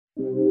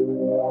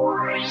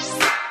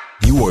You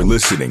are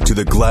listening to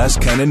the Glass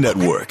Cannon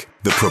Network,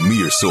 the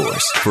premier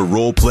source for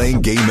role-playing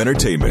game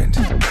entertainment.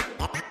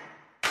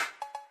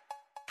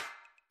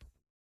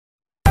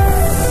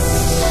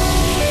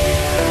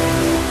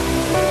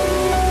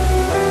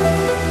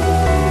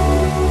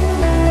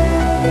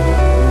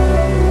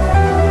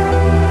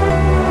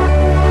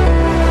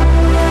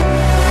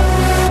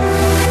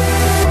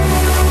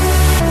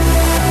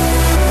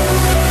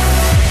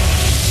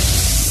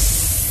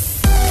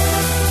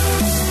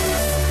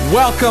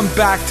 Welcome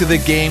back to the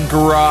Game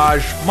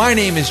Garage. My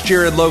name is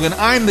Jared Logan.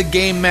 I'm the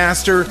Game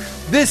Master.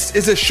 This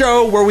is a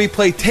show where we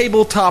play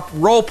tabletop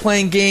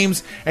role-playing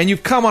games, and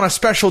you've come on a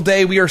special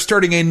day. We are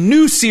starting a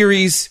new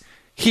series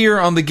here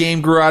on the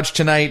Game Garage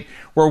tonight,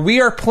 where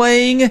we are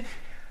playing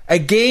a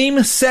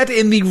game set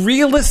in the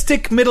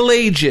realistic Middle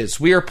Ages.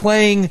 We are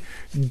playing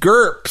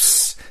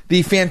GURPS,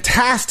 the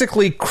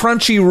fantastically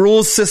crunchy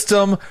rules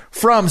system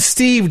from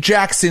Steve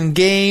Jackson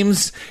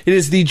Games. It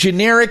is the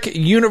generic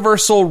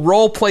universal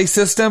role-play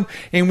system,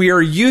 and we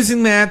are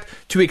using that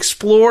to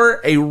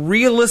explore a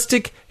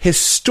realistic,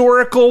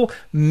 historical,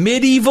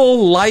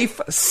 medieval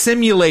life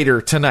simulator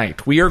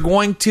tonight. We are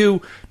going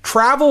to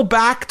travel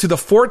back to the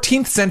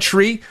 14th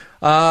century,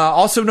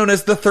 also known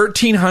as the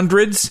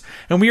 1300s,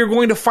 and we are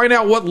going to find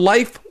out what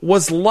life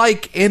was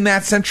like in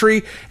that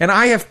century. And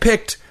I have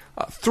picked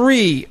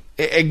three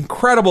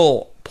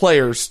incredible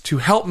players to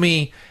help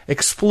me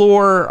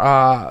explore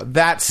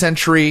that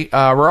century.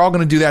 We're all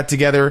going to do that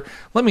together.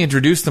 Let me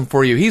introduce them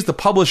for you. He's the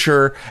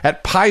publisher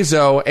at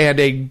Paizo and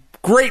a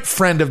great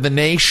friend of the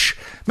Naish,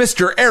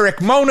 Mr.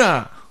 Eric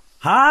Mona.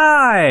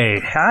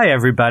 Hi,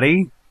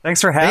 everybody.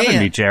 Thanks for having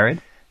me,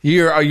 Jared.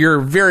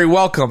 You're very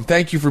welcome.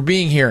 Thank you for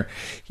being here.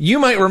 You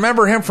might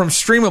remember him from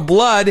Stream of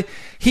Blood.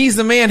 He's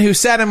the man who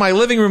sat in my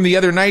living room the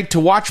other night to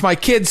watch my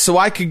kids so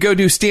I could go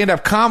do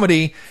stand-up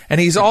comedy.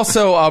 And he's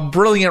also a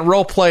brilliant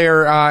role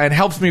player and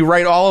helps me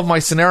write all of my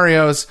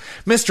scenarios.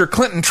 Mr.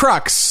 Clinton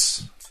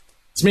Trucks.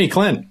 It's me,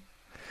 Clint.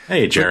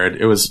 Hey,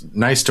 Jared. It was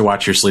nice to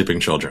watch your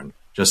sleeping children.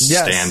 Just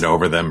stand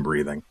over them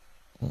breathing.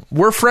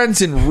 We're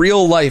friends in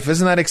real life.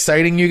 Isn't that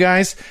exciting, you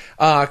guys?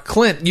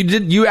 Clint,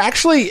 you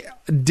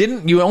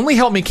only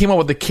helped me came up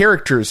with the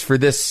characters for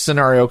this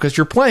scenario because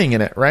you're playing in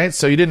it, right?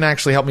 So you didn't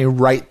actually help me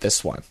write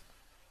this one.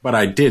 But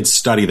I did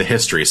study the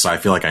history, so I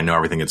feel like I know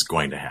everything that's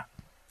going to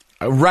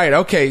happen. Right,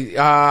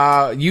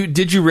 okay.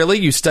 Did you really?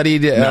 You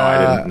studied... No,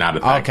 I didn't. Not a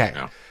thing. Okay.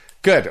 No.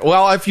 Good.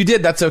 Well, if you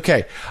did, that's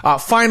okay.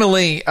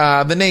 Finally,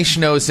 the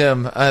nation knows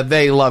him.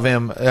 They love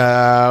him.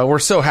 We're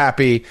so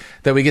happy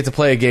that we get to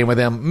play a game with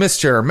him.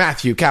 Mr.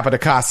 Matthew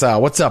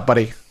Capitacasa. What's up,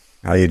 buddy?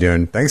 How you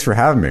doing? Thanks for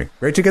having me.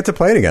 Great to get to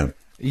play it again.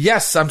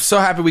 Yes, I'm so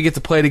happy we get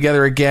to play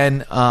together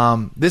again.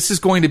 This is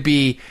going to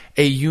be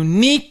a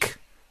unique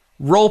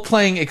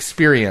role-playing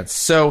experience.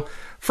 So,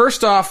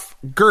 first off,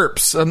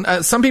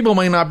 GURPS. Some people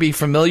may not be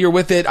familiar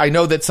with it. I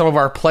know that some of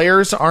our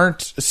players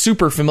aren't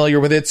super familiar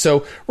with it,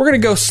 so we're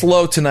going to go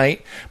slow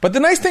tonight. But the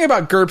nice thing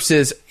about GURPS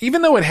is,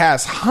 even though it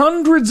has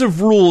hundreds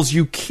of rules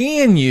you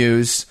can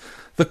use,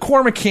 the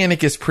core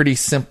mechanic is pretty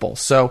simple.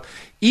 So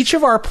each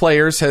of our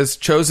players has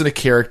chosen a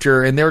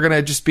character, and they're going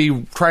to just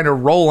be trying to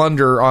roll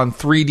under on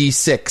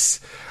 3d6.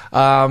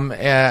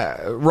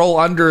 Roll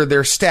under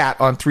their stat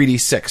on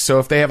 3d6. So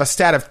if they have a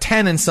stat of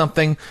 10 in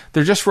something,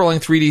 they're just rolling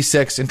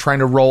 3d6 and trying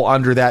to roll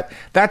under that.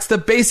 That's the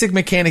basic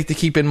mechanic to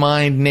keep in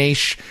mind,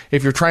 Naish,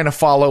 if you're trying to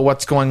follow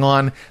what's going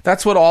on.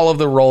 That's what all of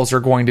the rolls are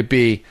going to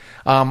be.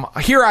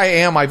 Here I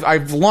am.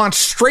 I've launched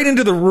straight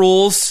into the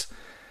rules.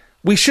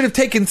 We should have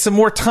taken some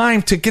more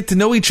time to get to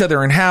know each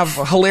other and have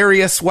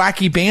hilarious,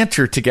 wacky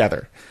banter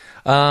together.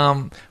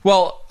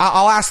 Well,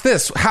 I'll ask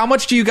this. How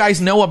much do you guys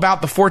know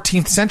about the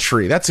 14th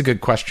century? That's a good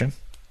question.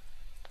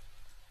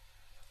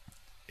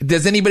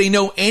 Does anybody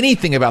know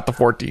anything about the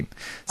 14th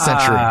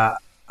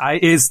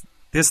century? Is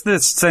this the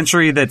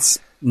century that's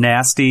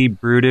nasty,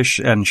 brutish,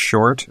 and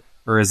short?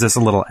 Or is this a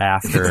little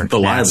after the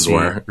lives nasty,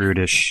 were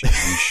brutish, and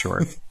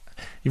short?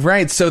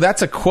 Right, so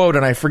that's a quote,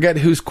 and I forget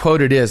whose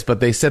quote it is, but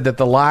they said that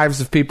the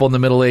lives of people in the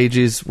Middle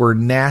Ages were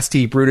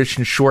nasty, brutish,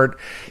 and short.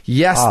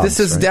 Yes, this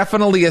is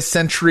definitely a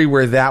century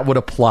where that would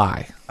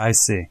apply. I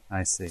see.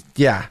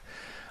 Yeah.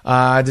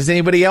 Does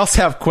anybody else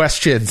have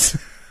questions?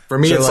 For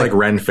me, it's like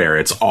Ren Fair.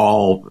 It's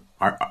all...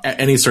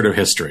 any sort of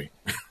history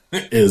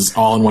is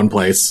all in one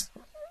place.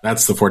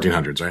 That's the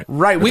 1400s, right?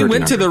 Right, we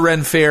went to the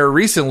Ren Fair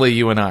recently,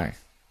 you and I.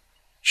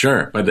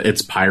 Sure, but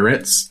it's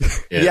pirates.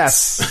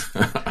 Yes.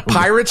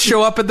 Pirates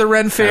show up at the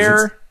Ren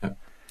Fair.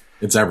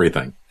 It's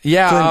everything.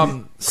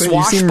 Yeah, Clint,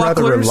 you seem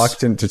rather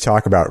reluctant to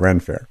talk about Ren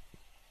Fair.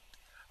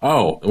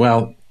 Oh,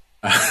 well,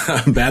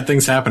 bad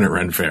things happen at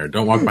Ren Fair.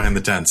 Don't walk behind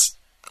the tents.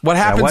 What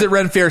happens at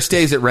Ren Fair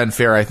stays at Ren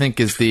Fair, I think,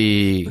 is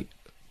the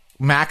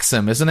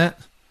maxim, isn't it?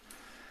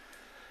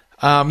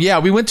 Yeah,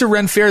 we went to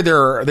Ren Fair. There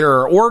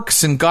are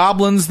orcs and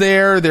goblins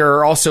there. There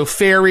are also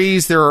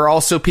fairies. There are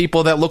also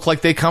people that look like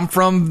they come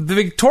from the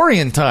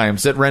Victorian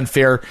times at Ren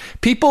Fair.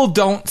 People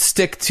don't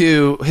stick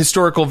to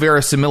historical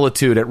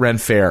verisimilitude at Ren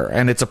Fair,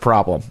 and it's a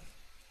problem.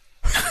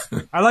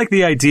 I like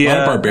the idea. A lot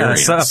of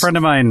barbarians. So a friend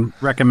of mine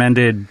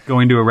recommended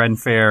going to a Ren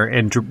Fair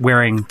and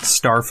wearing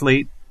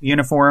Starfleet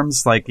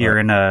uniforms, like you're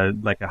in a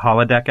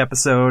holodeck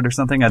episode or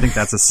something. I think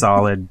that's a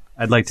solid.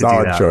 I'd like to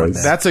do that.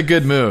 Choice. That's a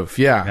good move.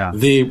 Yeah.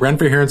 The Ren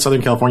Fair here in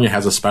Southern California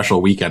has a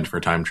special weekend for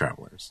time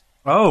travelers.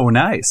 Oh,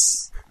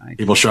 nice.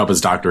 People show up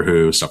as Doctor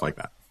Who, stuff like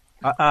that.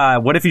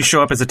 What if you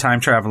show up as a time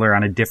traveler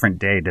on a different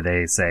day? Do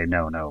they say,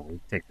 no, we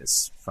take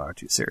this far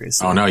too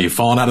seriously? Oh, no, you've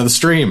fallen out of the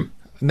stream.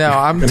 No,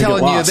 I'm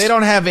telling you, they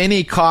don't have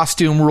any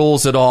costume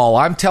rules at all.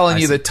 I'm telling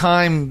you, the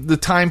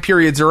time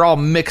periods are all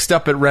mixed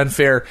up at Ren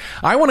Fair.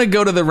 I want to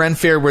go to the Ren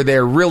Fair where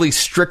they're really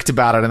strict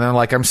about it, and they're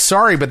like, I'm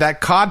sorry, but that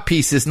cod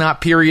piece is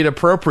not period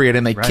appropriate,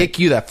 and they kick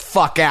you the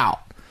fuck out.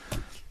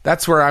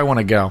 That's where I want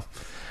to go.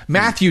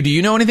 Matthew, do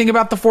you know anything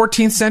about the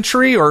 14th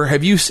century, or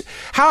have you?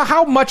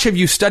 How much have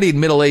you studied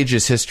Middle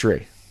Ages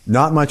history?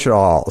 Not much at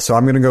all. So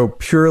I'm going to go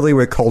purely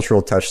with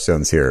cultural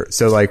touchstones here.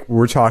 So like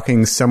we're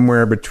talking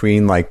somewhere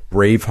between like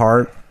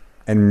Braveheart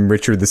and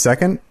Richard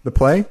II, the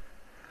play.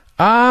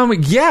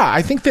 Yeah,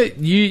 I think that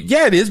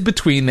it is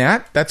between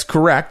that. That's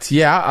correct.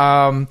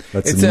 Yeah.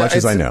 That's as much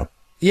as I know.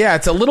 Yeah,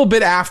 it's a little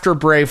bit after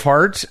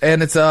Braveheart,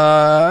 and it's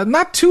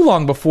not too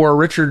long before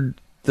Richard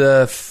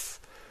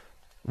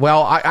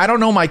Well, I don't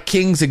know my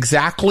kings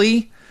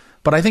exactly,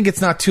 but I think it's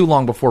not too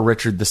long before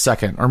Richard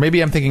II. Or maybe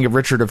I'm thinking of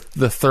Richard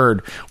III,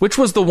 which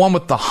was the one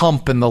with the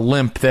hump and the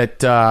limp that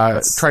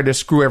tried to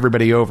screw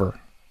everybody over.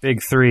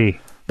 Big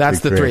three. That's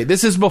Big the three.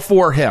 This is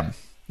before him.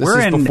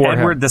 We're in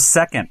Edward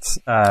II's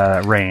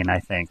reign, I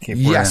think.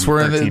 Yes, we're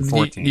in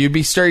 1314. You'd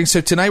be starting.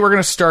 So tonight we're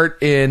going to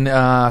start in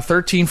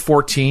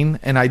 1314,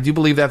 and I do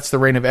believe that's the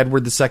reign of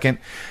Edward II.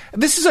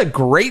 This is a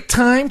great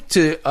time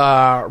to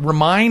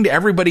remind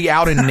everybody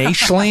out in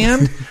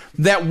Nashland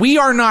that we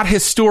are not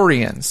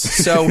historians.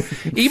 So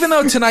even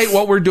though tonight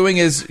what we're doing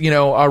is,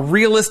 a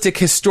realistic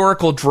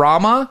historical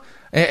drama,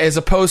 as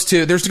opposed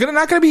to, there's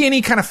not going to be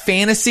any kind of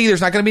fantasy. There's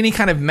not going to be any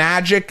kind of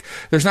magic.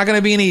 There's not going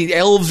to be any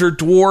elves or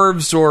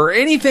dwarves or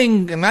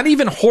anything, not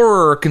even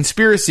horror or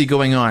conspiracy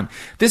going on.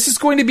 This is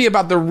going to be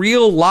about the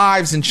real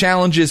lives and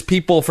challenges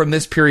people from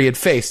this period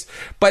face.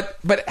 But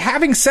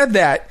having said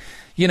that,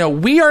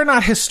 we are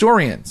not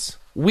historians.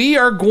 We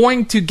are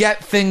going to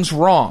get things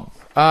wrong.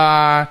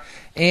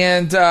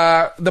 And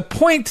the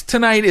point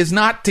tonight is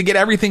not to get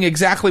everything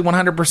exactly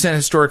 100%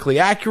 historically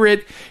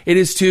accurate. It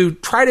is to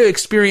try to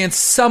experience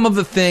some of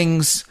the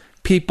things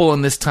people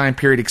in this time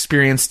period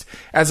experienced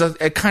as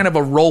a kind of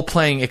a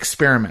role-playing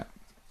experiment.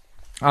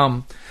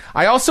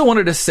 I also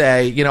wanted to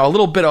say, a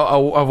little bit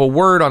of a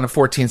word on the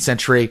 14th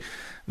century.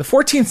 The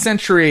 14th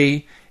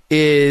century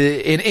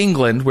in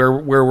England, where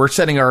we're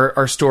setting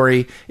our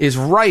story, is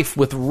rife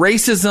with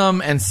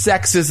racism and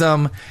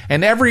sexism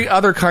and every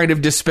other kind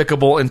of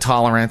despicable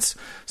intolerance.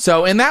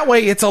 So in that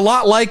way, it's a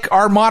lot like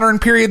our modern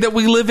period that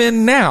we live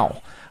in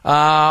now.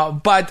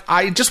 But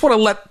I just want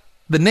to let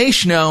the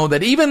nation know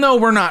that even though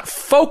we're not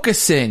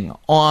focusing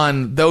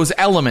on those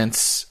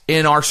elements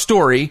in our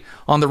story,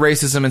 on the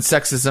racism and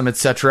sexism,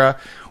 etc.,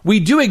 we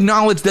do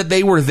acknowledge that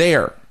they were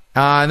there,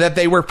 that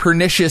they were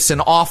pernicious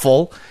and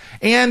awful.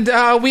 And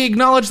we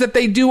acknowledge that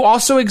they do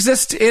also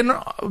exist in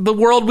the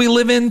world we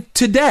live in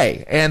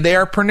today, and they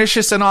are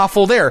pernicious and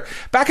awful there.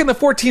 Back in the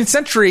 14th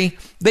century,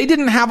 they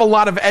didn't have a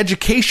lot of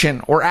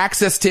education or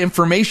access to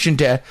information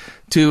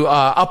to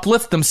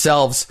uplift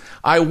themselves.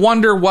 I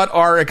wonder what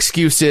our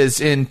excuse is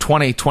in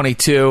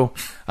 2022.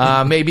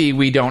 Maybe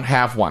we don't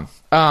have one.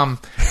 All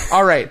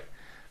right.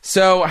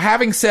 So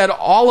having said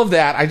all of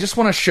that, I just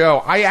want to show,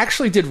 I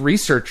actually did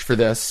research for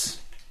this.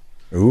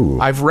 Ooh.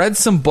 I've read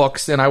some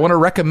books, and I want to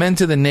recommend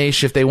to the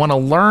nation, if they want to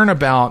learn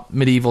about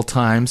medieval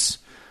times,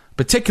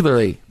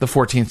 particularly the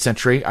 14th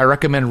century, I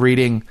recommend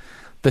reading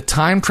The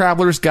Time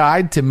Traveler's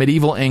Guide to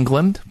Medieval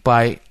England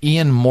by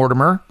Ian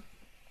Mortimer.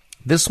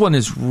 This one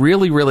is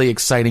really, really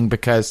exciting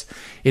because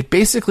it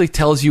basically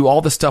tells you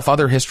all the stuff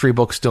other history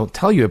books don't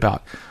tell you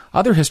about.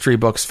 Other history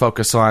books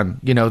focus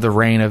on, the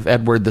reign of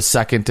Edward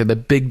II and the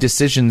big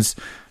decisions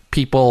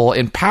people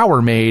in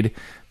power made.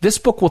 This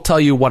book will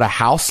tell you what a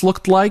house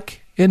looked like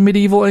in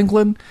medieval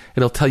England.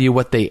 It'll tell you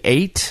what they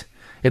ate.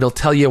 It'll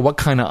tell you what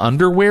kind of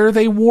underwear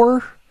they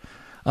wore.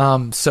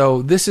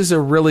 So this is a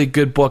really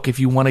good book if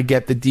you want to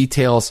get the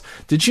details.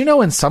 Did you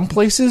know in some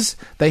places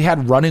they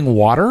had running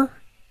water?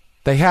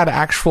 They had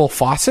actual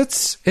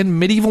faucets in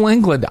medieval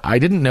England. I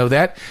didn't know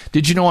that.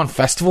 Did you know on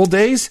festival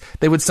days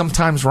they would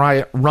sometimes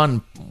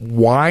run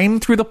wine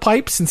through the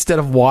pipes instead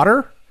of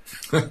water?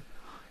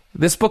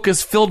 This book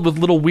is filled with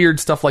little weird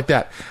stuff like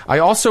that. I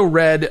also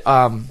read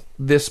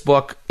this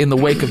book In the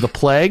Wake of the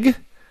Plague,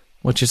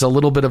 which is a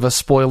little bit of a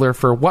spoiler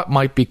for what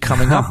might be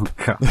coming up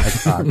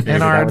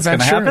in our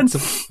adventure.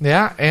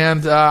 Yeah,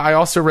 and I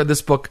also read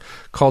this book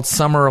called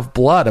Summer of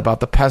Blood about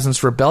the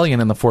Peasants' Rebellion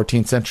in the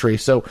 14th century.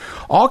 So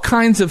all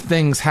kinds of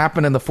things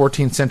happened in the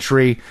 14th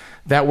century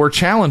that were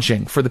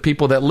challenging for the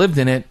people that lived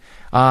in it.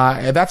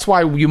 That's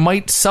why you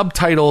might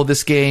subtitle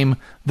this game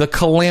The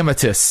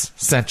Calamitous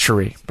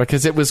Century,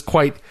 because it was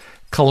quite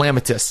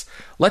calamitous.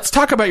 Let's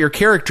talk about your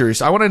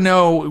characters. I want to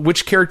know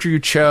which character you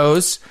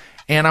chose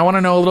and I want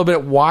to know a little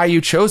bit why you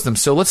chose them.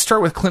 So let's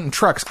start with Clint and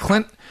Trucks.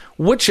 Clint,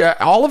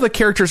 all of the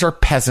characters are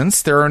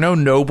peasants. There are no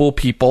noble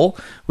people.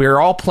 We are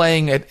all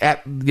playing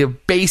at the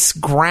base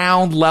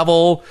ground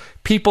level,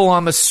 people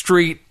on the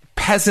street,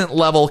 peasant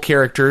level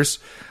characters,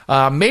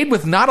 made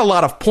with not a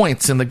lot of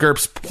points in the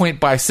GURPS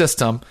point-buy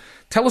system.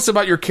 Tell us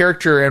about your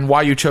character and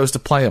why you chose to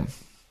play him.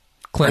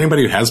 Clint. For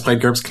anybody who has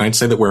played GURPS, can I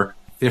say that we're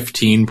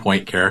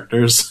 15-point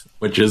characters,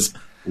 which is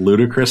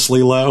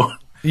ludicrously low?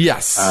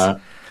 Yes.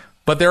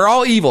 But they're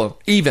all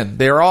even.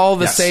 They're all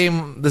the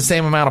same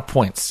amount of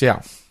points.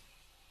 Yeah.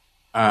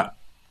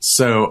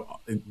 So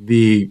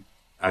the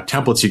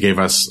templates you gave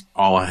us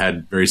all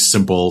had very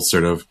simple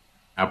sort of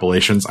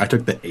appellations. I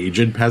took the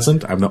aged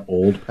peasant. I'm the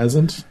old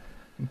peasant,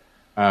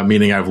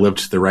 meaning I've lived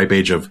to the ripe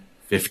age of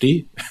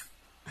 50.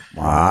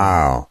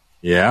 Wow.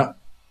 Yeah.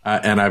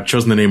 And I've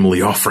chosen the name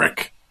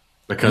Leofric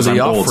because I'm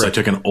old, so I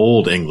took an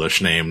old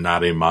English name,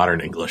 not a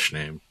modern English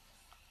name.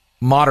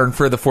 Modern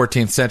for the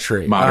 14th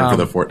century. Modern for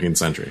the 14th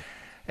century.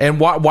 And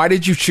why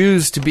did you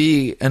choose to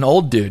be an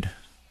old dude?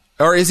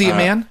 Or is he a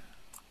man?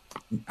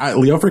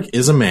 Leofric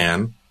is a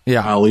man.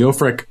 Yeah.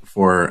 Leofric,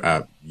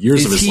 for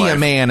years of his life... Is he a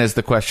man, is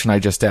the question I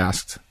just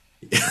asked.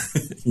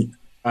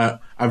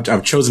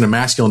 I've chosen a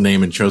masculine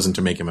name and chosen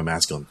to make him a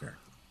masculine character.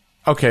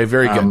 Okay,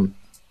 very good.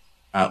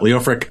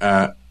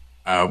 Leofric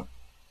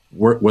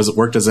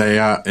worked as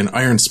an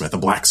ironsmith, a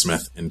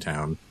blacksmith in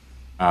town,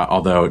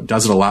 although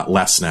does it a lot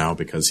less now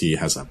because he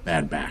has a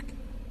bad back.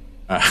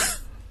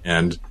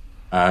 And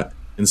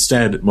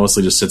instead,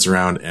 mostly just sits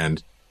around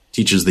and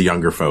teaches the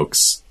younger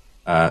folks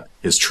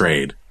his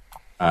trade.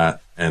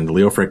 And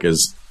Leofric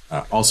is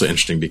also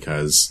interesting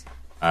because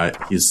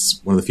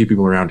he's one of the few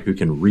people around who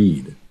can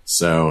read.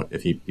 So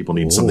if people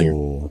need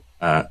something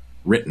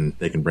written,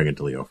 they can bring it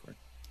to Leofric.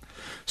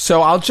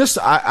 So I'll just,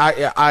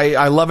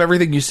 I love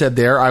everything you said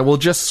there. I will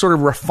just sort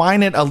of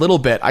refine it a little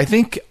bit. I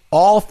think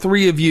all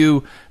three of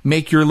you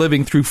make your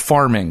living through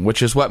farming,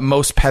 which is what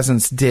most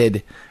peasants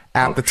did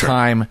at the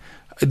time.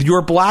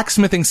 Your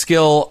blacksmithing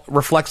skill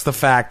reflects the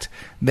fact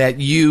that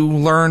you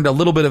learned a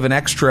little bit of an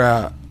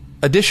extra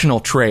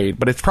additional trade,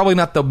 but it's probably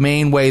not the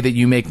main way that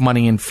you make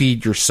money and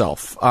feed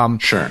yourself.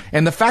 Sure.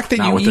 And the fact that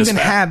you even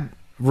had...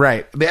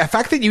 Right. The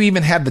fact that you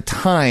even had the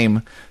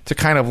time to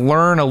kind of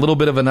learn a little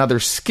bit of another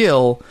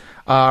skill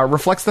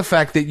reflects the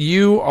fact that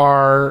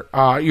you're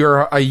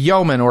a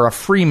yeoman or a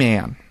free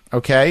man.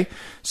 Okay,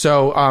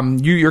 so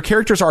your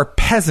characters are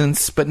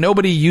peasants, but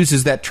nobody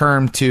uses that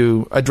term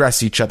to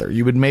address each other.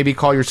 You would maybe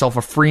call yourself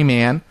a free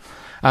man,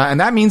 and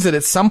that means that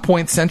at some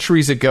point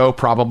centuries ago,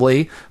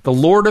 probably, the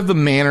lord of the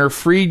manor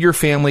freed your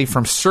family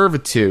from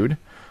servitude.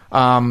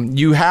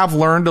 You have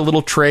learned a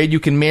little trade.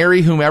 You can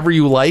marry whomever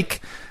you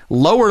like.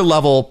 Lower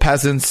level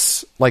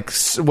peasants, like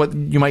what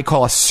you might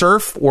call a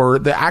serf, or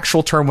the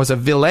actual term was a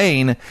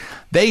villain,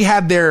 they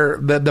had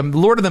the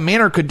lord of the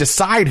manor could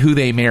decide who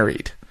they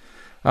married.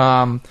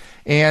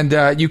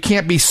 And you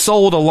can't be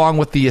sold along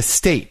with the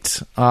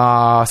estate.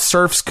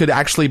 Serfs could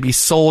actually be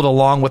sold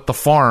along with the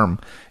farm.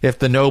 If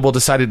the noble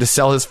decided to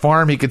sell his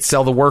farm, he could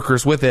sell the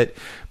workers with it.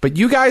 But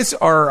you guys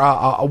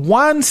are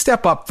one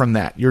step up from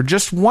that. You're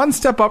just one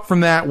step up from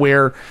that,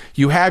 where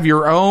you have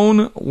your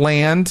own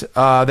land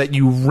that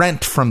you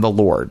rent from the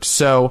Lord.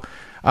 So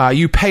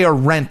you pay a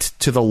rent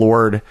to the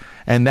Lord,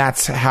 and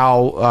that's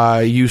how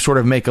you sort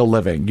of make a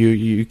living.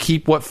 You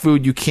keep what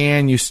food you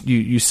can.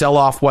 You sell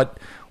off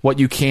what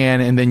you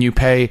can, and then you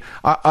pay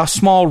a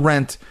small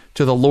rent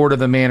to the lord of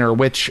the manor,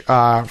 which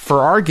for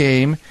our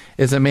game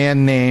is a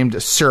man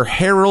named Sir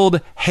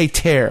Harold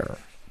Hayter.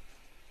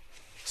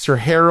 Sir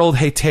Harold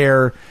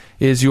Hayter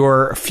is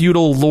your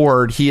feudal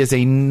lord. He is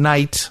a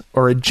knight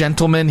or a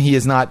gentleman. He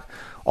is not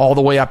all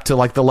the way up to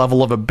like the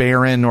level of a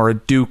baron or a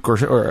duke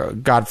or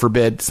God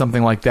forbid,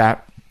 something like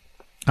that.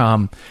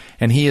 And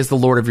he is the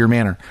lord of your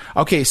manor.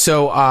 Okay,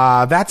 so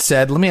that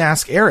said, let me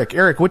ask Eric.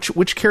 Eric,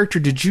 which character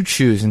did you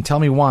choose, and tell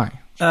me why?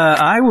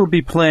 I will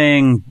be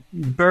playing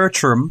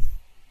Bertram,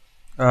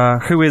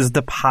 who is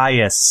the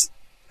pious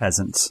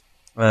peasant,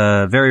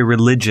 a very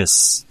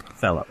religious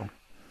fellow.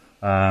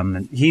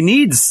 He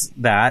needs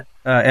that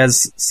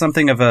as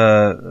something of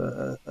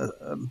a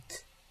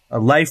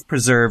life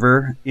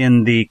preserver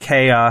in the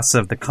chaos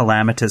of the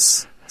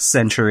calamitous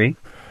century.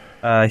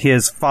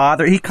 His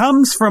father, he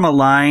comes from a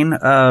line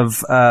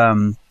of...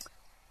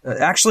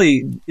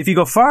 actually, if you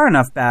go far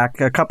enough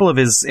back, a couple of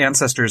his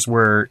ancestors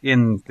were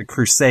in the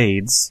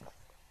Crusades.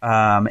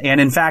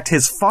 And in fact,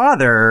 his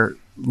father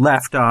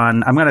left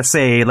on, I'm going to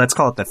say, let's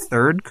call it the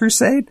Third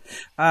Crusade,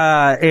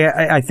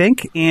 I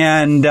think,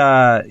 and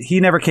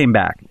he never came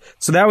back.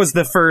 So that was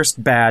the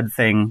first bad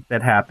thing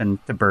that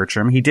happened to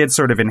Bertram. He did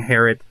sort of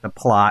inherit the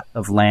plot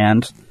of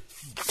land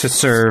to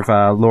serve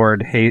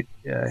Lord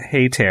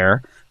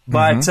Hayter,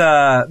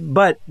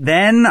 but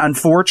then,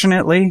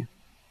 unfortunately,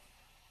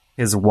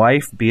 his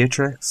wife,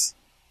 Beatrix,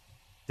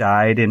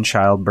 died in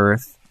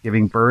childbirth,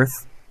 giving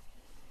birth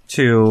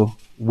to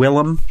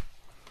Willem.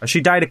 She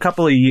died a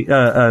couple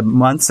of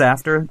months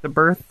after the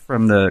birth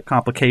from the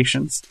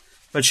complications,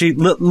 but she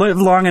lived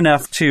long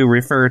enough to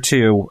refer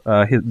to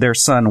their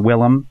son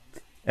Willem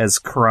as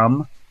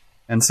Crumb.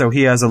 And so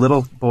he has a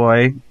little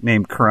boy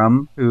named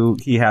Crumb who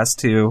he has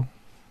to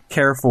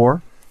care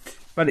for.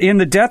 But in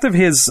the death of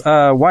his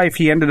wife,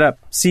 he ended up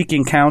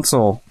seeking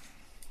counsel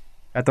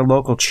at the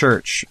local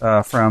church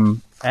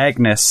from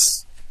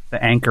Agnes, the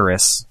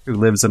anchoress, who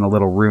lives in a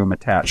little room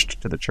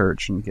attached to the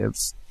church and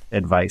gives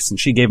advice. And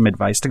she gave him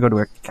advice to go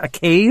to a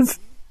cave.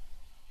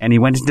 And he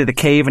went into the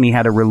cave and he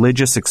had a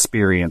religious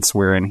experience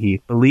wherein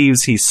he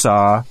believes he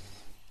saw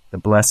the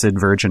Blessed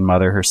Virgin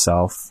Mother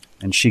herself.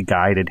 And she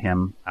guided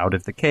him out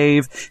of the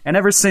cave. And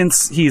ever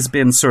since, he's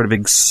been sort of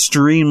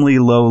extremely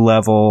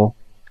low-level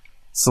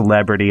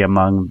celebrity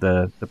among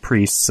the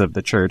priests of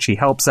the church. He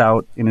helps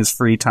out in his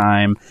free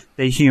time.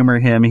 They humor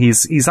him.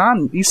 He's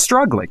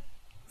struggling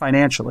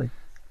financially.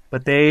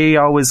 But they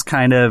always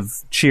kind of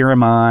cheer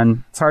him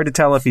on. It's hard to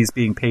tell if he's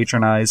being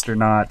patronized or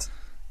not.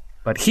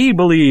 But he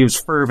believes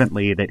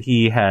fervently that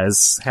he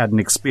has had an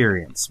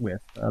experience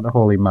with the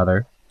Holy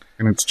Mother.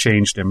 And it's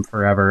changed him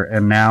forever.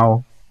 And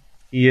now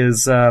he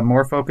is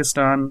more focused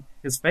on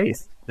his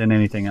faith than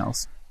anything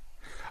else.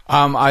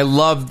 I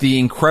love the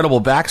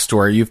incredible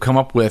backstory you've come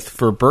up with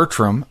for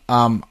Bertram.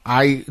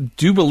 I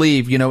do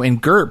believe, in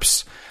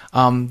GURPS,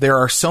 there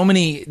are so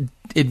many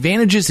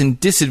advantages and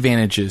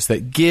disadvantages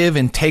that give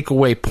and take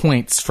away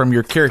points from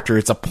your character.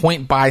 It's a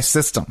point-buy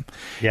system.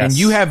 Yes. And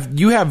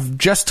you have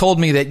just told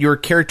me that your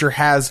character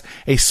has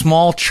a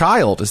small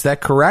child. Is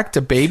that correct?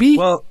 A baby?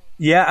 Well,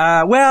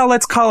 yeah.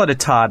 Let's call it a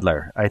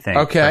toddler, I think.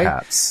 Okay.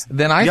 Perhaps.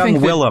 Then I Young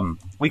think Willem.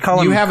 We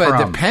call him You have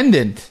Crumb. a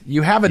dependent.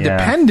 You have a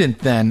dependent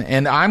then,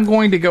 and I'm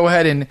going to go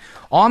ahead and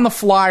on the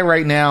fly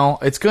right now.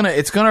 It's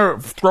gonna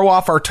throw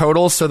off our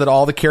totals so that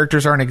all the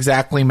characters aren't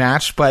exactly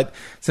matched. But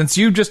since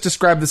you just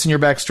described this in your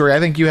backstory, I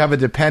think you have a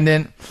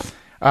dependent.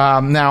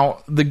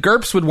 Now the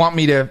GURPS would want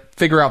me to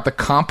figure out the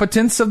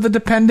competence of the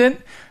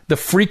dependent, the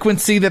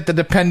frequency that the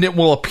dependent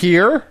will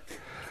appear.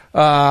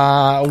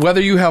 Whether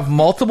you have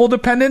multiple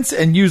dependents,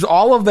 and use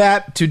all of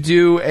that to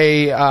do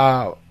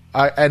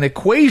an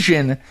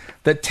equation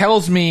that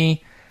tells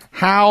me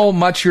how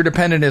much your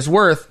dependent is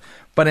worth.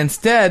 But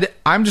instead,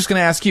 I'm just going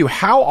to ask you,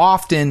 how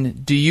often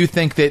do you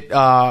think that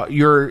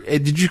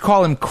did you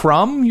call him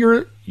Crumb?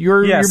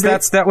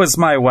 Yes, that was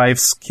my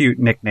wife's cute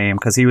nickname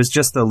because he was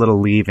just a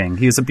little leaving.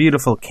 He was a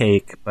beautiful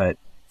cake, but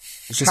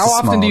it's just how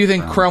often do you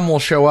think Crumb will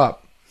show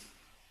up?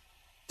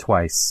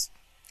 Twice.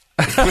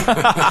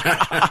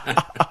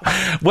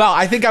 Well,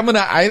 I think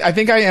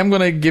I am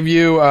gonna give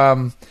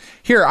you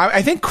here.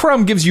 I think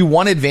Crumb gives you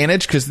one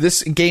advantage because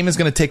this game is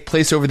going to take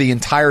place over the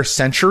entire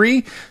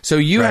century. So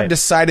you have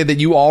decided that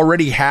you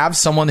already have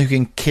someone who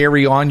can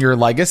carry on your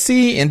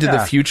legacy into the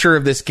future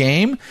of this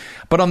game.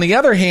 But on the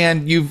other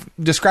hand, you've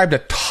described a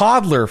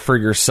toddler for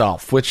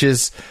yourself, which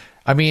is,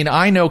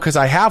 I know because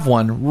I have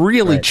one,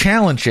 really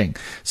challenging.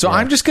 So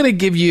I'm just going to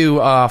give you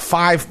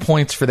 5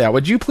 points for that.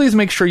 Would you please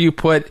make sure you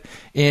put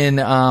in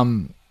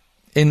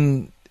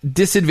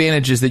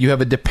disadvantages that you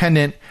have a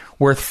dependent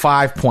worth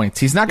 5 points.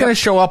 He's not going to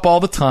show up all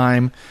the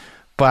time,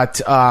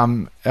 but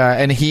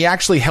and he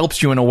actually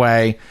helps you in a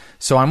way.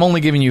 So I'm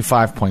only giving you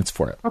 5 points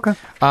for it. Okay.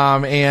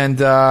 And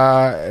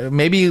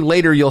maybe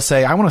later you'll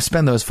say, I want to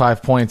spend those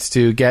 5 points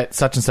to get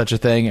such and such a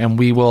thing, and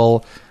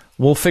we'll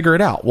figure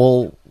it out.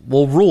 We'll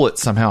rule it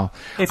somehow.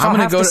 If I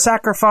have to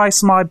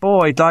sacrifice my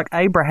boy like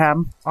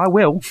Abraham, I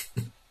will.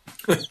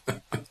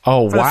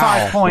 Oh, for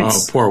 5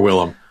 points. Oh, poor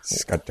Willem.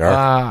 It's got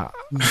dark.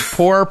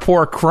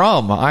 Poor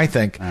Crumb, I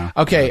think.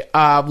 Okay,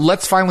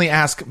 let's finally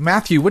ask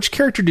Matthew, which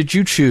character did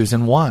you choose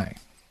and why?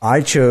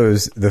 I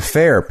chose the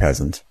fair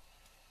peasant,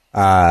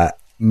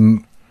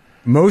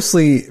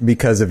 mostly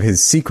because of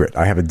his secret.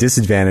 I have a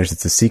disadvantage.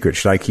 It's a secret.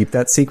 Should I keep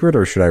that secret,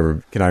 or should I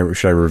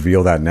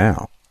reveal that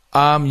now?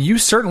 You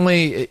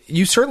certainly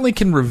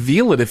can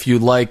reveal it if you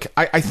like.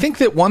 I think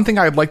that one thing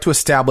I'd like to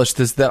establish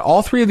is that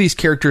all three of these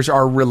characters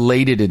are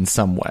related in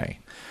some way.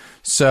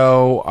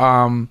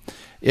 So,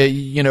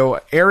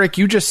 Eric,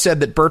 you just said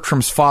that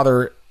Bertram's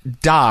father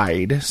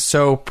died,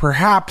 so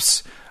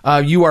perhaps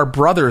you are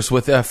brothers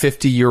with a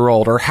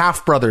 50-year-old, or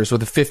half brothers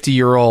with a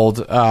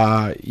 50-year-old.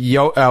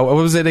 What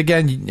was it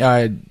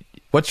again?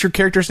 What's your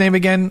character's name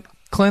again,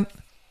 Clint?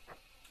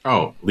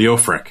 Oh,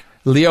 Leofric.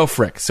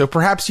 Leofric. So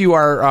perhaps you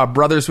are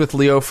brothers with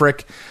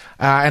Leofric,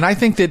 and I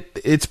think that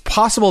it's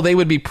possible they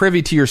would be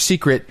privy to your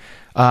secret,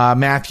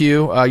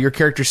 Matthew, your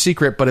character's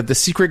secret, but if the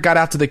secret got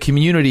out to the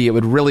community, it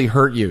would really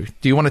hurt you.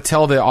 Do you want to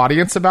tell the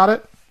audience about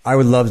it? I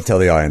would love to tell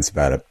the audience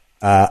about it.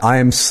 I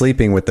am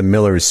sleeping with the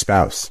miller's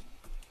spouse.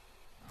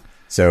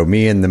 So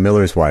me and the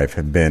miller's wife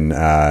have been,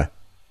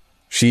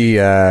 she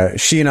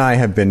and I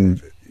have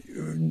been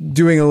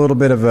doing a little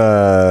bit of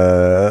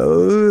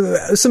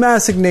some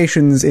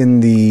assignations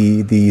in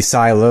the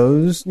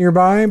silos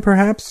nearby,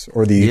 perhaps,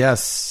 or the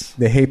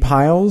hay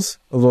piles.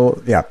 A little,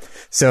 yeah.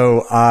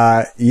 So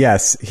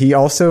yes, he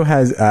also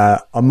has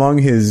among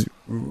his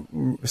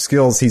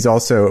skills, he's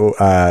also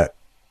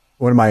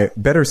one of my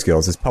better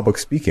skills is public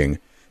speaking,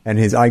 and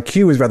his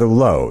IQ is rather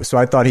low. So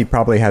I thought he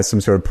probably has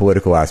some sort of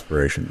political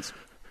aspirations.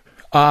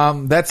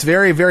 That's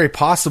very, very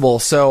possible.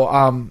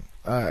 So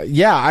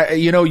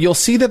you'll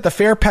see that the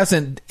fair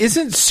peasant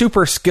isn't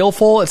super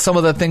skillful at some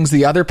of the things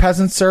the other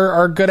peasants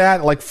are good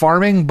at, like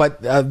farming,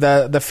 but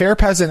the fair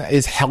peasant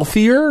is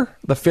healthier.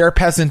 The fair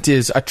peasant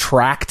is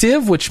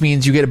attractive, which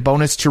means you get a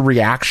bonus to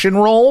reaction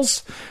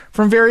rolls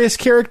from various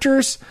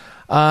characters.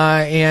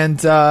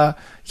 The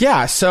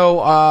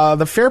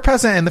fair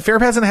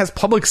peasant has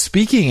public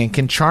speaking and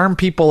can charm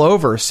people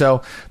over.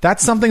 So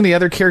that's something the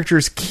other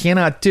characters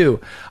cannot do.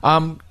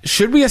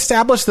 Should we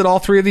establish that all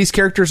three of these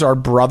characters are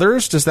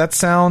brothers? Does that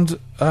sound...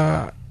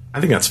 I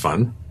think that's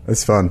fun.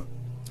 That's fun.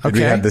 Did we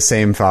Okay. have the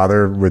same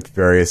father with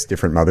various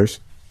different mothers?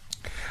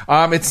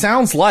 It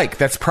sounds like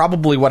that's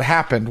probably what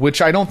happened,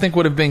 which I don't think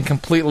would have been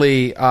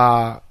completely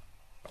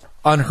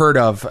unheard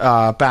of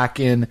back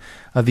in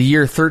the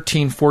year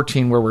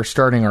 1314, where we're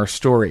starting our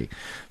story.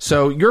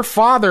 So your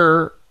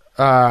father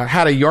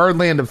had a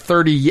yardland of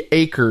 30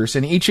 acres,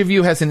 and each of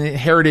you has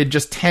inherited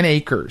just 10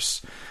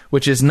 acres,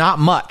 which is not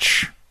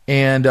much.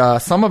 And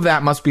some of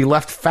that must be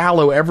left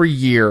fallow every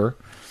year.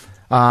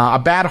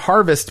 A bad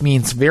harvest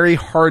means very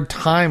hard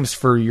times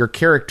for your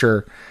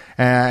character.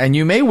 And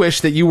you may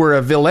wish that you were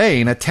a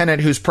villain, a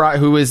tenant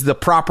who is the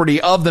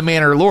property of the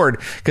manor lord,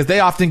 because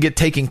they often get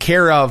taken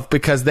care of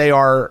because they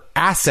are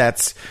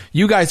assets.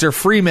 You guys are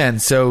free men,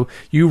 so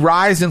you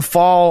rise and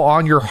fall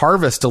on your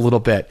harvest a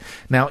little bit.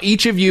 Now,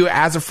 each of you,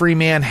 as a free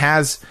man,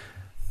 has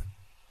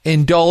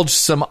indulged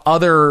some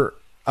other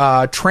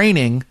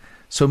training,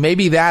 so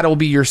maybe that'll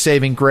be your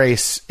saving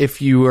grace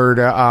if you were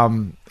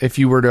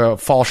to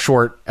fall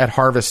short at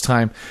harvest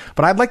time.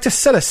 But I'd like to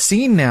set a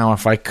scene now,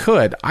 if I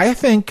could. I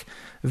think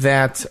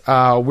that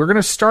we're going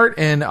to start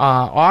in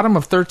autumn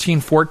of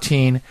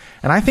 1314,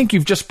 and I think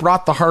you've just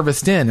brought the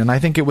harvest in, and I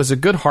think it was a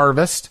good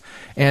harvest,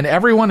 and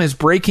everyone is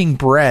breaking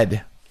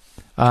bread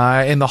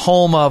in the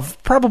home of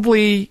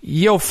probably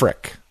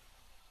Leofric.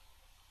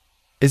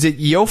 Is it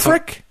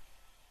Leofric?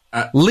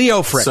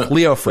 Leofric.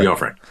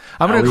 Leofric.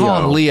 I'm going to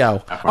call him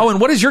Leo. Oh,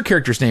 and what is your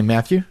character's name,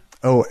 Matthew?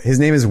 Oh, his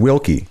name is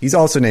Wilkie. He's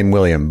also named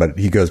William, but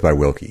he goes by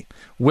Wilkie.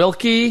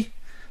 Wilkie.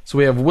 So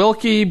we have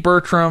Wilkie,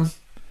 Bertram,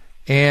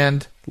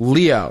 and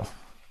Leofric.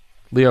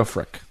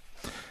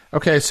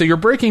 Okay, so you're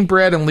breaking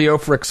bread in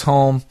Leofric's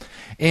home,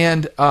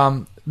 and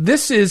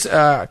this is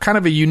kind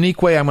of a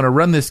unique way I'm going to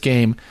run this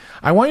game.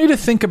 I want you to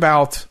think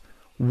about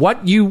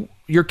what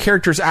your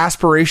character's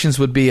aspirations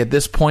would be at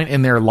this point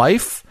in their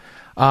life,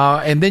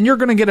 and then you're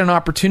going to get an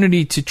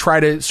opportunity to try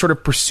to sort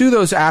of pursue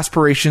those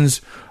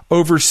aspirations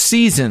over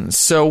seasons.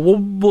 So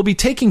we'll be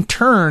taking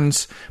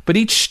turns, but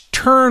each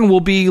turn will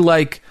be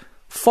like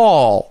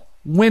fall,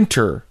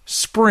 winter,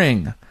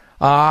 spring.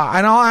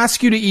 And I'll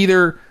ask you to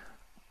either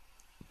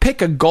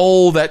pick a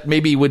goal that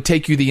maybe would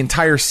take you the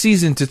entire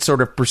season to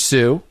sort of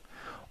pursue,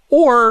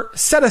 or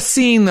set a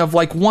scene of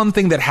like one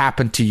thing that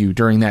happened to you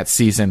during that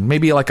season.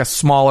 Maybe like a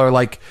smaller,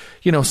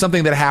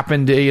 something that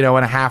happened, in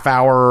a half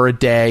hour or a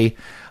day.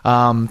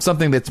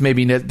 Something that's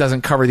maybe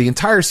doesn't cover the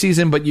entire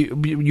season, but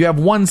you have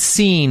one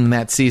scene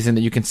that season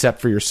that you can set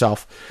for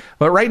yourself.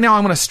 But right now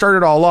I'm going to start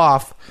it all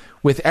off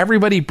with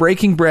everybody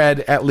breaking bread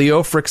at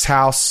Leofric's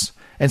house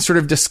and sort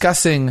of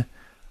discussing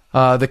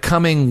the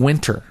coming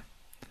winter.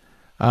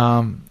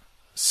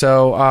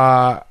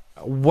 So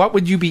what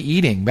would you be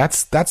eating?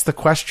 That's the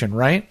question,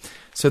 right?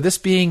 So this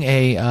being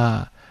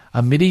a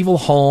medieval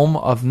home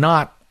of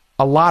not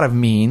a lot of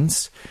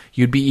means,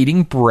 you'd be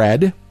eating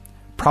bread.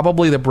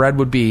 Probably the bread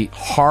would be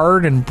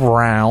hard and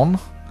brown,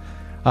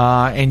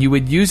 and you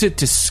would use it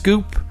to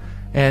scoop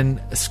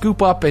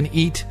up and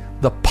eat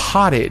the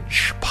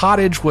pottage.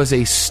 Pottage was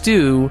a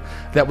stew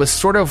that was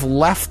sort of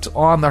left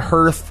on the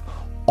hearth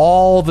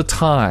all the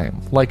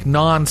time, like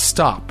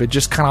non-stop. It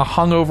just kind of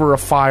hung over a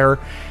fire,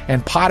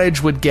 and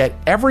pottage would get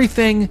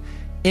everything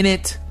in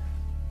it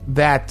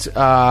that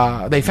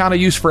they found a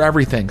use for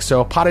everything.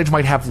 So pottage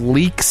might have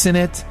leeks in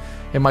it.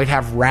 It might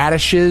have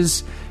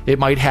radishes. It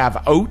might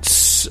have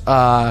oats.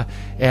 But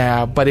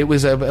it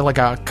was like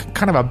a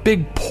kind of a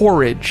big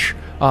porridge.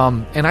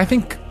 And I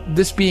think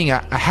this being a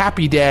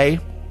happy day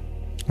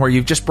where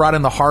you've just brought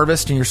in the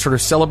harvest and you're sort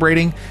of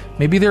celebrating,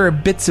 maybe there are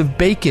bits of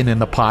bacon in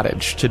the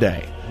pottage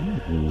today.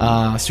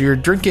 So you're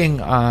drinking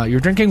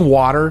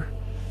water,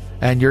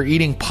 and you're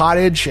eating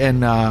pottage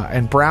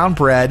and brown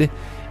bread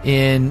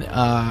in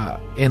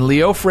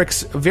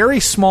Leofric's very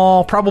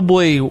small,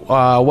 probably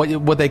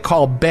what they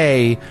call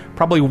bay,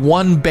 probably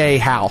one bay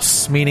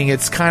house, meaning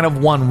it's kind of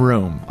one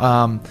room.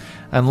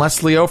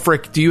 Unless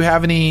Leofric, do you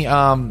have any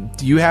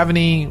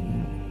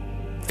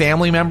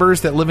family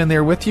members that live in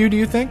there with you? Do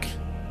you think?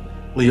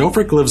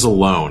 Leofric lives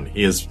alone.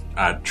 He has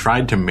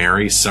tried to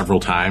marry several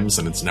times,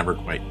 and it's never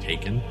quite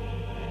taken.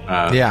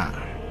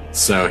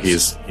 So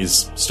he's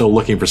still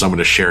looking for someone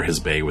to share his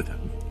bay with him.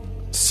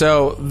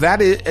 So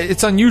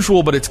it's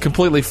unusual, but it's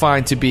completely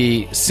fine to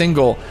be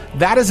single.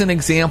 That is an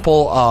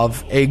example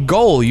of a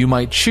goal you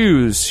might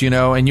choose,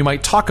 and you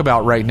might talk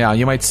about right now.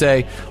 You might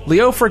say,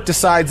 Leofric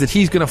decides that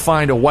he's going to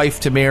find a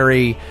wife to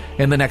marry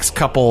in the next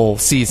couple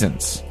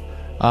seasons.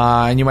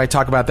 And you might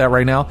talk about that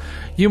right now.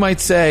 You might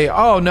say,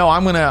 oh no,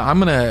 I'm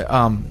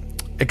gonna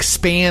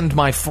expand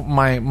my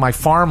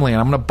farmland.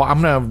 I'm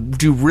gonna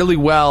do really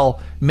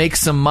well, make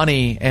some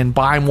money, and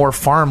buy more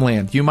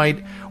farmland. You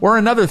might, or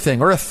another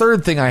thing, or a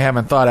third thing I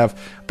haven't thought of.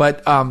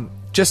 But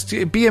just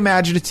be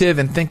imaginative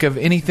and think of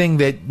anything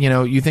that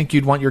you think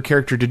you'd want your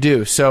character to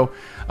do. So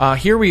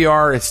here we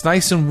are. It's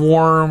nice and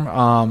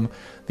warm.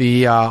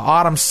 The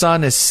autumn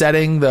sun is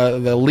setting.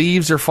 The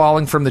leaves are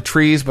falling from the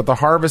trees, but the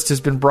harvest has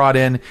been brought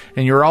in,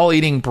 and you're all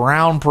eating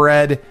brown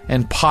bread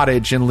and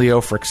pottage in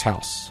Leofric's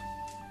house.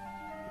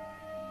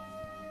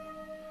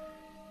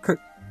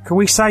 Can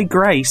we say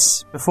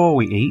grace before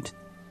we eat?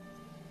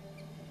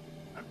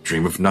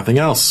 Dream of nothing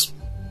else.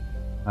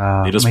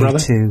 Me brother?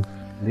 Too.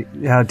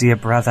 Oh, dear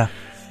brother.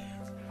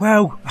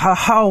 Well,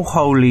 oh,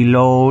 holy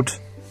Lord,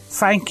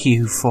 thank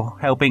you for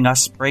helping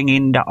us bring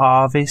in the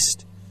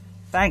harvest.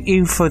 Thank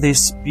you for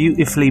this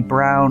beautifully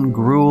brown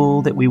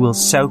gruel that we will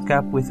soak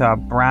up with our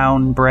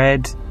brown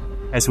bread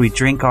as we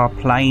drink our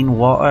plain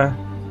water.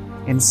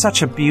 In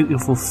such a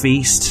beautiful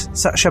feast,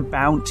 such a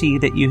bounty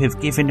that you have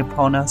given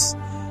upon us.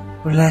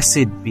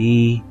 Blessed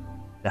be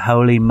the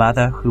Holy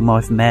Mother whom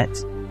I've met.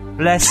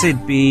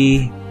 Blessed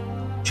be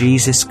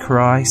Jesus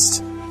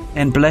Christ.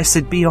 And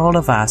blessed be all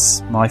of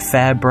us, my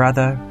fair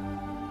brother,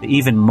 the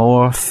even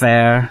more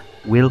fair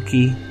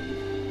Wilkie.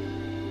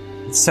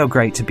 It's so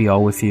great to be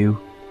all with you.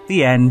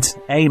 The end.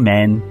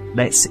 Amen.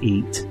 Let's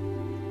eat.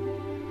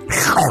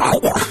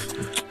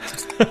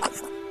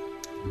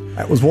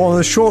 That was one of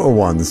the shorter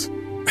ones.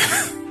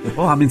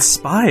 Oh, I'm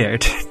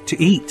inspired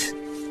to eat.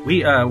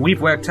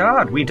 We've worked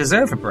hard. We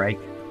deserve a break.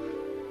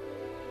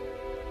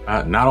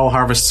 Not all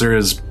harvests are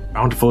as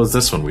bountiful as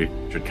this one. We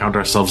should count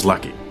ourselves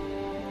lucky.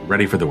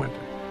 Ready for the winter.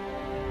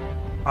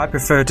 I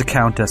prefer to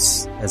count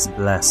us as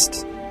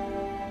blessed.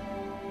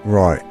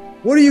 Right.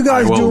 What are you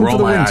guys doing for the winter? I will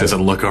roll my eyes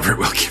and look over at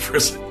Wilkie for a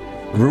second.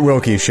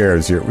 Wilkie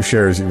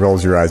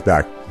rolls your eyes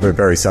back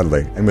very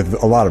subtly and with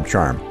a lot of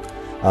charm.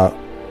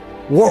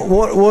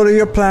 What are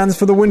your plans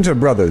for the winter,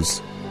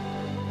 brothers?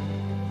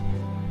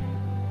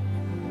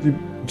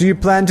 Do you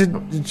plan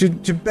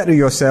to better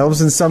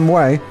yourselves in some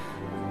way?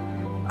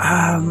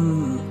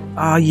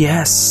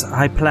 Yes.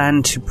 I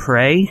plan to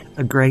pray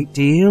a great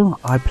deal.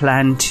 I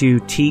plan to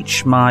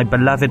teach my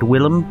beloved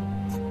Willem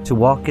to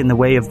walk in the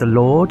way of the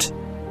Lord.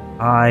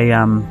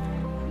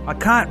 I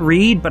can't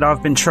read, but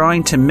I've been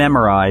trying to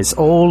memorize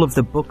all of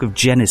the book of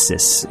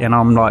Genesis, and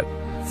I'm like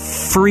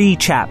 3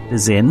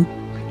 chapters in.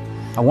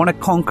 I want to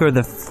conquer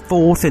the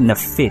 4th and the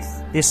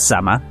 5th this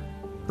summer.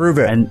 Prove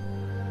it. And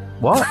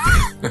what?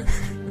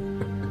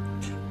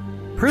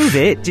 Prove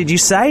it? Did you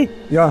say?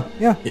 Yeah.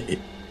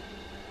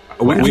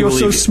 You're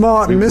so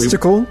smart and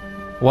mystical.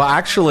 Well,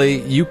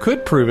 actually, you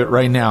could prove it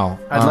right now.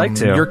 I'd like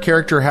to. Your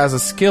character has a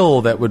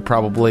skill that would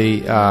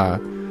probably allow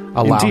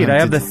Indeed, him I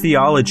have to the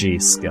theology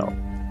skill.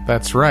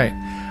 That's right.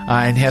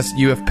 And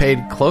you have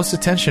paid close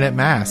attention at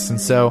Mass. And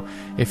so,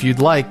 if you'd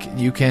like,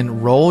 you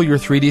can roll your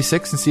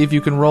 3d6 and see if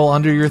you can roll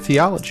under your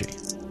theology.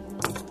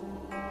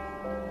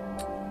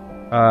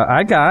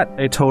 I got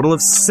a total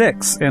of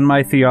 6, and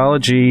my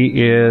theology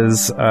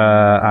is,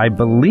 I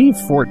believe,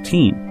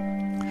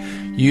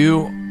 14.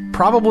 You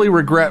probably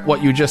regret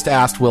what you just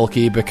asked,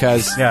 Wilkie,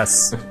 because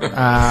yes,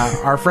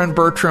 our friend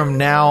Bertram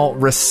now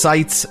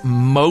recites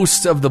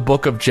most of the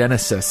book of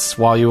Genesis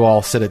while you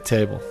all sit at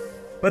table.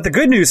 But the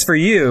good news for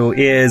you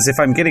is, if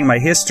I'm getting my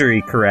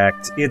history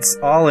correct, it's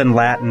all in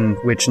Latin,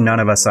 which none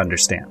of us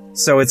understand.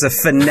 So it's a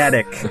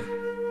phonetic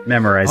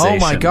memorization. Oh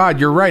my God,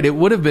 you're right. It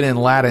would have been in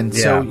Latin.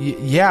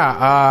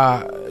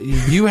 Yeah. So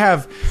you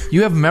have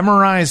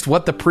memorized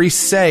what the priests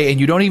say, and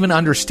you don't even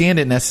understand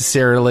it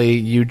necessarily.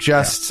 You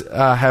just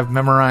have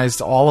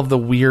memorized all of the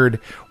weird.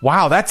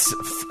 Wow, that's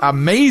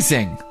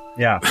amazing.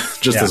 Yeah,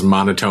 just this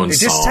monotone It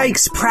song. just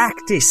takes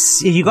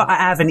practice. You got to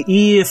have an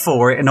ear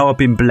for it, and I've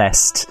been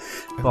blessed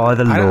by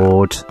the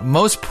Lord.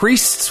 Most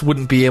priests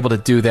wouldn't be able to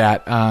do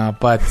that,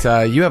 but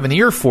you have an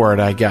ear for it,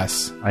 I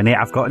guess.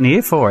 I've got an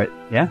ear for it.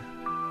 Yeah.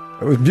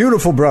 It was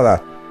beautiful,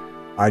 brother.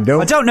 I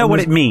don't know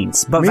what it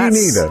means, but me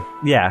that's... neither.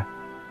 Yeah.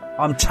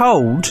 I'm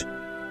told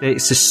that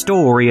it's a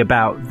story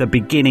about the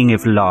beginning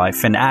of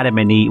life and Adam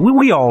and Eve.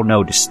 We all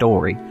know the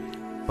story,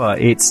 but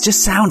it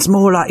just sounds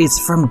more like it's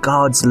from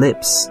God's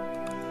lips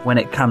when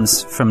it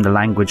comes from the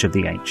language of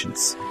the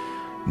ancients.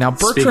 Now,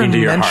 Bertram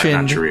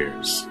mentioned...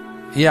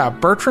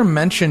 Bertram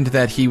mentioned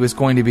that he was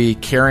going to be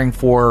caring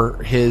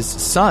for his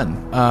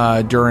son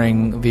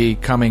during the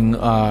coming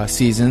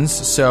seasons,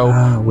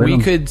 so we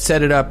could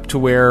set it up to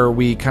where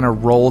we kind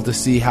of roll to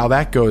see how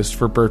that goes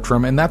for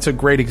Bertram, and that's a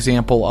great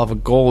example of a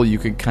goal you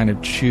could kind of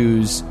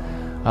choose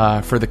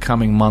for the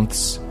coming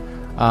months.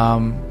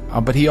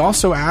 But he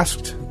also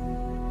asked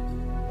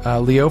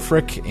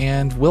Leofric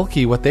and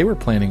Wilkie what they were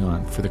planning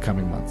on for the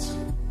coming months.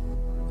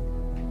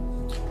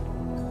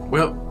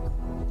 Well,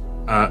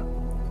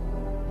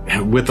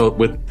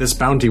 with this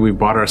bounty, we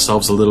bought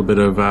ourselves a little bit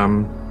of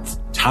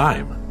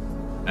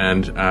time,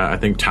 and I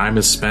think time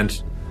is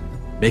spent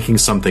making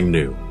something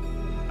new.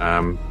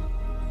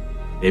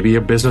 Maybe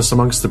a business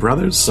amongst the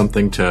brothers,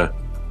 something to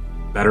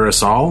better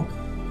us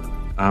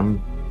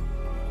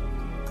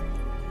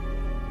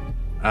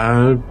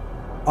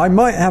I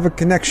might have a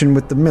connection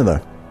with the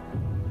miller.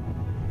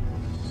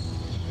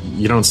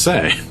 You don't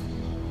say.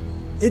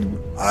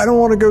 I don't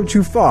want to go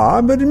too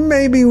far, but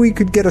maybe we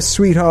could get a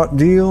sweetheart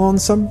deal on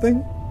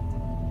something.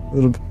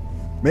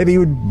 Maybe you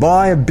would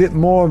buy a bit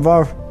more of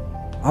our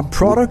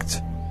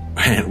product.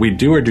 And we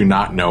do or do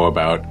not know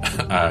about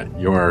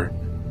your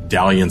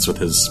dalliance with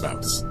his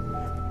spouse.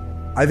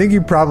 I think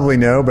you probably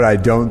know, but I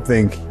don't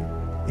think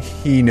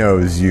he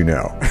knows you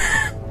know.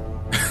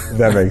 If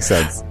that makes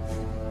sense.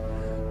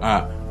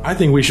 I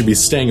think we should be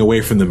staying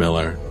away from the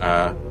miller.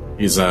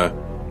 He's a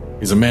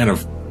man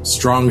of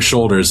strong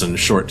shoulders and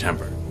short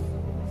temper.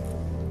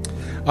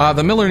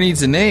 The miller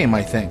needs a name,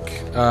 I think.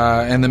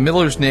 And the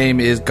miller's name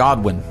is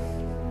Godwin.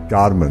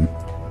 Godwin.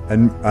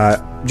 And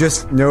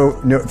just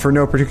for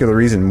no particular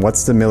reason,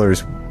 what's the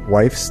miller's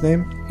wife's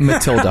name?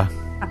 Matilda.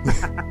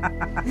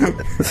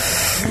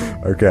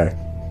 Okay.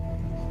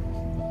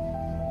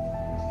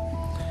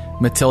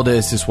 Matilda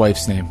is his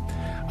wife's name.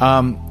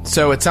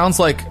 So it sounds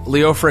like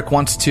Leofric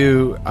wants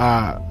to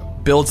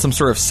build some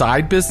sort of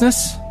side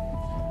business.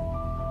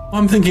 Well,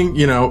 I'm thinking,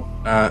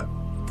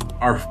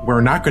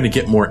 we're not going to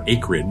get more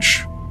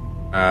acreage.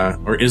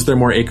 Or is there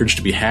more acreage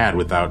to be had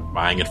without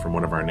buying it from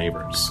one of our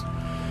neighbors?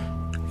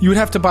 You would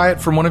have to buy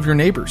it from one of your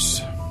neighbors.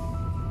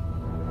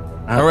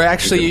 Or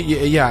actually,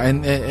 yeah,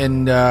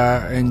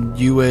 and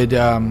you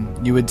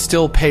would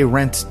still pay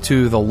rent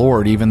to the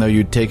Lord, even though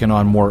you'd taken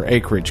on more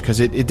acreage, because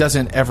it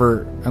doesn't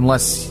ever,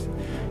 unless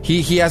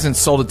he hasn't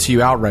sold it to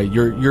you outright.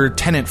 You're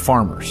tenant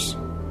farmers.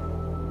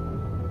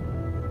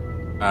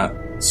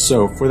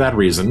 So for that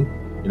reason,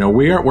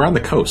 we're on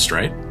the coast,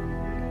 right?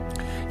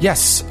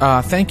 Yes,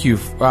 thank you.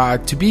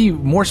 To be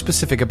more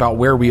specific about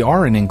where we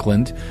are in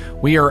England,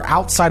 we are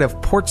outside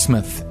of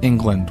Portsmouth,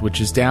 England,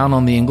 which is down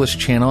on the English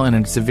Channel, and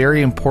it's a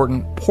very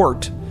important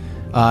port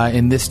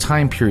in this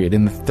time period,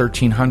 in the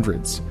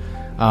 1300s.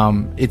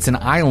 It's an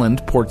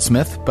island,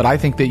 Portsmouth, but I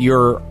think that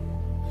you're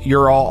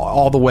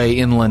all the way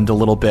inland a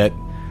little bit,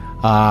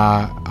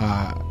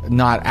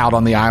 not out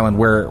on the island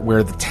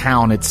where the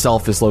town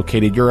itself is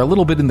located. You're a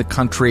little bit in the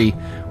country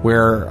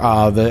where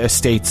the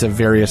estates of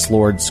various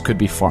lords could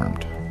be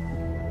farmed.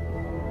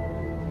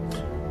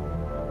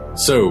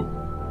 So,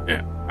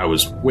 yeah, I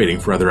was waiting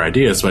for other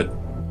ideas, but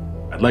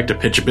I'd like to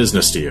pitch a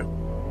business to you.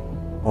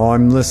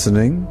 I'm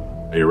listening.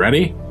 Are you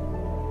ready?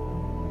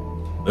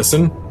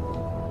 Listen.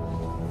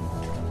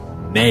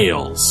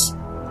 Nails.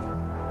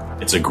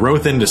 It's a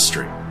growth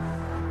industry.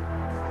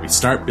 We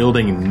start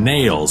building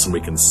nails and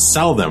we can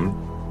sell them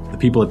to the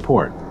people at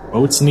port.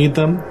 Boats need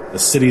them. The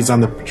cities on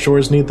the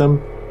shores need them.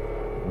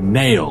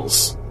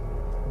 Nails.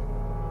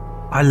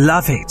 I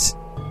love it.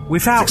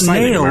 Without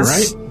exciting, nails, am I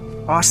right?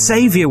 Our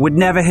Saviour would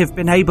never have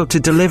been able to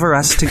deliver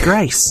us to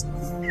grace.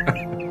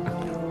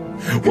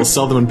 We'll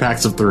sell them in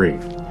packs of 3.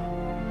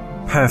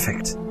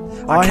 Perfect.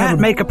 I can't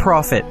make a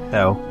profit,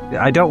 though.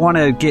 I don't want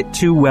to get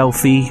too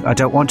wealthy. I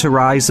don't want to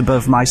rise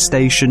above my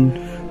station.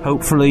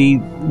 Hopefully,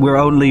 we're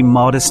only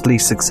modestly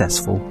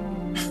successful.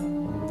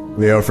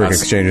 Leofric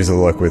exchanges a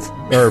look with...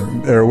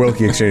 Or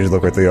Wilkie exchanges a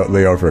look with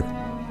Leofric.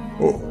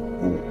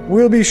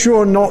 We'll be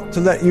sure not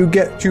to let you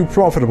get too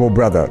profitable,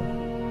 brother.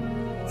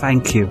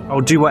 Thank you.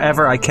 I'll do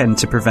whatever I can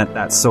to prevent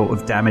that sort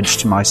of damage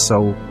to my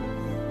soul.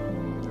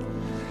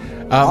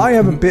 I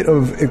have a bit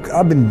of...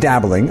 I've been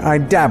dabbling. I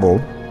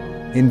dabble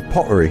in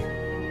pottery.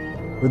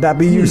 Would that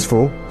be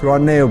useful to our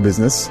nail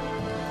business?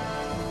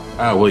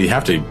 Well, you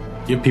have to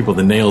give people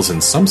the nails in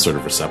some sort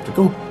of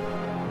receptacle.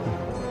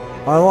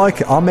 I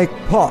like it. I'll make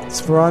pots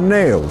for our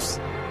nails.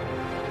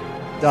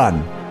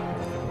 Done.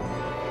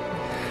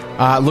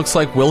 Looks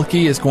like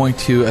Wilkie is going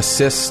to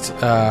assist.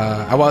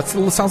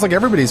 It sounds like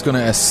everybody's going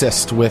to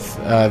assist with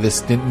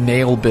this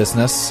nail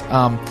business.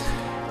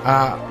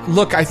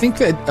 Look, I think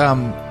that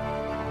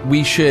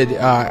we should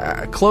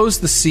close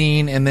the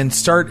scene and then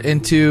start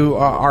into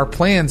our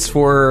plans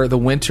for the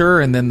winter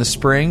and then the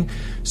spring.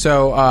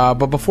 So,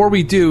 but before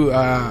we do,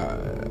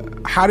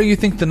 how do you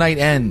think the night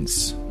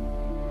ends?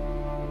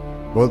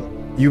 Well,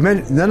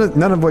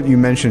 none of what you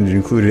mentioned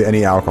included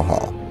any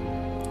alcohol.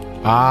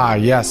 Ah,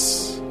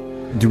 yes.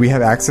 Do we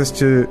have access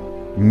to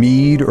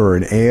mead or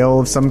an ale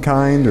of some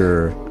kind,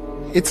 or?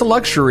 It's a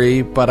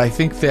luxury, but I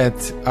think that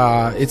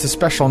it's a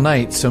special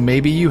night, so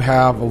maybe you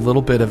have a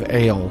little bit of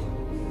ale.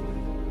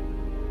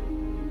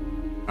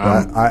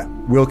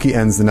 Wilkie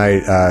ends the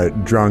night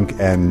drunk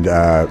and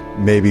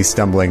maybe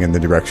stumbling in the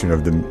direction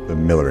of the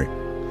milliners.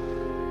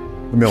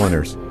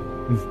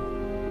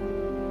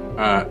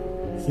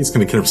 He's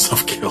going to get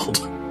himself killed.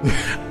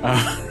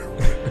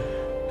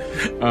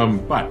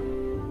 But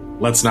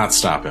let's not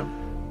stop him.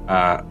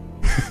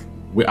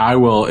 I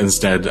will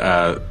instead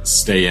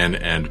stay in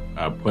and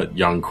put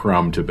young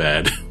Crumb to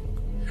bed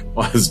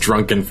while his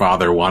drunken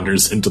father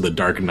wanders into the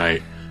dark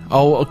night.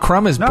 Oh,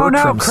 Crumb is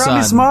Bertram's son. No, Crumb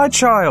is my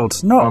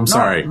child. No, I'm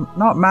sorry.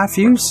 Not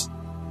Matthew's.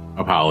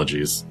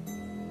 Apologies.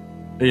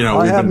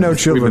 I have no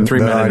children. We've been 3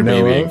 men and a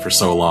baby of. for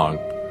so long.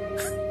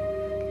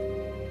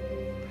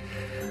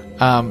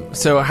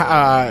 So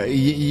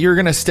you're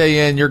going to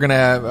stay in. You're going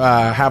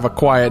to have a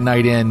quiet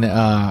night in.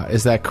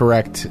 Is that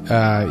correct,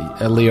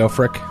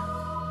 Leofric?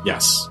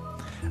 Yes.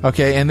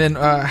 Okay, and then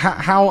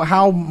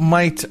how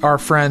might our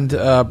friend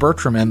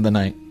Bertram end the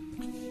night?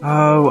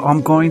 Oh,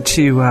 I'm going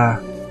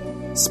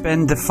to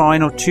spend the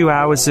final 2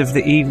 hours of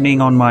the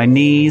evening on my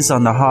knees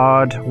on the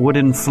hard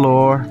wooden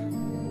floor,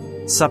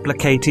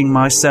 supplicating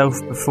myself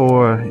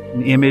before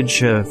an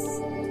image of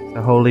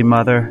the Holy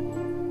Mother,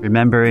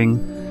 remembering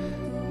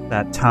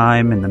that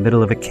time in the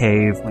middle of a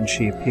cave when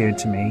she appeared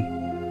to me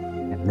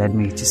and led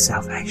me to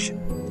salvation.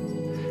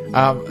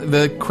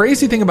 The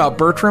crazy thing about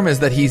Bertram is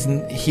that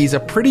he's a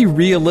pretty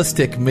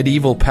realistic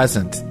medieval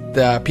peasant.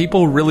 The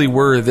people really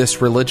were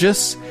this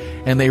religious,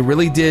 and they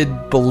really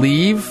did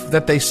believe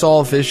that they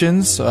saw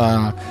visions.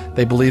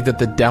 They believed that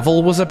the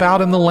devil was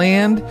about in the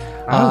land.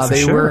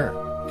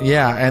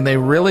 And they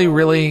really,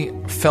 really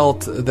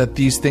felt that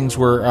these things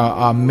were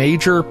a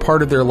major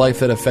part of their life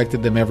that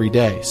affected them every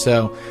day.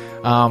 So,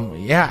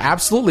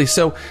 absolutely.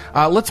 So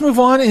let's move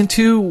on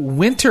into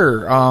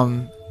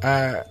winter.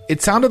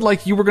 It sounded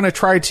like you were going to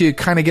try to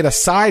kind of get a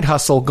side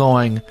hustle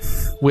going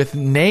with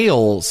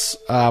nails,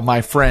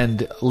 my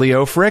friend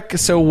Leofric.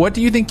 So what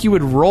do you think you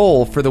would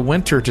roll for the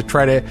winter to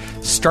try to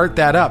start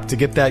that up, to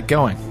get that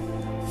going?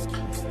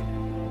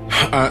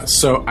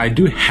 So I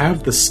do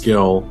have the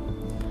skill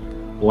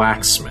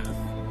blacksmith,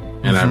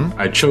 and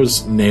I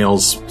chose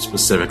nails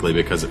specifically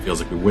because it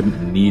feels like we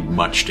wouldn't need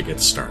much to get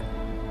started,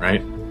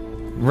 right?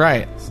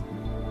 Right.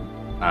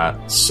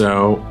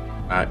 So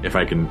if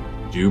I can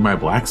do my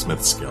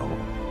blacksmith skill,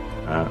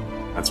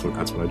 that's what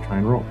I try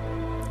and roll.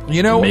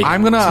 You know,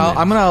 I'm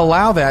gonna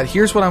allow that.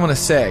 Here's what I'm gonna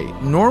say.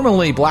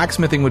 Normally,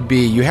 blacksmithing would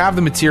be you have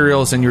the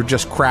materials and you're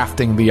just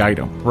crafting the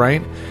item,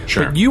 right?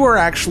 Sure. But you are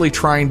actually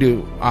trying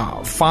to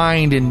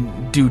find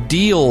and do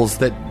deals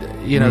that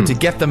to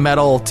get the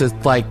metal to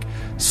like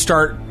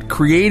start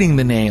creating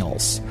the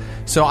nails.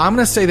 So I'm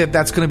gonna say that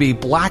that's gonna be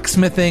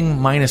blacksmithing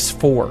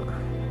 -4.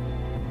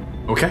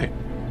 Okay.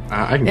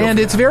 I can go and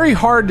it's very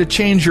hard to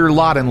change your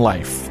lot in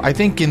life. I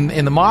think in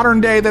the modern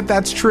day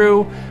that's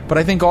true, but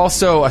I think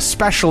also,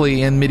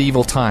 especially in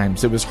medieval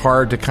times, it was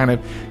hard to kind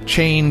of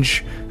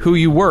change who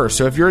you were.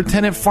 So if you're a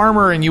tenant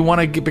farmer and you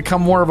want to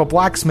become more of a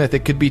blacksmith,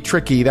 it could be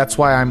tricky. That's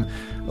why I'm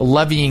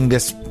levying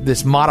this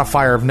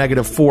modifier of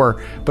 -4.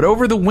 But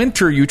over the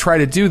winter, you try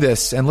to do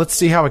this, and let's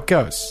see how it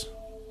goes.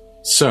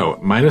 So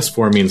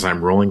 -4 means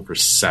I'm rolling for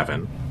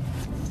 7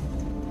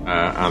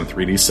 on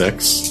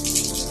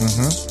 3d6.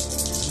 Mm-hmm.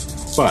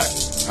 But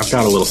I've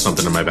got a little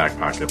something in my back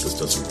pocket if this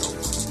doesn't go.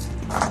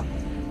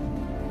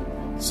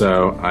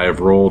 So I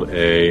have rolled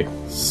a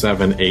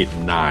 7, 8,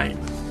 9.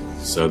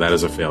 So that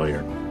is a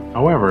failure.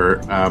 However,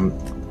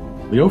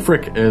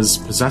 Leofric is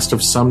possessed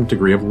of some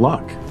degree of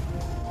luck.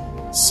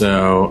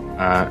 So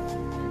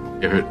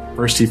if at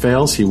first he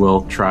fails, he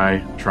will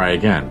try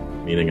again,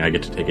 meaning I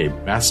get to take a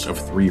best of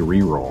 3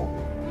 reroll.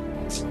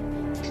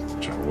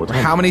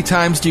 How many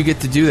times do you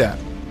get to do that?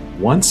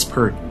 Once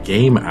per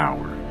game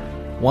hour.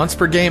 Once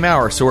per game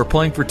hour. So we're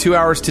playing for 2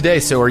 hours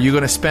today. So are you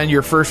going to spend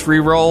your first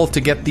reroll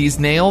to get these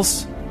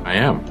nails? I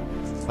am.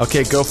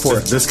 Okay, go for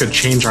it. This could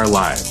change our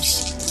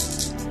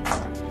lives.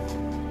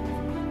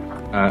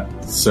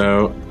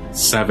 So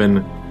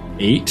 7,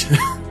 8,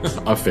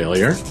 a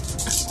failure.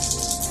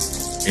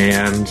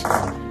 And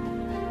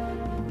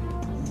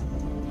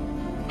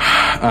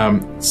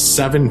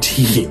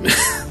 17.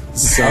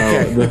 So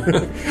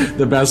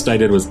the best I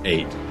did was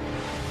 8.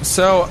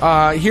 So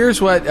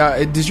here's what...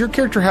 does your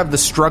character have the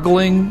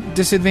struggling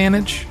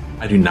disadvantage?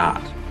 I do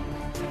not.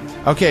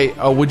 Okay,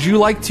 would you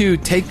like to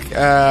take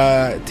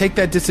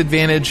that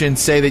disadvantage and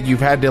say that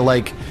you've had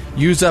to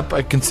use up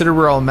a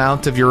considerable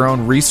amount of your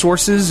own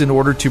resources in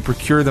order to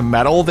procure the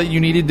metal that you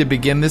needed to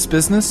begin this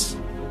business?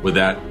 With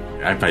that,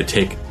 if I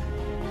take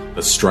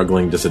the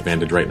struggling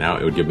disadvantage right now,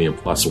 it would give me a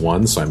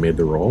 +1, so I made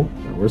the roll.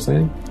 Is that what we're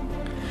saying?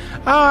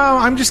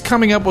 I'm just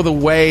coming up with a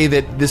way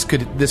that this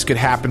could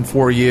happen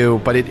for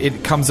you, but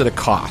it comes at a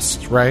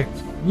cost, right?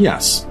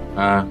 Yes.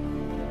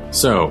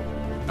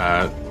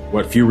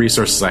 What few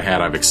resources I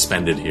had, I've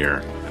expended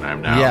here, and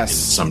I'm now in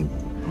some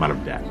amount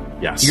of debt.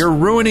 Yes. You're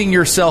ruining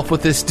yourself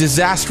with this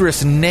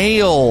disastrous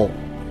nail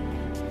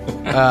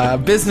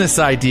business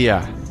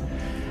idea.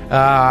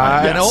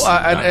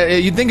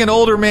 You'd think an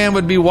older man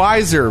would be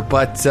wiser,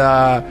 but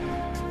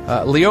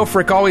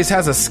Leofric always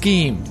has a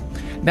scheme.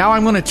 Now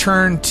I'm going to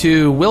turn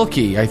to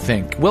Wilkie, I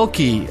think.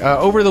 Wilkie,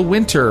 over the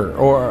winter,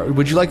 or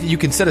would you like... You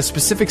can set a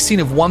specific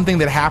scene of one thing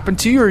that happened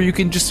to you, or you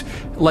can just,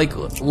 like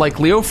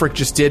Leofric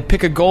just did,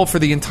 pick a goal for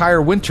the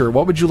entire winter.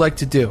 What would you like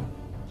to do?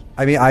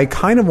 I mean, I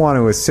kind of want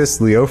to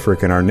assist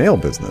Leofric in our nail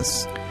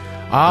business.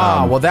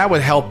 Well, that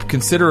would help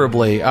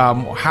considerably.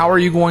 How are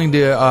you going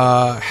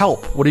to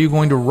help? What are you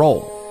going to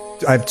roll?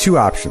 I have 2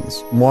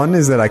 options. One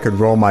is that I could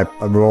roll my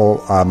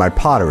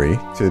pottery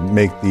to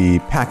make the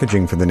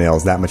packaging for the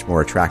nails that much more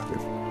attractive.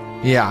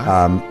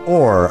 Yeah.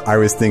 Or I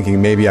was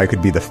thinking maybe I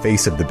could be the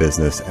face of the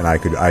business, and I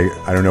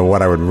don't know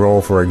what I would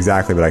roll for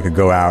exactly, but I could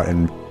go out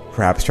and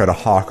perhaps try to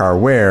hawk our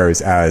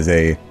wares as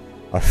a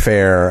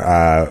fair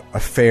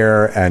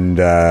and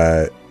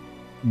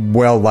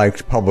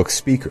well-liked public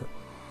speaker.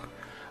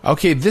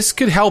 Okay, this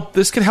could help.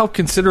 This could help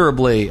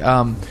considerably.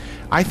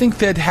 I think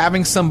that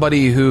having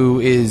somebody who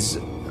is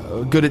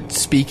good at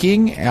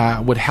speaking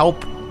would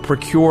help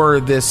procure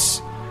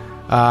this.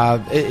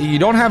 You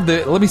don't have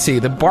the. Let me see.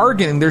 The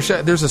bargaining. There's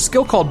a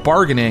skill called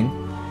bargaining,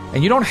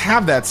 and you don't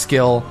have that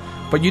skill,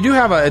 but you do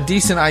have a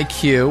decent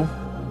IQ.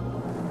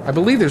 I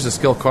believe there's a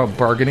skill called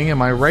bargaining.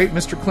 Am I right,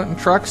 Mr. Clinton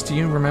Trucks? Do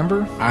you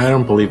remember? I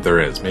don't believe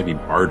there is. Maybe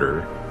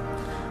barter.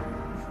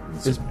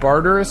 Is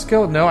barter a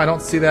skill? No, I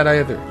don't see that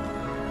either.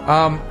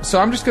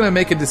 So I'm just going to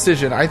make a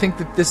decision. I think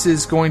that this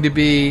is going to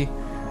be.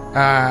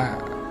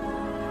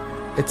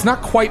 It's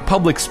not quite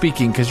public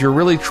speaking because you're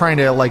really trying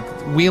to like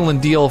wheel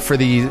and deal for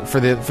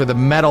the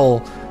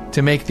metal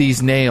to make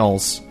these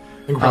nails.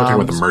 I think we're talking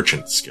about the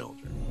merchant skill.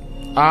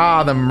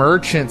 The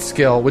merchant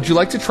skill. Would you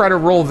like to try to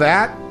roll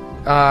that?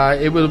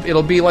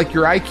 It'll be like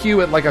your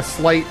IQ at like a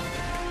slight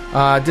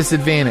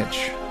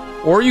disadvantage,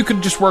 or you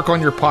could just work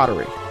on your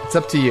pottery. It's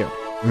up to you.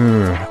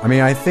 I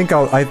mean, I think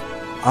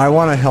I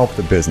want to help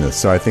the business,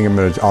 so I think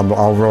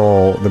I'll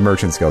roll the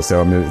merchant skill.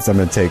 So I'm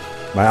gonna take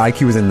my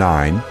IQ is a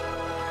 9.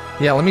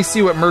 Yeah, let me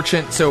see what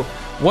merchant. So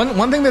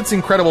one thing that's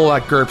incredible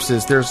about GURPS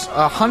is there's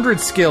 100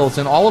 skills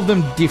and all of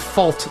them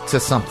default to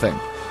something.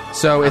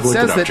 So it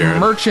says that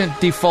merchant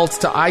defaults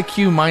to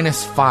IQ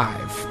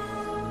 -5.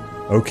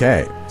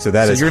 Okay, so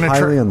that is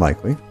highly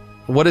unlikely.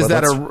 What is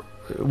that?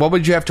 What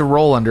would you have to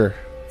roll under?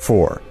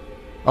 4.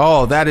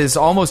 Oh, that is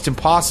almost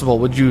impossible.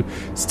 Would you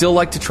still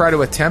like to try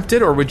to attempt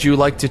it, or would you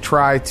like to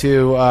try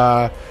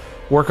to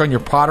work on your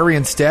pottery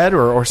instead,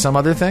 or some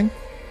other thing?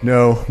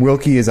 No,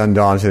 Wilkie is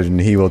undaunted, and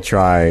he will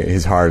try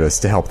his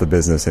hardest to help the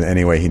business in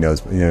any way he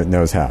knows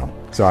how.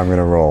 So I'm going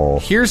to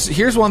roll.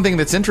 Here's one thing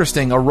that's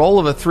interesting. A roll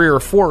of a 3 or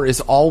a 4 is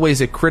always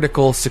a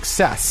critical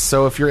success.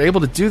 So if you're able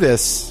to do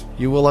this,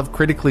 you will have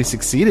critically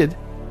succeeded.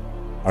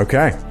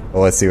 Okay.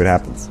 Well, let's see what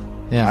happens.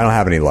 Yeah. I don't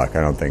have any luck,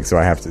 I don't think. So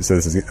I have to. So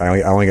this is.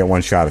 I only get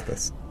one shot at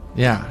this.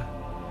 Yeah.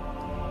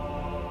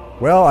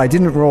 Well, I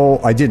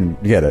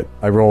didn't get it.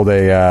 I rolled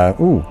an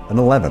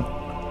 11.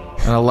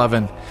 An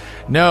 11.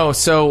 No,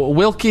 so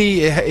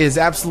Wilkie is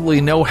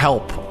absolutely no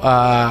help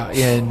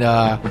in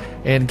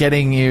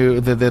getting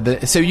you the.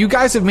 So you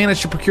guys have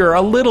managed to procure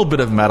a little bit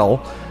of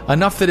metal,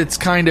 enough that it's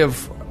kind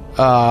of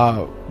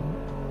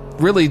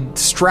really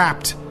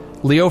strapped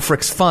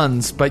Leofric's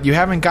funds, but you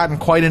haven't gotten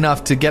quite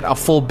enough to get a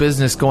full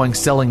business going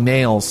selling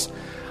nails.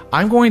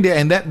 I'm going to,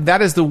 and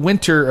that is the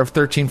winter of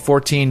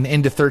 13-14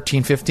 into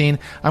 13-15.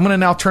 I'm going to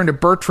now turn to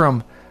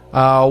Bertram.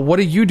 What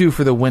do you do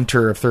for the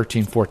winter of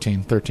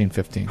 13-14,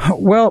 13-15?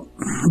 Well,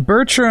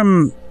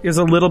 Bertram is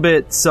a little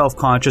bit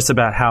self-conscious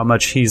about how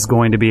much he's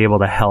going to be able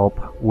to help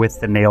with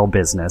the nail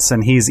business,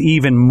 and he's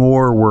even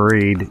more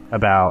worried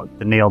about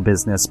the nail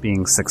business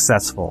being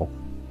successful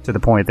to the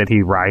point that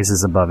he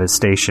rises above his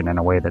station in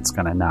a way that's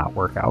going to not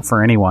work out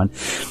for anyone.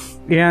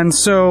 And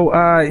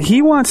so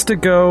he wants to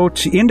go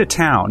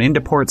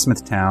into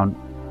Portsmouth town,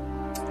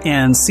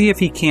 and see if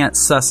he can't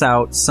suss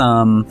out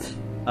some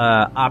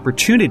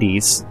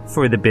opportunities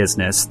for the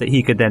business that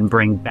he could then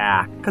bring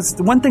back. Because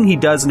the one thing he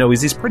does know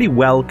is he's pretty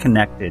well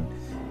connected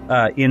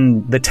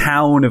in the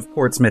town of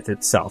Portsmouth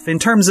itself. In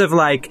terms of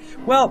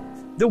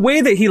the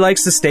way that he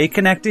likes to stay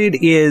connected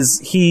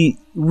is he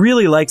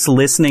really likes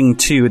listening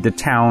to the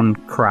town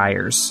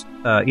criers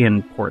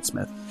in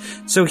Portsmouth.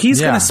 So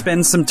he's going to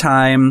spend some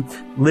time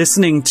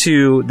listening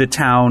to the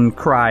town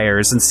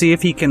criers and see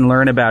if he can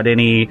learn about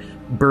any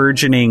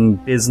burgeoning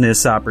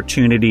business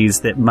opportunities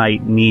that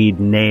might need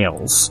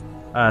nails,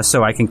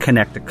 so I can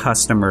connect a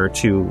customer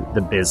to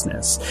the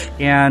business.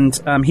 And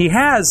he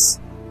has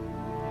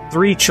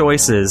 3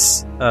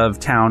 choices of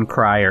town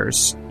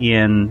criers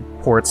in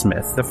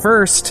Portsmouth. The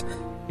first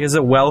is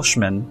a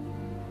Welshman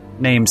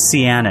named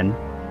Cianan,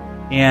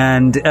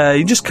 and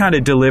he just kind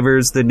of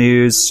delivers the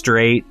news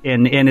straight,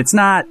 and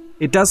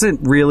it doesn't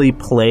really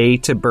play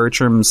to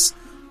Bertram's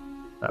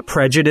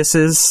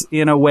prejudices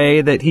in a way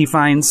that he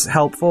finds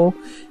helpful.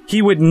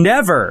 He would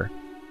never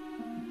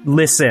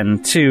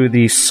listen to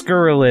the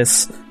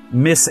scurrilous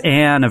Miss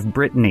Anne of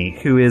Brittany,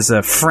 who is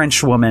a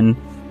French woman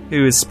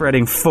who is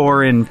spreading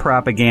foreign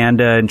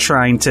propaganda and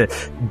trying to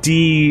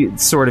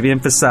sort of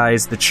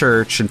emphasize the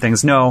church and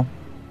things. No.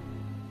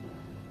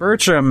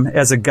 Bertram,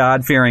 as a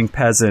God-fearing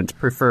peasant,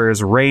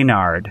 prefers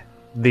Reynard,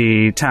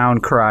 the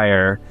town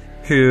crier,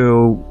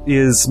 who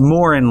is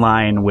more in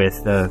line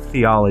with the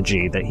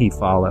theology that he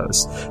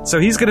follows. So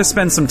he's going to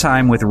spend some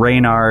time with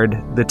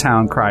Reynard, the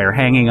town crier,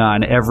 hanging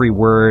on every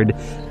word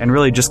and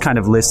really just kind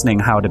of listening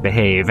how to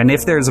behave. And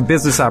if there's a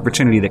business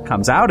opportunity that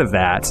comes out of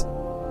that,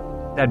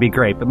 that'd be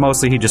great. But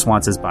mostly he just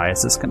wants his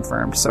biases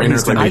confirmed. So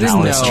Reynard's like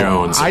Alice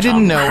Jones. I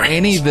didn't know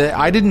any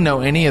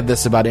of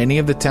this about any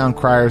of the town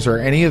criers or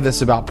any of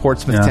this about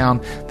Portsmouth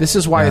Town. This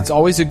is why it's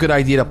always a good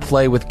idea to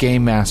play with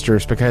game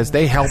masters, because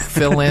they help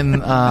fill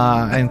in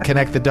and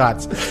connect the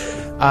dots.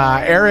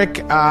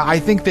 Eric, I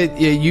think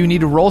that you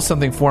need to roll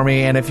something for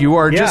me, and if you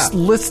are just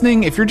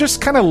listening, if you're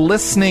just kind of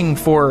listening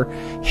for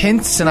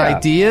hints and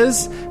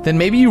ideas, then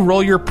maybe you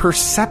roll your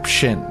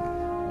perception.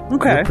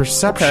 Okay. Your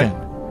perception.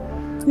 Okay.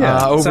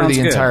 Over the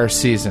entire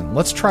season.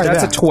 Let's try that.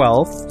 That's a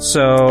 12,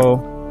 so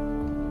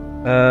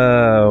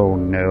Oh,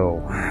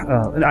 no.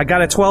 I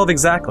got a 12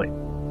 exactly.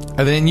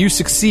 And then you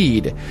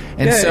succeed.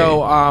 And Yay.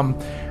 so,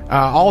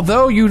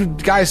 although you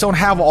guys don't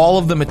have all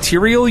of the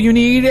material you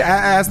need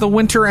as the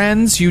winter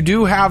ends, you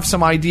do have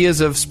some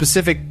ideas of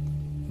specific,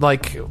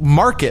 like,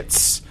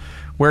 markets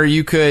where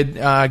you could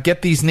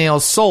get these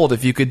nails sold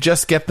if you could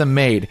just get them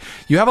made.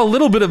 You have a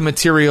little bit of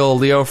material,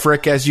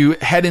 Leofric, as you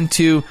head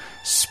into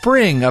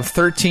spring of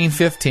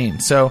 1315.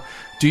 So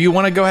do you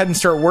want to go ahead and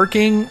start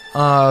working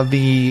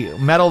the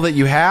metal that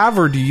you have,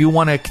 or do you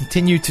want to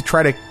continue to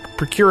try to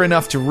procure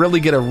enough to really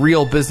get a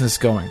real business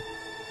going?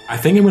 I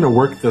think I'm going to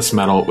work this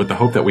metal with the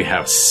hope that we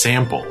have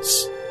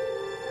samples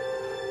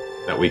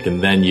that we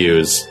can then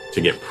use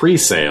to get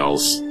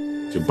pre-sales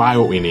to buy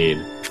what we need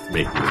to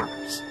make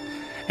GURPS.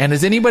 And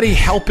is anybody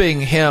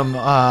helping him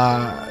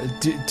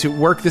to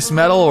work this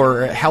metal,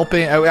 or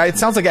helping? It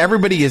sounds like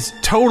everybody is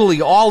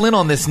totally all in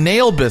on this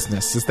nail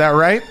business. Is that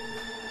right?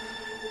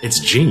 It's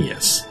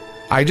genius.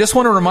 I just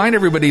want to remind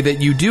everybody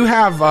that you do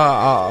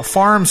have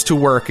farms to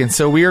work, and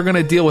so we are going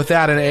to deal with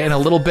that in a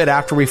little bit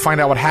after we find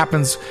out what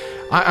happens.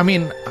 I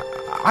mean,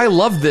 I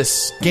love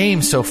this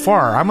game so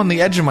far. I'm on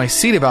the edge of my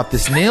seat about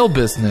this nail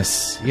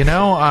business. You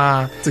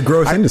know, it's a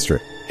growth industry.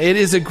 It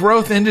is a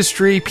growth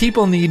industry.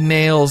 People need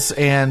nails,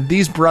 and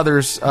these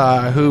brothers,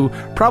 who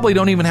probably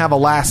don't even have a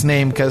last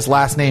name because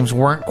last names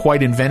weren't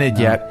quite invented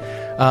yet,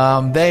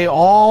 they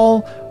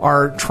all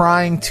are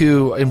trying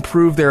to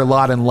improve their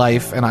lot in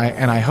life, and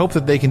I hope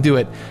that they can do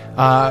it.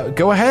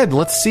 Go ahead.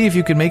 Let's see if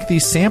you can make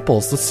these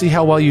samples. Let's see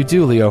how well you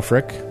do,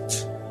 Leofric.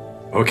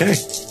 Okay.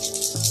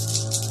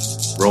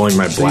 Rolling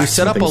my black. So you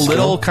set up a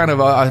little kind of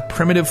a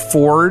primitive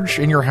forge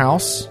in your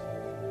house.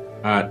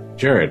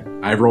 Jared,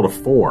 I rolled a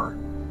 4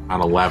 on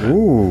 11.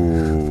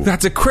 Ooh.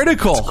 That's a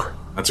critical.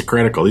 That's a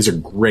critical. These are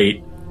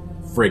great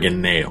friggin'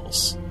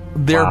 nails.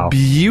 They're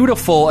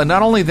beautiful, and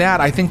not only that,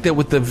 I think that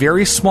with the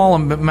very small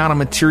amount of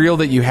material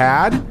that you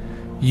had,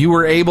 you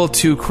were able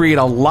to create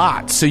a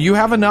lot. So you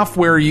have enough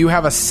where you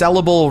have a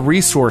sellable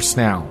resource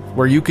now,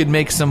 where you could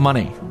make some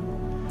money.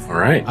 All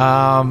right.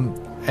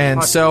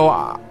 And so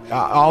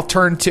I'll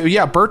turn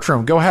to,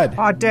 Bertram, go ahead.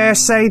 I dare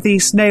say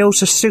these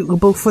nails are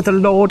suitable for the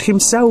Lord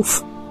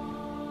himself.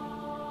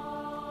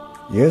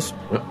 Yes.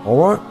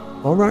 All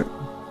right.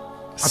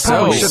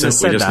 So we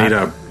just need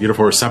a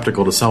beautiful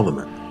receptacle to sell them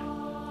in.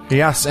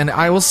 Yes, and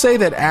I will say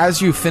that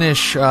as you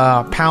finish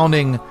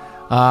pounding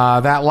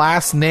that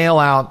last nail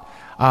out,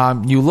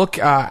 you look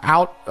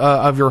out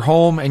of your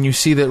home and you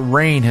see that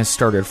rain has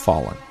started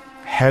falling.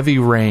 Heavy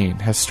rain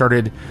has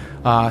started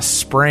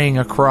spraying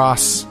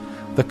across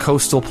the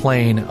coastal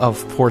plain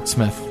of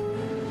Portsmouth,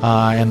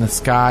 and the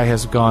sky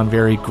has gone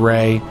very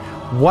gray.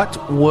 Let's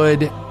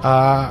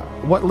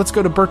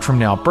go to Bertram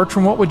now.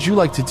 Bertram, what would you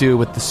like to do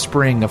with the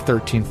spring of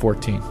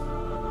 1314?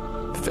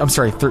 I'm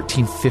sorry,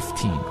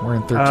 1315. We're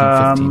in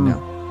 1315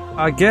 now.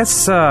 I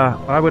guess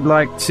I would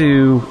like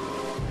to...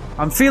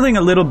 I'm feeling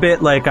a little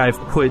bit like I've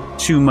put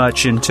too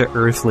much into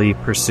earthly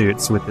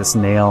pursuits with this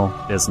nail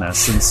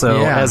business. And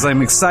so as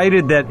I'm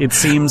excited that it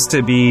seems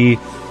to be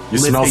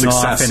lifting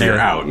off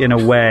in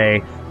a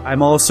way,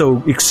 I'm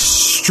also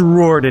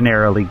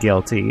extraordinarily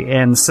guilty.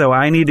 And so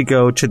I need to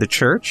go to the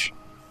church.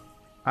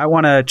 I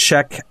want to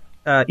check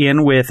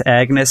in with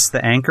Agnes the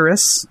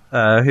Anchoress,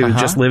 who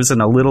just lives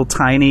in a little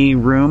tiny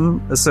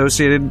room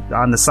associated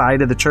on the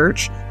side of the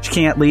church. She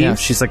can't leave. Yes.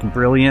 She's like a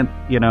brilliant,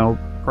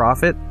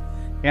 prophet.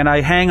 And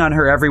I hang on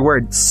her every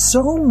word,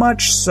 so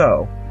much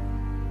so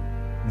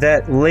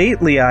that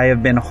lately I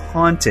have been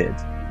haunted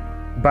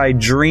by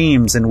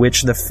dreams in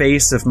which the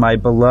face of my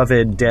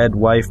beloved dead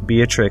wife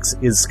Beatrix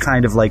is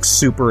kind of like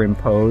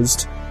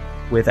superimposed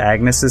with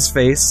Agnes's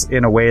face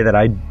in a way that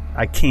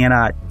I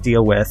cannot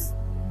deal with.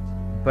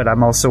 But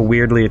I'm also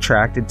weirdly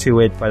attracted to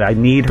it. But I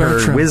need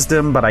her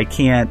wisdom, but I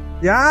can't.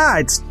 Yeah,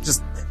 it's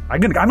just I'm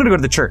gonna go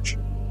to the church.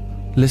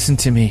 Listen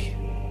to me.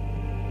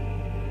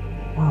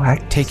 Oh,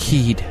 take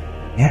heed.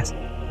 Yes.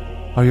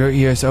 Are your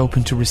ears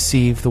open to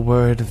receive the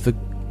word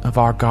of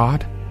our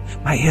God?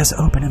 My ears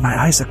are open and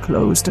my eyes are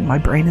closed and my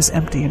brain is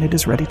empty and it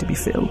is ready to be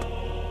filled.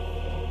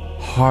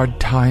 Hard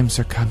times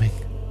are coming.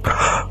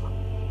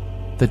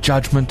 The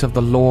judgment of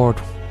the Lord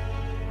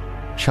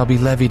shall be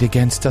levied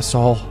against us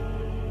all.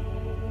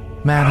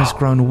 Man has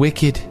grown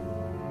wicked.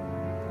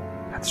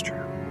 That's true.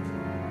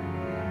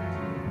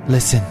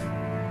 Listen.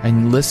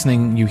 And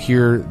listening, you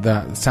hear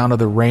the sound of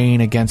the rain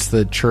against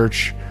the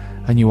church,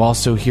 and you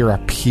also hear a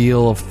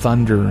peal of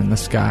thunder in the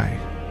sky.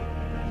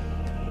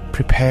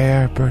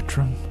 Prepare,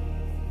 Bertram.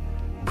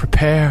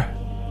 Prepare.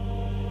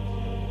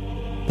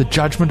 The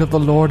judgment of the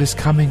Lord is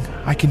coming.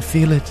 I can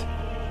feel it.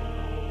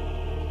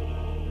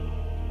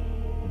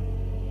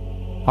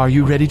 Are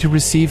you ready to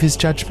receive his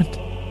judgment?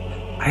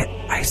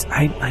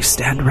 I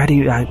stand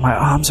ready. My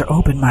arms are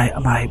open.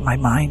 My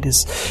mind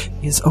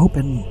is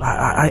open.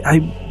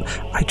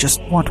 I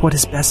just want what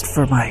is best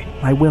for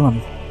my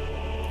Willem.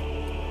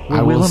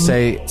 I will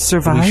say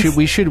survive.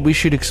 We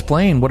should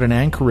explain what an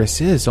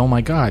anchoress is. Oh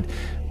my God,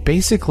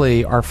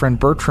 basically our friend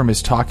Bertram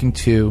is talking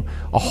to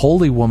a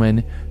holy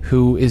woman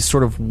who is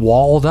sort of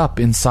walled up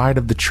inside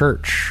of the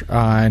church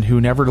and who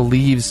never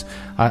leaves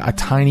a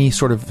tiny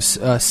sort of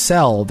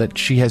cell that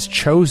she has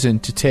chosen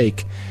to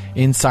take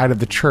inside of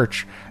the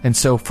church. And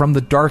so from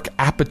the dark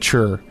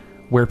aperture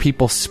where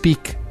people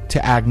speak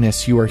to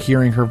Agnes, you are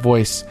hearing her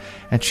voice,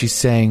 and she's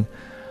saying,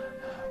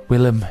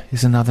 "Willem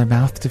is another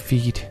mouth to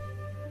feed.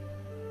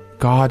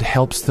 God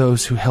helps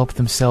those who help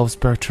themselves,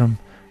 Bertram.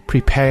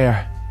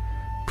 Prepare.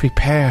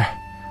 Prepare.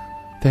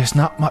 There's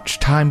not much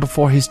time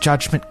before his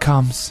judgment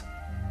comes."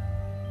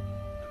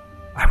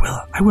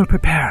 I will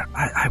prepare.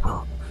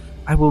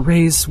 I will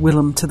raise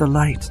Willem to the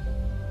light.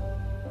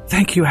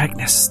 Thank you,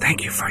 Agnes.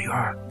 Thank you for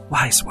your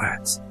wise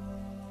words.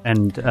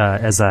 And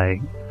as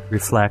I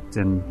reflect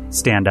and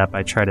stand up,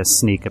 I try to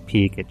sneak a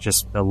peek at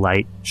just the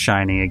light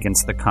shining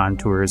against the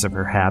contours of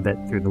her habit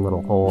through the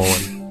little hole,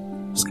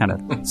 and just kind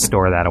of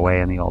store that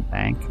away in the old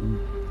bank.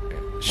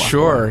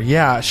 Sure,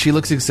 yeah. She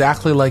looks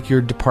exactly like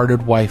your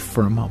departed wife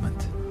for a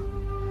moment.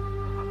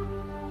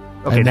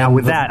 Okay, now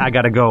with that, I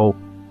got to go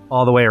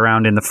all the way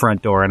around in the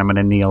front door, and I'm going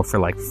to kneel for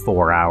like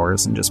 4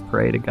 hours and just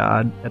pray to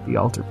God at the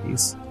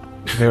altarpiece.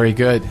 Very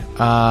good.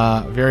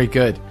 Very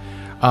good.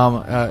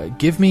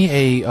 Give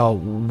me a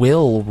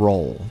will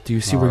roll. Do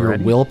you see where your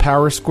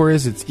willpower score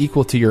is? It's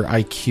equal to your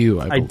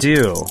IQ. I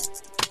do.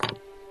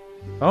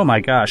 Oh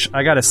my gosh.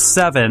 I got a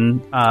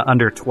 7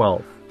 under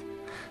 12.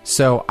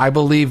 So I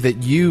believe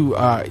that you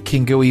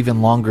can go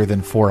even longer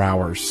than 4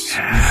 hours.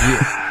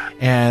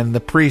 And the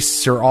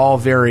priests are all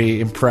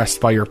very impressed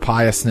by your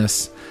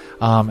piousness.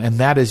 And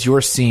that is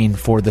your scene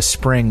for the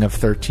spring of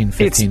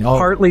 1315. It's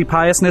partly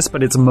piousness,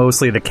 but it's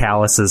mostly the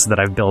calluses that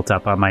I've built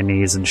up on my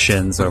knees and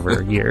shins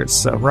over years.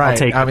 So right. I'll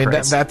take I mean,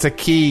 that's a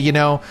key,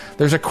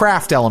 there's a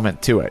craft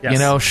element to it.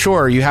 Yes.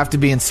 Sure, you have to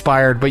be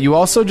inspired, but you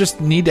also just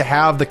need to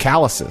have the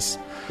calluses.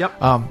 Yep.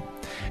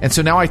 And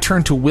so now I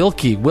turn to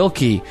Wilkie.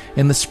 Wilkie,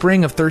 in the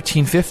spring of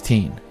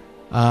 1315,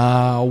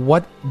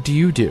 what do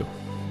you do?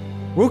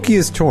 Wilkie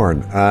is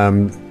torn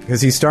because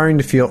he's starting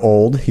to feel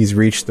old. He's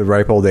reached the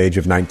ripe old age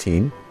of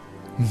 19.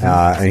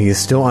 And he is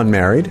still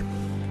unmarried,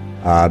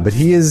 but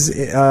he's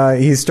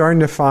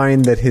starting to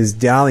find that his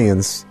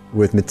dalliance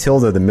with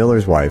Matilda, the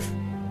miller's wife,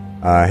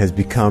 has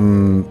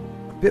become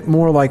a bit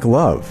more like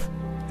love.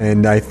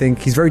 And I think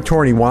he's very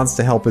torn. He wants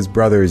to help his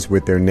brothers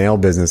with their nail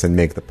business and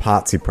make the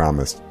pots he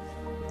promised.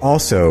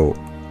 Also,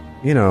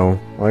 he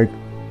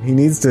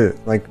needs to,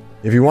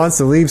 if he wants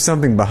to leave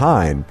something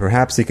behind,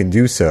 perhaps he can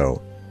do so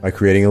by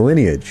creating a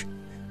lineage.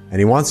 And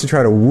he wants to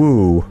try to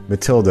woo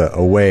Matilda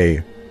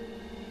away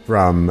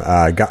from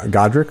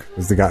Godric.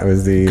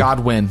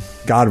 Godwin.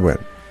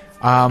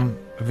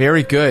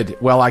 Very good.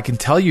 Well, I can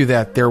tell you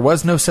that there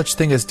was no such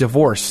thing as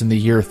divorce in the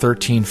year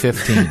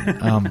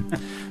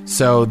 1315.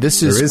 So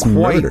this is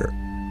murder.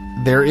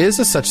 There is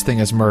a such thing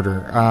as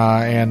murder,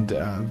 and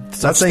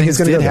such things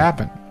did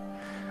happen.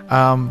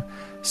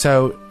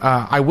 So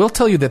I will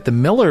tell you that the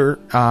miller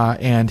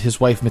and his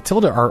wife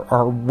Matilda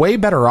are way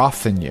better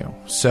off than you.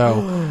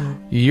 So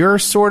you're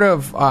sort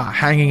of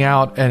hanging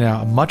out in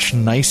a much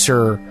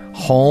nicer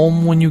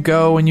home when you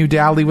go and you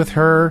dally with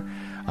her.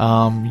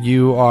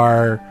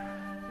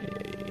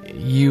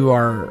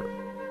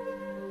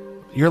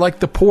 You're like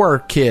the poor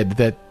kid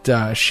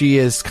that she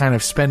is kind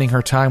of spending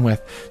her time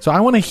with. So I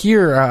want to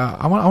hear.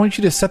 I want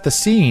you to set the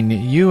scene.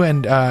 You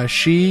and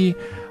she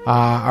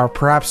are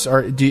perhaps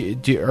are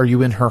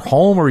you in her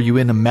home, or are you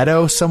in a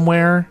meadow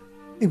somewhere?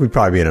 I think we'd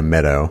probably be in a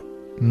meadow.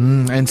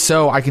 And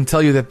so I can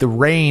tell you that the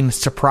rain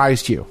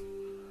surprised you.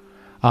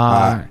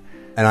 And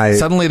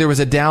suddenly there was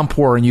a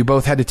downpour, and you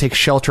both had to take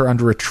shelter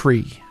under a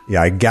tree.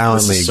 Yeah, I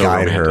gallantly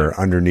guide her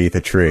underneath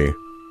a tree.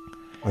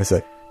 I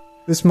say,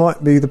 "This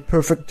might be the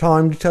perfect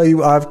time to tell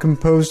you I've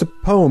composed a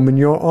poem in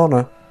your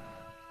honor."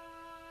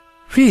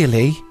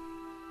 Really?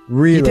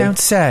 Really? You don't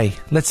say.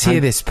 Let's hear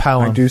this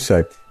poem. I do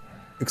say.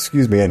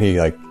 Excuse me, and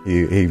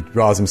he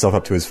draws himself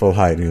up to his full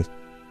height and he goes,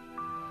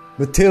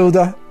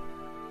 "Matilda,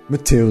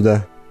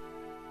 Matilda,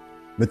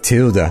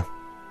 Matilda,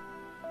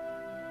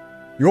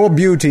 your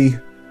beauty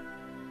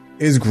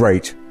is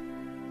great,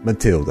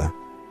 Matilda."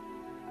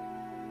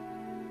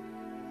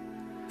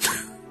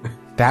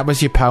 That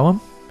was your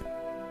poem?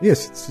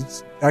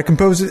 Yes, I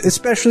composed it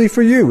especially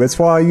for you. That's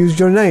why I used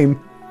your name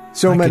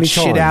many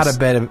times.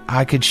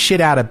 I could shit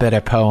out a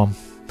better poem.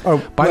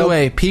 By the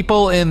way,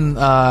 people in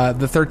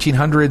the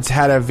 1300s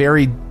had a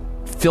very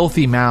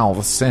filthy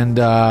mouths, and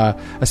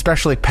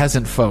especially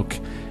peasant folk,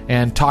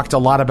 and talked a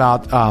lot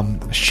about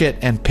shit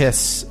and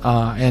piss.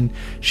 And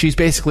she's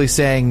basically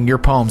saying your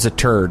poem's a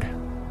turd.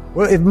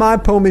 Well, if my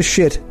poem is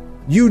shit,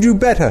 you do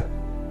better.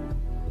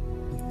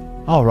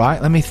 All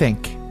right, let me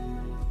think.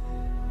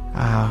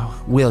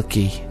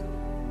 Wilkie,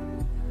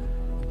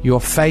 your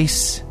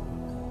face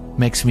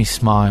makes me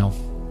smile.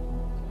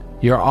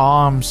 Your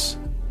arms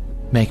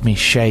make me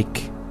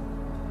shake.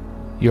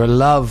 Your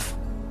love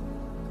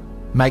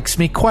makes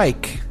me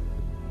quake.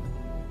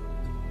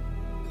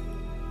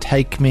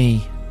 Take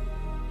me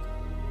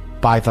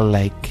by the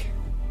lake.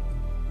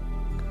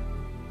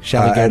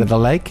 Shall we go to the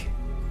lake?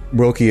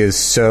 Wilkie is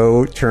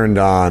so turned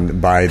on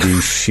by the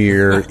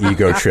sheer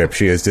ego trip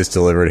she has just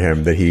delivered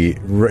him that he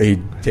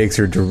takes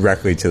her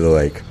directly to the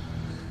lake.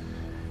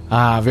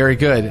 Very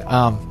good.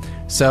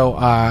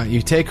 So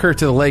you take her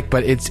to the lake,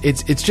 but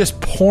it's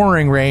just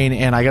pouring rain,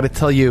 and I got to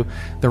tell you,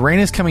 the rain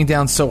is coming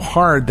down so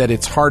hard that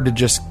it's hard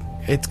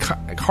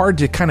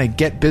to kind of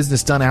get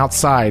business done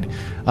outside.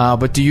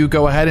 But do you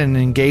go ahead and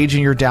engage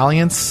in your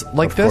dalliance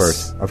like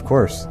this? Of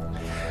course.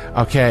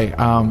 Okay,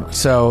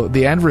 so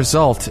the end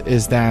result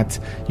is that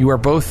you are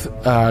both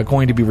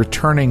going to be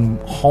returning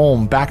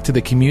home back to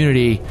the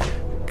community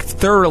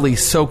thoroughly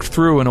soaked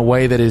through in a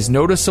way that is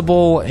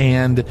noticeable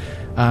and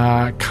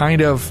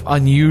kind of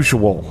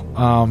unusual.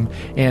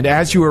 And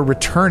as you are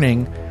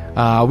returning,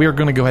 we are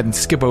going to go ahead and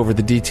skip over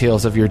the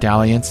details of your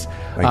dalliance.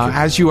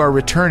 As you are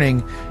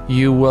returning,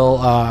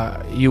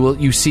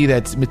 you see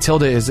that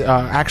Matilda is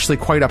actually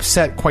quite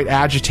upset, quite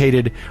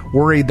agitated,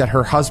 worried that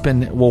her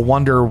husband will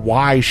wonder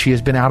why she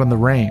has been out in the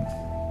rain.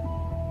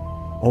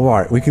 All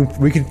right, we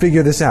can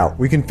figure this out.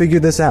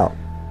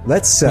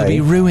 Let's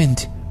say we'll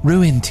be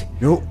ruined.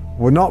 No,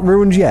 we're not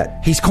ruined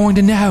yet. He's going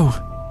to know.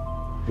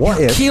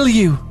 He'll kill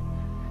you.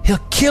 He'll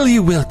kill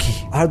you,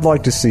 Wilkie. I'd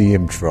like to see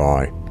him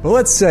try. Well,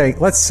 let's say,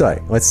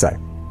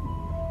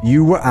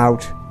 you were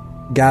out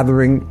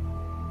gathering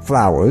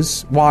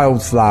flowers,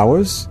 wild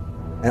flowers,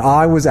 and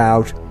I was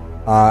out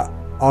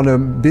on a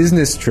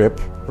business trip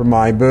for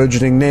my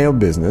burgeoning nail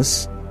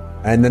business,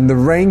 and then the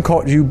rain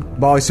caught you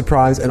by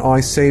surprise, and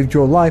I saved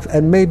your life,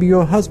 and maybe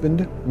your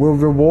husband will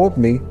reward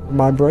me for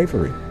my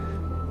bravery.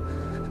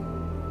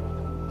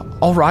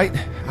 All right.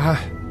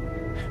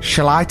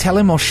 Shall I tell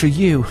him or shall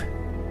you?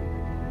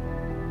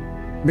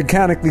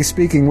 Mechanically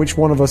speaking, which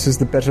one of us is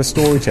the better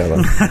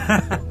storyteller?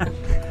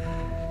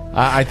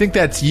 I think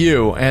that's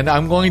you, and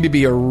I'm going to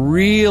be a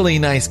really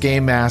nice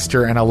game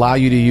master and allow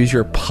you to use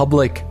your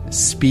public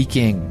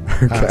speaking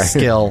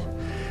skill.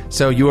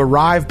 So you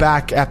arrive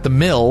back at the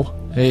mill.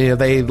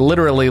 They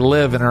literally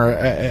live and are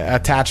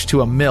attached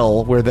to a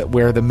mill where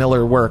the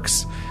miller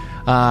works.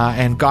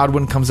 And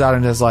Godwin comes out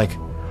and is like,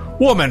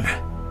 "Woman,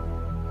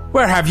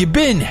 where have you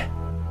been?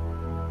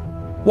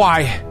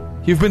 Why,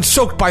 you've been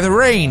soaked by the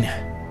rain.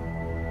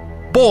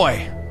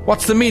 Boy,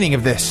 what's the meaning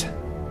of this?"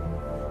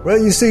 Well,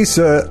 you see,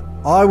 sir,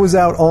 I was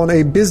out on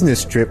a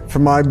business trip for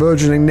my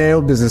burgeoning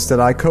nail business that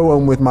I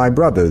co-own with my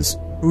brothers,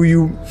 who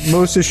you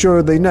most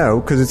assuredly know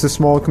because it's a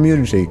small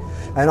community.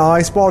 And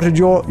I spotted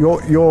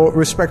your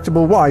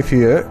respectable wife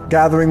here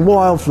gathering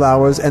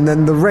wildflowers, and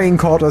then the rain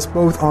caught us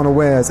both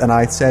unawares. And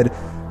I said,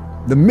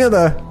 the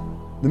miller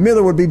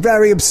would be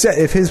very upset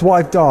if his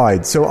wife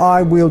died, so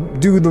I will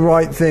do the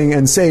right thing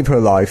and save her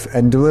life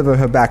and deliver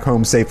her back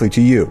home safely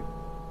to you.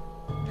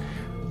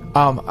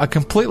 A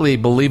completely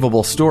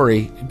believable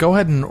story. Go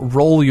ahead and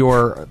roll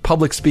your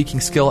public speaking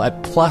skill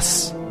at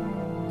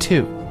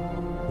 +2.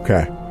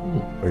 Okay.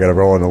 We gotta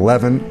roll an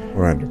 11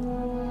 or under.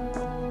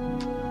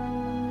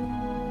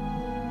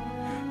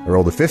 I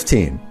rolled a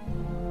 15.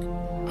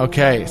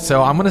 Okay,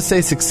 so I'm going to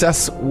say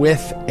success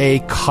with a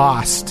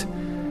cost.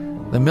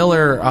 The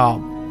miller,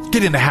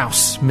 "Get in the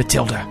house,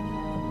 Matilda."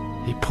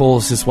 He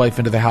pulls his wife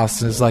into the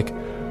house and is like,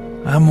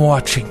 "I'm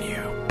watching you,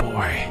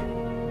 boy.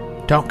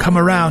 Don't come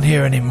around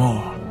here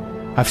anymore.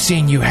 I've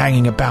seen you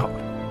hanging about.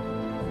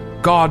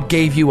 God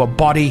gave you a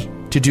body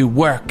to do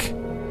work,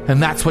 and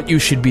that's what you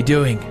should be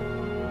doing.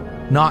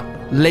 Not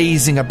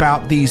lazing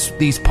about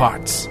these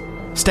parts.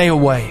 Stay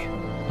away.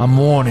 I'm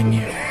warning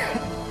you."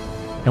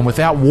 And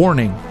without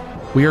warning,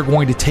 we are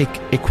going to take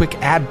a quick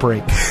ad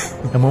break.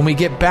 And when we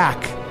get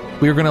back,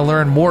 we are going to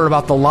learn more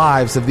about the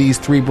lives of these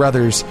three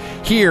brothers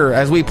here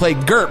as we play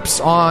GURPS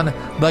on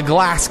the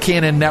Glass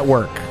Cannon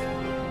Network.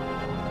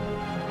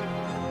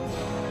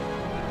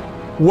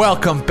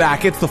 Welcome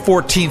back. It's the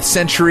 14th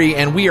century,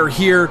 and we are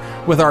here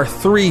with our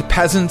three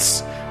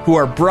peasants who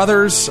are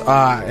brothers,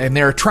 and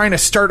they're trying to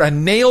start a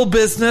nail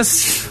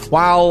business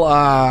while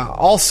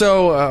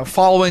also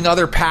following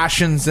other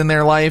passions in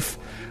their life,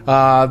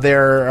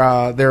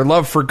 their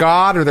love for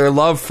God or their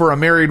love for a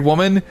married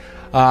woman.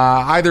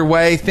 Either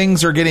way,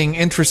 things are getting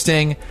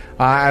interesting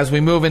as we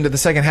move into the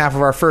second half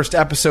of our first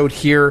episode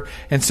here.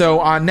 And so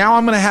now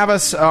I'm going to have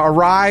us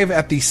arrive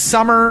at the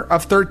summer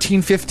of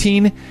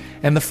 1315.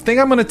 And the thing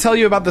I'm going to tell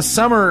you about the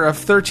summer of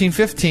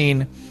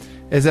 1315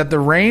 is that the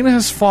rain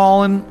has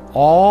fallen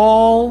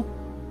all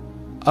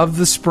of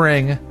the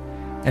spring,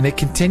 and it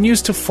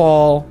continues to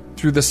fall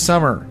through the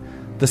summer.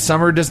 The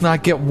summer does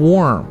not get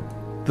warm.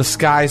 The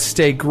skies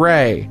stay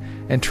gray,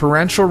 and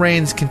torrential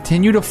rains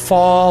continue to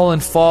fall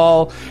and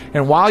fall.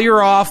 And while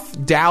you're off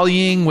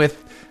dallying with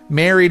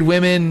married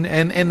women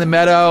and in the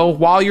meadow,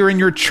 while you're in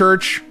your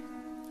church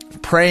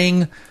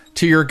praying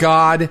to your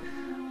God,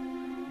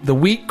 the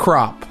wheat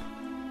crop,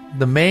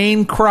 the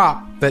main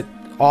crop that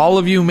all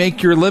of you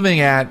make your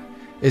living at,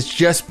 is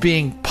just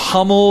being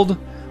pummeled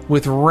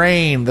with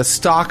rain. The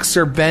stalks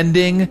are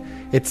bending.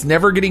 It's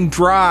never getting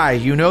dry.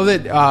 You know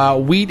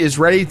that wheat is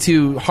ready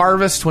to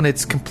harvest when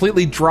it's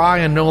completely dry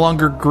and no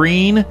longer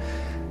green.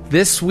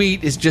 this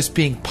wheat is just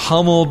being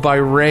pummeled by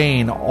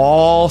rain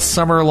all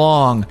summer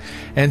long.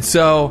 And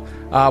so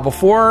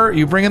before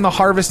you bring in the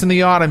harvest in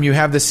the autumn, you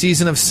have the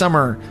season of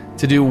summer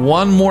to do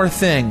one more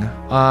thing.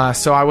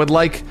 So I would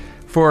like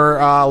for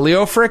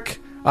Leofric,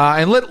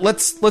 and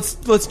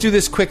let's do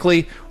this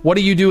quickly. What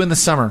do you do in the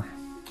summer?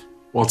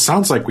 Well, it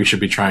sounds like we should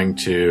be trying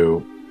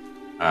to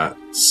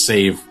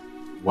save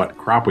what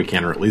crop we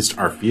can, or at least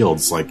our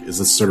fields. Like, is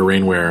this sort of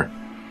rain where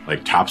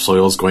like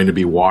topsoil is going to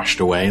be washed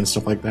away and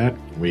stuff like that?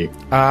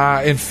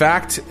 In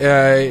fact,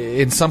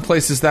 in some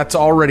places that's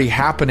already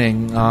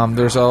happening.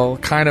 There's a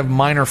kind of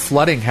minor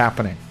flooding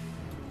happening.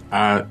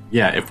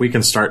 If we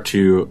can start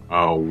to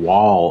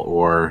wall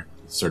or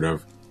sort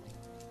of,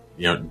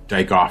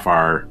 dike off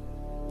our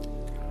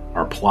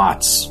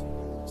plots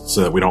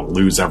so that we don't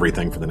lose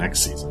everything for the next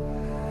season.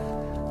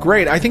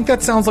 Great. I think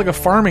that sounds like a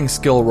farming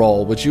skill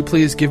roll. Would you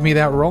please give me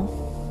that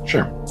roll?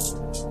 Sure.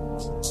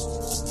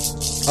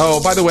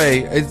 Oh, by the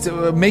way,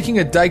 making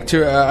a dike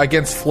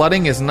against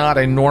flooding is not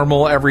a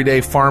normal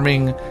everyday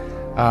farming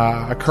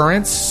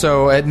occurrence.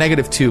 So at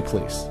 -2,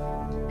 please.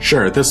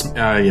 Sure. This,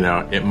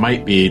 it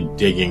might be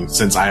digging,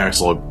 since I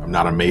also am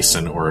not a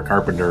mason or a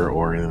carpenter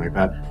or anything like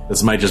that.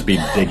 This might just be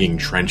digging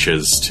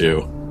trenches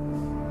to,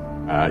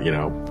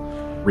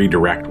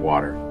 redirect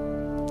water.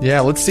 Yeah,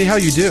 let's see how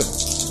you do.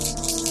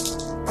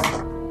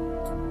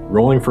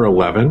 Rolling for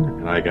 11,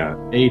 and I got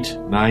 8,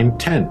 9,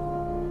 10.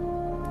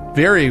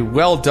 Very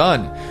well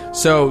done.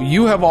 So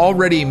you have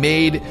already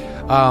made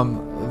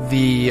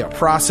the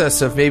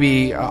process of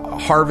maybe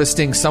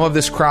harvesting some of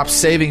this crop,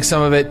 saving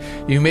some of it.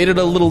 You've made it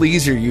a little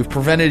easier. You've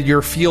prevented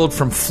your field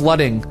from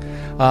flooding.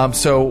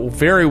 So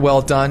very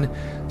well done.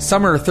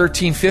 Summer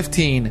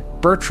 13-15,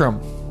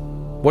 Bertram,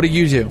 what do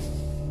you do?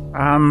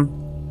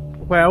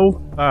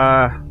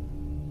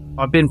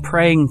 I've been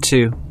praying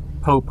to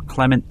Pope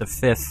Clement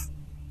V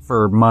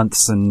for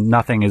months, and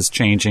nothing is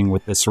changing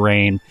with this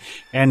rain.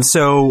 And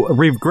so,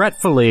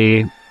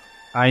 regretfully,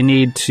 I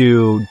need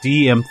to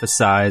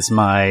de-emphasize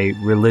my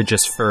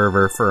religious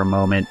fervor for a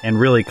moment and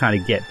really kind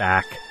of get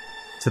back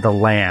to the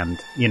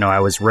land. I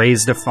was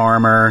raised a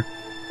farmer.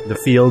 The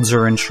fields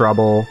are in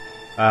trouble.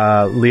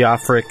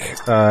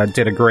 Leofric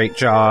did a great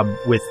job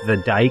with the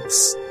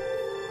dikes.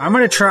 I'm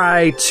going to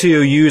try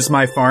to use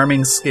my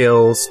farming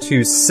skills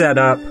to set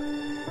up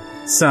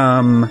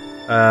some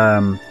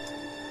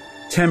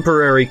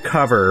temporary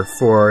cover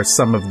for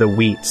some of the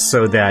wheat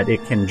so that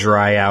it can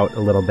dry out a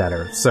little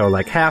better. So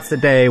like half the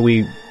day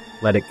we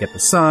let it get the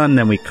sun,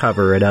 then we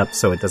cover it up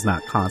so it does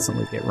not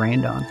constantly get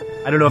rained on.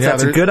 I don't know if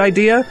that's a good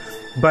idea,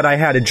 but I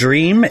had a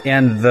dream,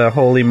 and the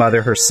Holy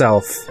Mother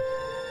herself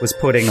was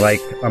putting like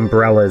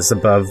umbrellas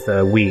above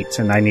the wheat,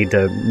 and I need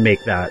to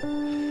make that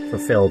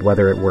fulfilled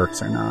whether it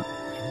works or not.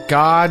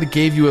 God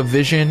gave you a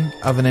vision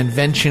of an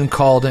invention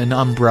called an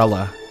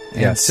umbrella.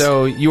 And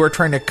so you are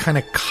trying to kind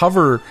of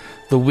cover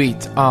the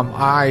wheat.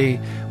 My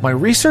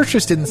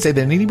researchers didn't say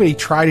that anybody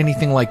tried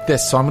anything like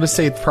this, so I'm going to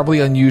say it's probably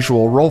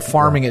unusual. Roll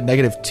farming at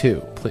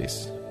 -2,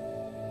 please.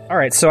 All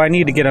right, so I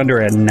need to get under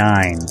a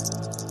 9.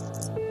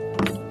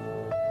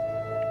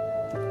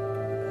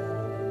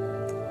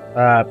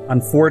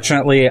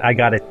 Unfortunately, I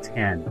got a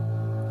 10.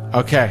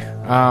 Okay,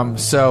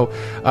 so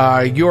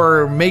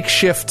your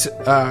makeshift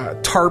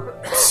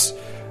tarps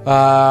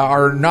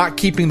are not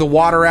keeping the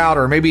water out,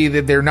 or maybe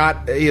they're not.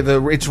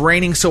 It's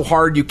raining so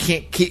hard you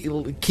can't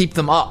keep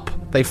them up.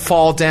 They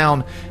fall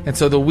down, and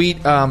so the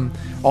wheat,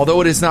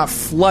 although it is not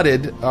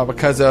flooded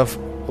because of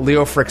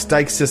Leofric's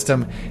dike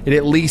system, it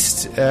at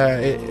least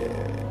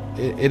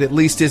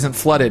isn't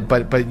flooded.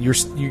 But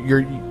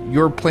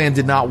your plan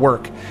did not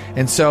work,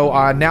 and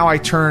so now I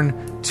turn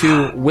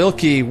to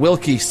Wilkie.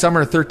 Wilkie,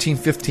 summer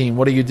 13-15.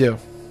 What do you do?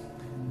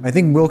 I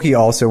think Wilkie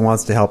also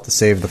wants to help to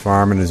save the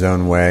farm in his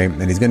own way,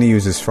 and he's going to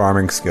use his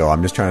farming skill.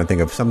 I'm just trying to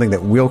think of something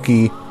that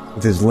Wilkie,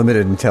 with his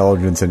limited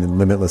intelligence and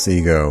limitless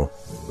ego,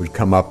 would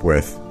come up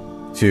with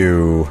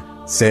to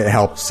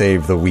help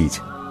save the wheat.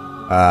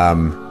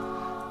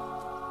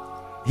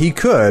 He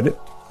could,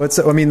 but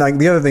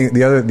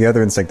the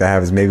other instinct I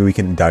have is maybe we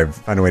can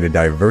find a way to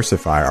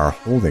diversify our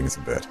holdings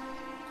a bit,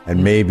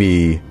 and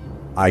maybe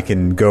I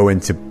can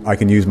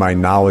use my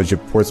knowledge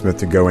of Portsmouth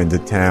to go into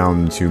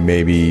town to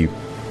maybe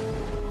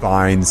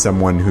find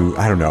someone who,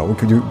 I don't know,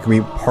 can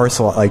we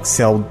parcel,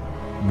 sell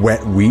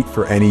wet wheat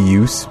for any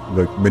use,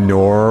 like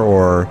manure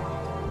or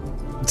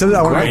something?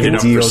 I want to make a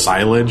deal for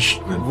silage.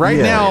 Right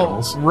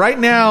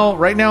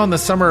now in the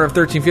summer of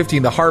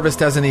 13-15, the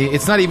harvest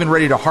it's not even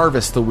ready to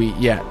harvest the wheat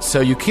yet, so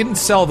you couldn't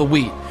sell the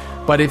wheat.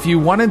 But if you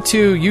wanted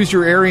to use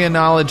your area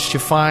knowledge to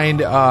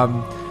find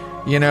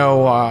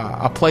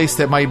a place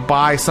that might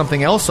buy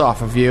something else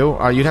off of you,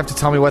 you'd have to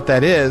tell me what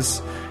that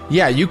is.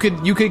 Yeah, you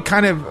could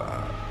kind of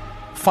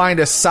find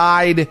a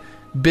side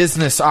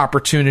business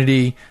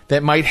opportunity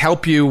that might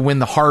help you when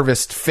the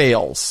harvest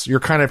fails. You're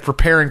kind of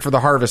preparing for the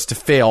harvest to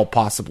fail,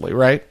 possibly,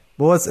 right?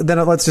 Well,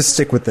 let's just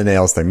stick with the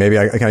nails thing. Maybe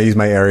I can use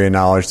my area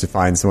knowledge to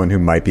find someone who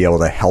might be able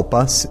to help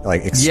us,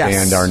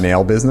 expand our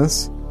nail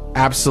business.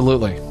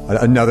 Absolutely.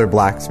 Another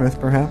blacksmith,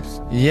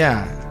 perhaps?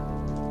 Yeah.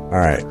 All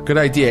right. Good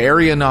idea.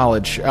 Area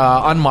knowledge,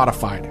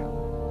 unmodified.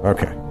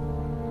 Okay.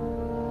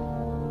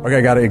 Okay,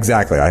 I got it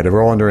exactly. I had to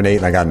roll under an 8,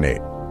 and I got an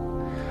 8.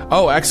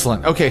 Oh,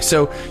 excellent. Okay,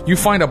 so you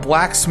find a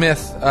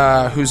blacksmith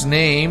whose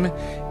name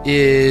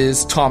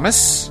is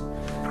Thomas,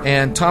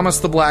 and Thomas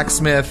the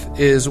blacksmith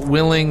is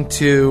willing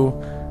to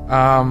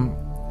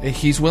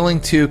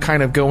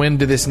kind of go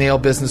into this nail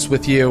business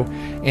with you,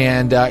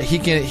 and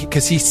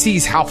because he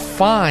sees how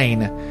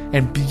fine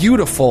and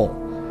beautiful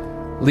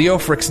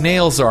Leofric's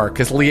nails are,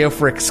 because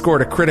Leofric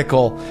scored a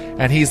critical,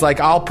 and he's like,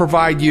 I'll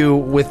provide you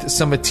with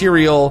some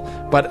material,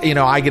 but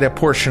I get a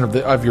portion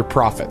of your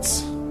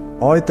profits.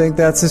 I think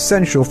that's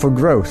essential for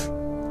growth.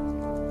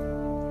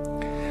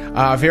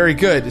 Very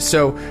good.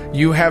 So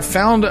you have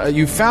found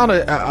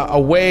a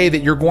way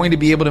that you're going to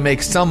be able to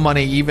make some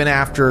money even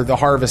after the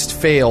harvest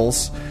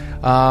fails.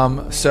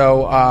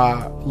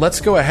 So let's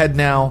go ahead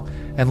now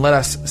and let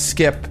us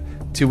skip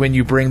to when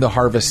you bring the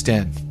harvest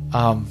in.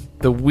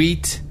 The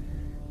wheat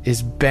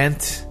is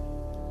bent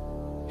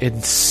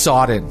and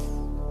sodden.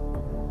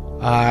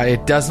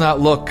 It does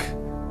not look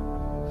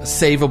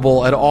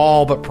savable at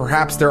all, but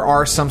perhaps there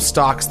are some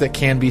stocks that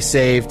can be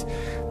saved.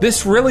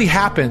 This really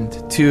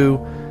happened to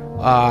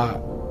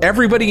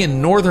everybody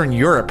in Northern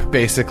Europe,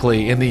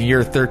 basically, in the year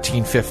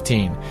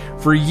 1315.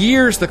 For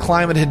years, the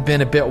climate had been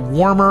a bit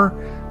warmer.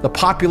 The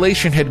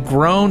population had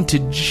grown to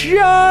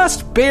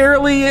just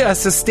barely a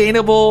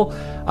sustainable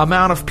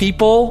amount of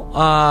people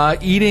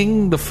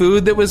eating the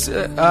food that was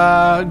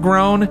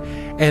grown.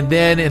 And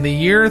then in the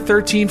year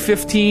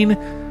 1315,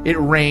 it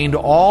rained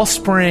all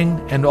spring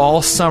and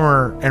all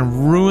summer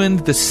and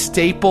ruined the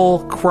staple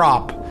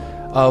crop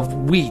of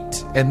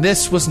wheat. And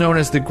this was known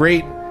as the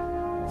Great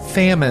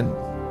Famine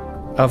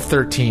of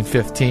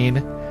 1315.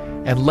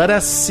 And let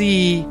us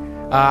see.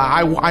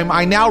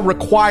 I now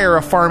require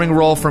a farming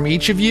roll from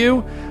each of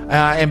you,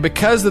 and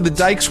because of the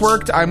dikes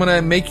worked, I'm going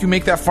to make you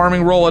make that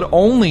farming roll at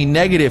only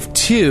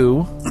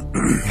 -2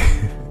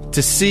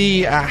 to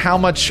see how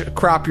much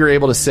crop you're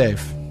able to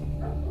save.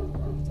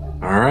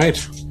 All right.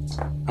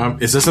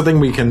 Is this a thing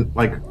we can,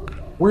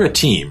 we're a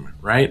team,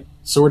 right?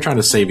 So we're trying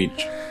to save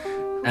each.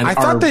 And I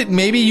thought that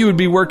maybe you would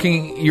be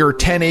working your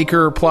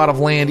 10-acre plot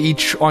of land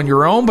each on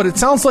your own, but it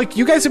sounds like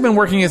you guys have been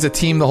working as a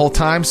team the whole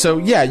time, so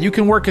yeah, you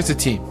can work as a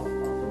team.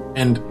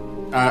 And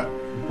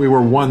we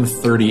were one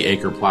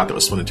 30-acre plot that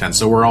was split in 10,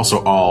 so we're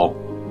also all,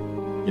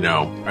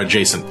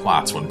 adjacent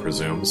plots, one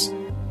presumes.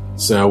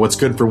 So what's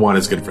good for one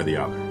is good for the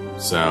other.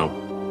 So,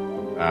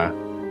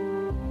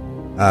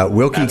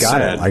 Wilkie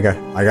got it. I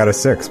got a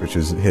 6, which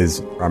is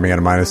his farming at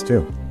a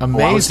 -2. Amazing.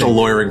 Well, I was still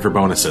lawyering for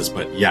bonuses,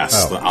 but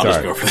yes, I'll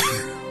just go for that.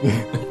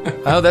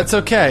 Oh, that's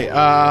okay.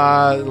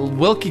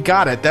 Wilkie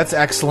got it. That's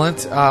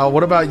excellent.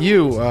 What about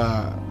you,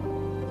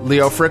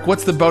 Leofric?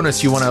 What's the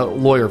bonus you want to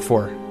lawyer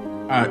for?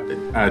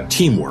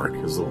 Teamwork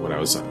is what I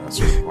was sort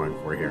of going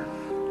for here.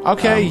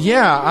 Okay,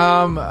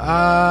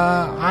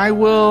 I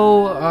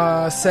will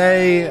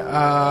say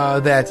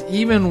that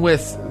even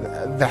with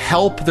the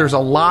help, there's a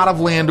lot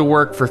of land to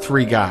work for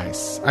 3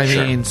 guys. I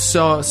mean,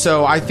 so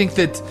I think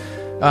that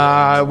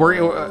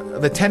we're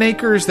the 10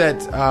 acres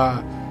that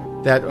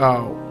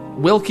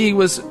Wilkie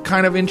was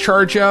kind of in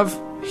charge of.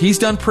 He's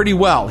done pretty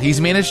well.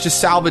 He's managed to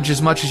salvage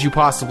as much as you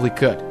possibly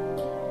could.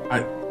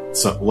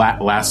 So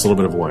last little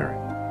bit of lawyering.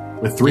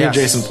 With 3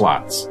 adjacent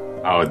plots.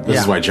 Oh,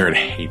 this is why Jared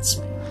hates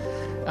me.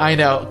 I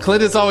know.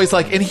 Clint is always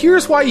like, and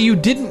here's why you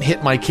didn't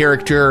hit my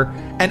character,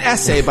 an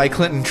essay by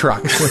Clinton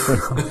Truck.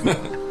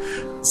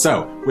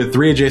 So, with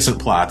 3 adjacent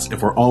plots,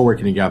 if we're all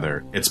working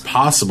together, it's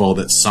possible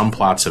that some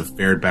plots have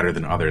fared better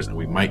than others, and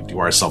we might do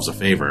ourselves a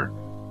favor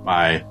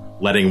by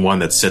letting one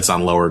that sits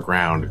on lower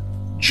ground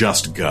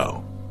just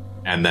go,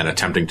 and then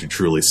attempting to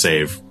truly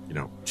save,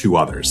 2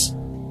 others.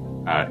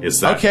 Is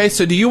that okay?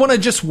 So, do you want to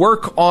just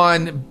work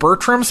on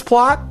Bertram's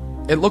plot?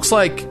 It looks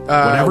like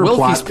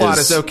Wilkie's plot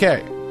is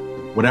okay.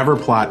 Whatever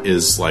plot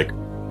is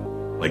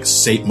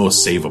most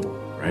savable,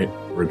 right?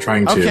 We're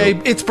trying to. Okay,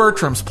 it's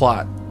Bertram's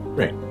plot.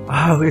 Great.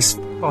 Oh, it's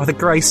for the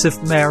grace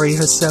of Mary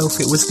herself.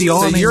 It was the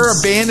awnings. So you're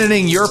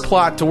abandoning your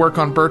plot to work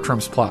on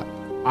Bertram's plot.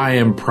 I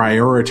am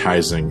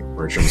prioritizing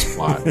Bertram's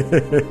plot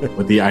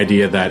with the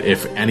idea that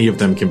if any of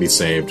them can be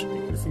saved, we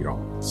can feed all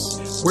of us.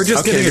 We're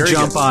just getting a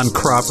jump on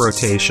crop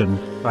rotation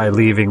by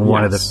leaving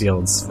one of the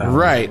fields fallow.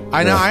 Right.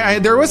 I know.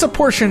 There was a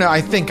portion,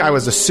 I think I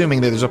was assuming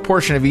that there's a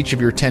portion of each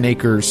of your 10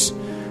 acres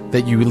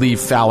that you leave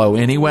fallow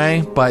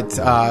anyway, but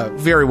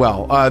very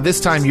well. This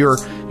time you're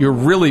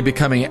really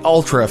becoming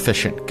ultra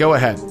efficient. Go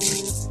ahead.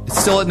 It's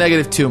still at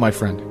 -2, my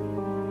friend.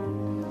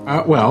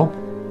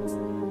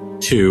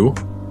 2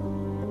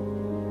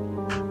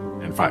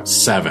 and 5,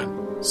 7.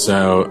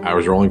 So I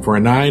was rolling for a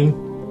 9.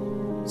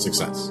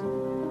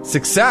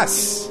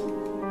 Success.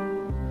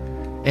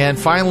 And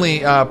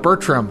finally,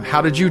 Bertram, how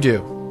did you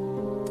do?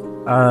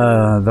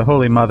 The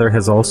Holy Mother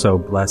has also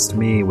blessed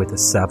me with a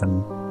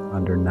 7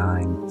 under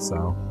 9,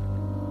 so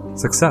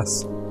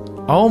success.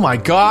 Oh my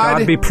God!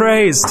 God be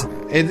praised.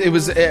 It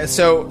was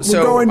so.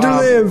 We're going to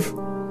live.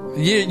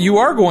 You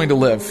are going to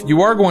live.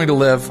 You are going to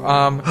live.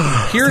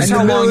 Here's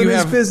how long you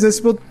have.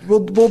 Business will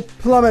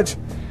plummet.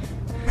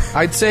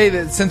 I'd say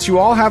that since you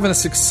all having a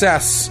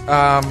success,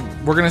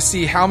 we're going to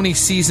see how many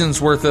seasons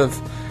worth of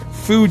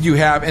food you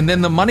have, and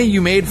then the money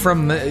you made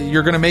from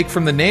you're going to make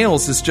from the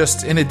nails is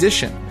just in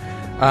addition.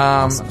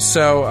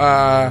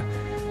 So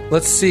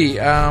let's see.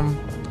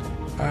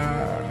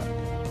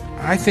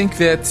 I think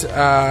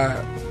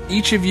that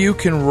each of you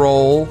can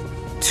roll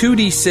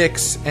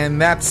 2d6,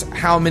 and that's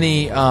how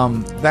many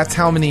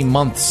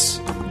months,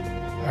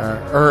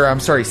 or I'm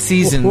sorry,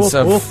 seasons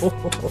of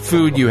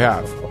food you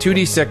have.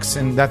 2d6,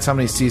 and that's how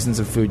many seasons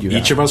of food you have.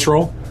 Each of us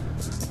roll?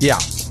 Yeah.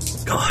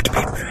 God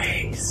be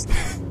praised.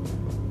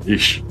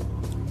 Yeesh.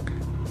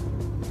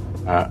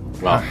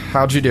 Well,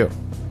 how'd you do?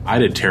 I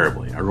did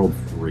terribly. I rolled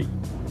 3.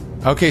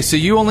 Okay, so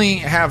you only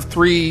have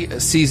 3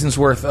 seasons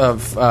worth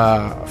of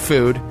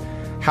food.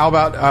 How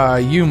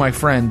about you, my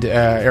friend,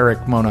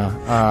 Eric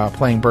Mona,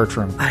 playing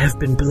Bertram? I have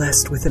been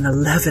blessed with an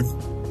 11.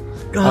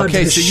 God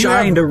has so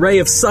shined a ray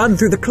of sun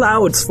through the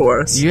clouds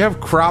for us. You have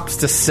crops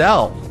to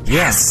sell.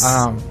 Yes.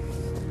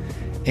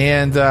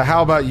 And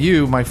how about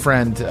you, my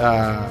friend,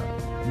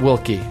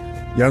 Wilkie?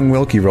 Young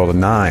Wilkie rolled a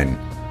 9.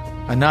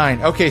 A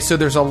 9. Okay, so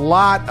there's a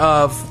lot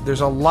of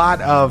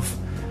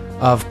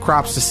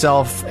crops to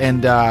sell,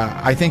 and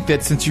I think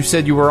that since you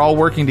said you were all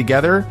working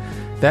together,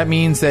 that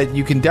means that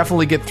you can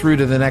definitely get through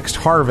to the next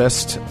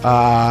harvest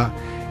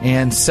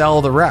and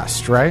sell the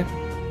rest, right?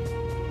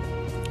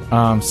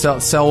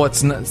 Sell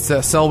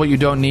what you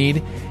don't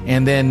need,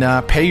 and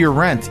then pay your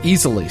rent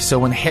easily. So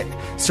when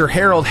Sir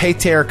Harold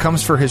Hayter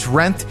comes for his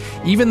rent,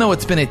 even though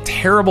it's been a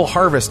terrible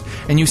harvest,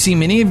 and you see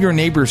many of your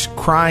neighbors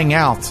crying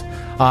out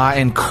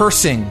and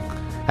cursing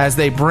as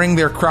they bring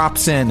their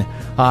crops in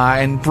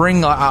and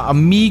bring a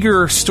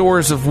meager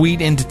stores of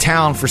wheat into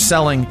town for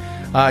selling,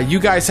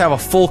 you guys have a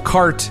full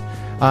cart,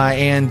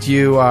 and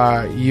you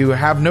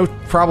have no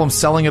problem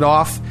selling it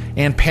off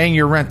and paying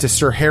your rent to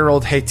Sir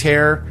Harold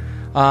Hayter.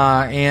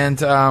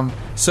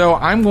 So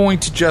I'm going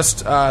to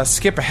just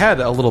skip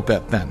ahead a little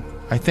bit then.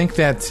 I think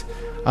that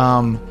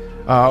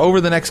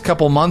over the next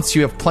couple months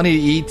you have plenty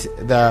to eat.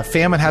 The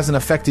famine hasn't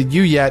affected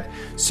you yet.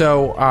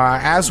 So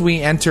as we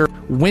enter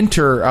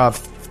winter of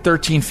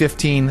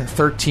 13-15,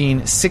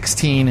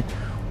 13-16,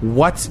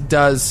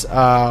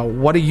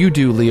 what do you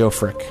do,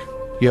 Leofric?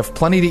 You have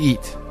plenty to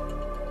eat.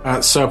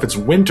 So if it's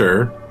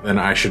winter, then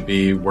I should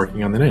be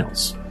working on the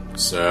nails.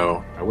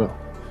 So I will.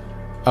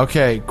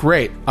 Okay,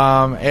 great.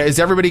 Is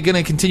everybody going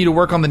to continue to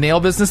work on the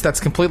nail business? That's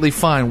completely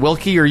fine.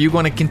 Wilkie, are you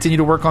going to continue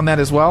to work on that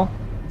as well?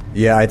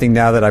 Yeah, I think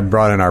now that I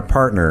brought in our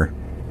partner,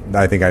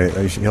 I think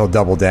he'll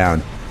double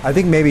down. I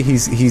think maybe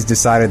he's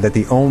decided that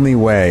the only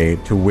way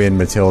to win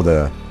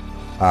Matilda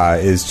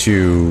is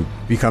to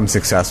become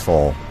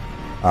successful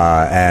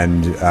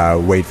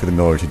and wait for the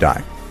miller to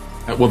die.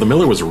 Well, the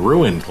miller was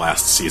ruined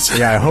last season.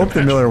 Yeah, I hope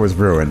the miller was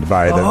ruined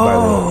by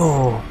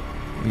the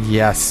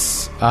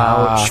Yes.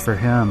 Ouch for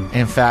him.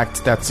 In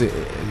fact, that's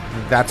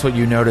what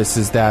you notice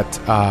is that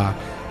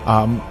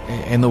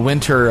in the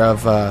winter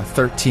of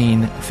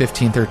 13,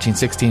 15, 13,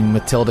 16,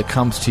 Matilda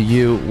comes to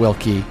you,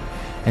 Wilkie,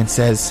 and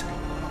says,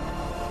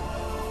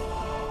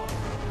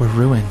 "We're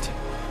ruined.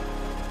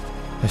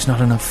 There's not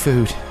enough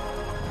food.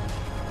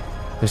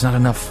 There's not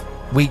enough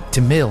wheat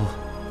to mill.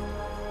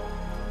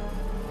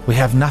 We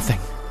have nothing.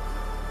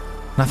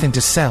 Nothing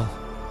to sell.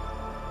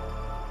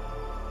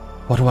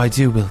 What do I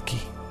do,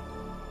 Wilkie?"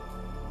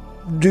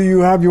 Do you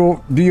have your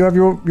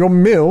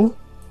mill?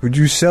 Could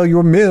you sell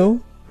your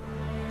mill?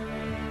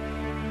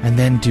 And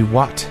then do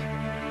what?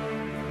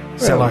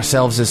 Sell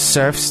ourselves as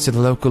serfs to the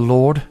local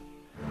lord?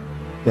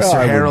 Is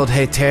Sir Harold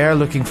Hayter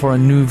looking for a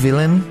new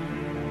villain?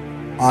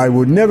 I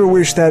would never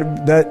wish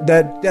that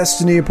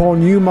destiny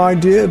upon you, my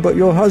dear, but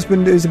your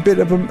husband is a bit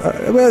of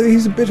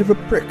he's a bit of a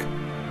prick.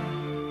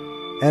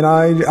 And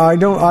I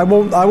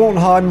won't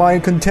hide my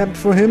contempt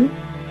for him.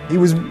 He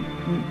was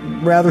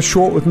rather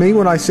short with me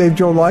when I saved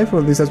your life, or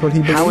at least that's what he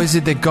believed. How is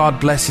it that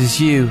God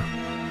blesses you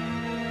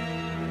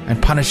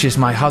and punishes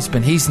my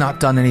husband? He's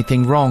not done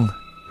anything wrong.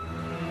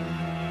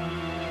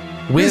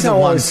 We're the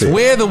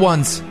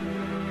ones.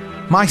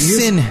 My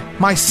sin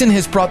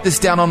has brought this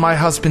down on my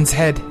husband's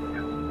head.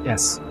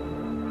 Yes.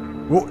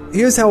 Well,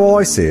 here's how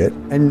I see it,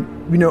 and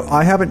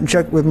I haven't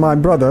checked with my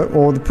brother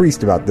or the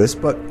priest about this,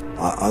 but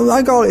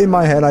I got it in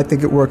my head. I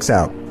think it works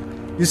out.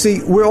 You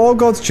see, we're all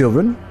God's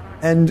children,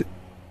 and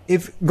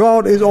if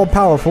God is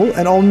all-powerful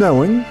and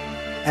all-knowing,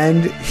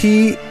 and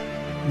He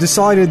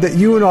decided that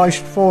you and I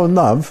should fall in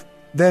love,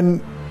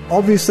 then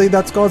obviously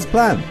that's God's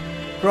plan,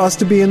 for us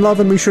to be in love,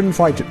 and we shouldn't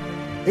fight it.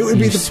 It would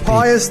be the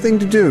pious thing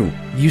to do.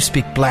 You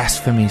speak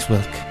blasphemies,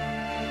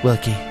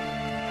 Wilkie.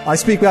 I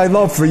speak my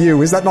love for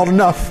you. Is that not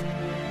enough?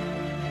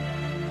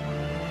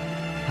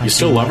 You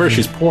still love her?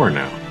 She's poor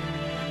now.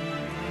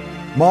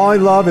 My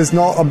love is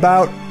not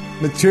about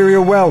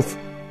material wealth.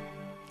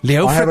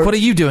 Leofric, what are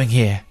you doing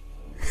here?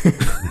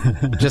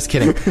 Just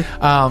kidding.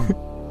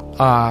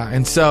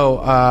 And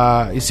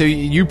so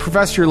you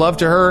profess your love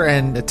to her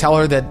and tell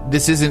her that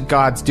this isn't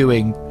God's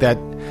doing, that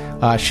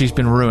she's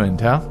been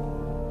ruined, huh?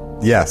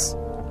 Yes.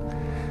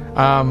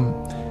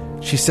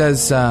 She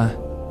says,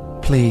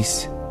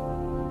 please,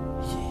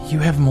 you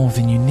have more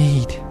than you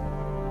need.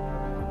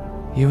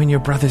 You and your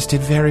brothers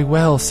did very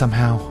well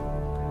somehow.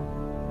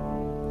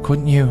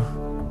 Couldn't you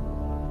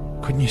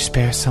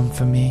spare some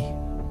for me?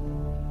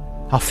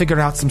 I'll figure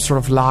out some sort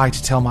of lie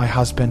to tell my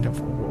husband of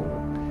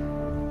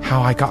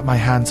how I got my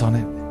hands on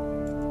it.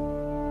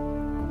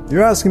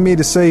 You're asking me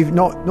to save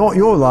not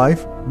your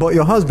life, but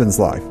your husband's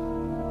life.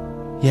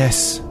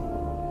 Yes,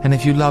 and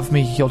if you love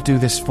me, you'll do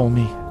this for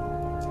me.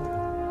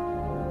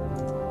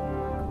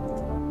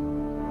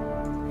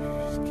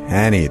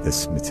 Canny,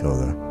 this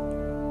Matilda.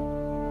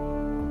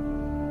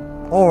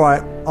 All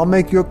right, I'll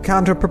make you a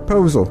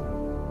counter-proposal.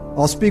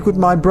 I'll speak with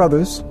my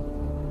brothers.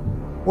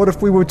 What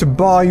if we were to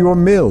buy your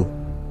mill?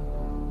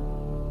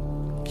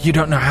 You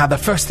don't know how the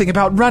first thing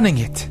about running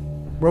it.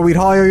 Well, we'd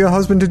hire your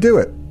husband to do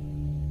it.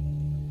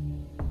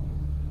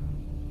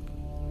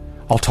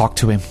 I'll talk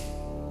to him.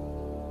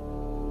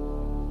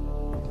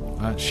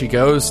 She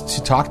goes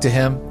to talk to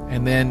him,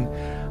 and then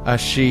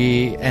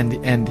she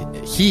and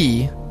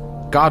he,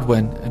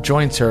 Godwin,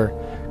 joins her,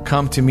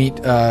 come to meet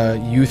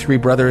you three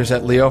brothers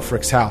at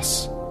Leofric's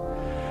house.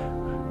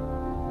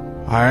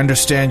 I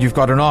understand you've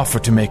got an offer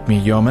to make me,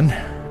 yeoman.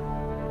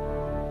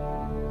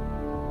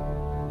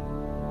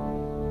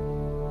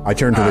 I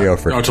turn to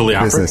Leofric. Oh, to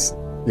Leofric? Business.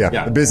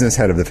 Yeah, the business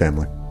head of the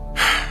family.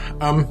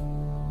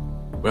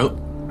 Well,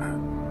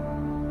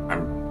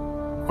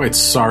 I'm quite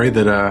sorry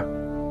that,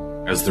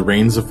 as the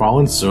rains have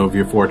fallen, so have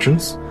your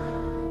fortunes.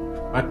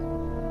 But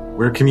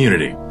we're a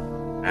community,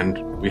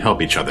 and we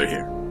help each other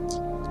here.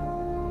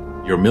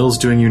 Your mill's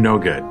doing you no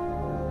good,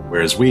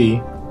 whereas we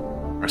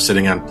are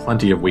sitting on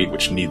plenty of wheat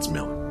which needs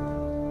milling.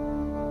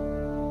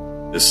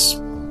 This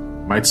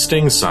might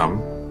sting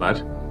some,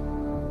 but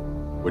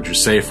would you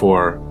say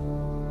for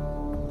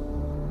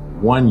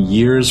 1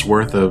 year's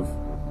worth of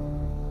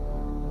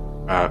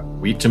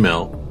wheat to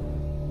mill,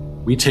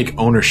 we take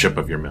ownership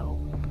of your mill,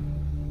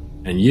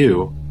 and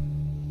you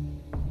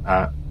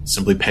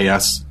simply pay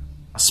us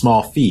a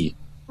small fee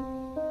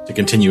to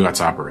continue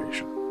its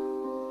operation.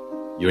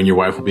 You and your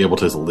wife will be able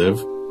to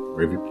live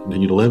wherever you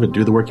continue to live and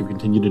do the work you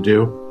continue to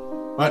do,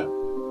 but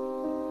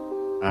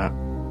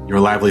your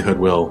livelihood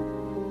will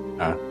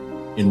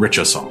enrich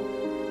us all.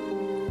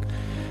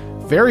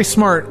 Very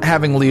smart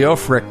having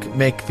Leofric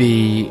make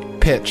the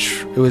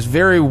pitch. It was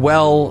very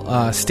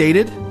well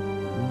stated,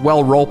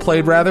 well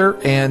role-played rather,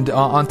 and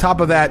on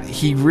top of that,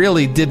 he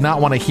really did not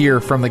want to hear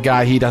from the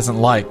guy he doesn't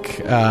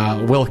like,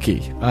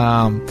 Wilkie.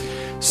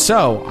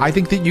 So I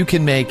think that you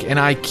can make an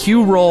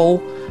IQ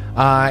roll,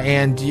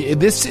 and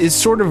this is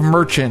sort of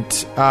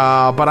merchant,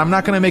 but I'm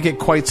not going to make it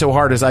quite so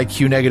hard as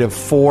IQ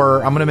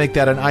 -4. I'm going to make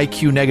that an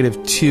IQ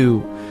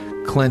 -2,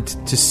 Clint,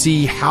 to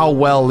see how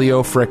well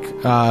Leofric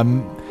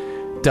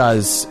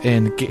does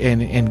in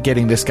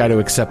getting this guy to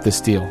accept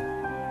this deal.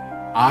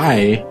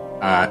 I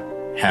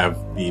have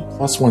the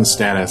 +1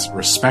 status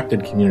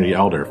respected community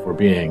elder for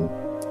being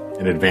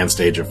an advanced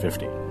age of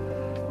 50.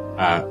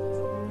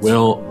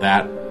 Will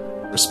that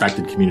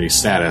respected community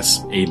status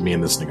aid me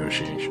in this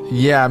negotiation?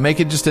 Yeah, make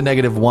it just a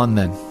 -1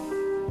 then.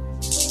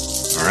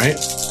 All right.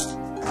 This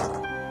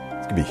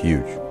could be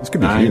huge. This could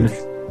be huge.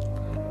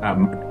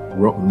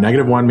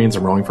 -1 means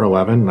I'm rolling for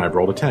 11, and I've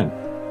rolled a 10.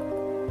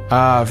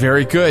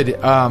 Very good.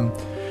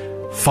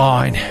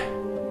 Fine.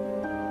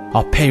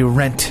 I'll pay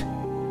rent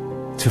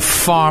to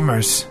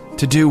farmers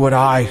to do what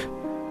I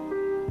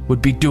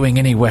would be doing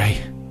anyway.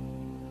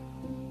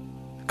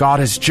 God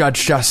has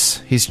judged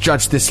us. He's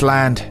judged this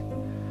land.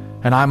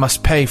 And I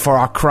must pay for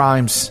our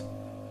crimes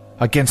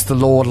against the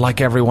Lord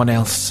like everyone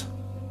else.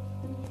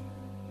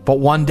 But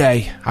one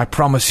day, I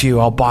promise you,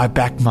 I'll buy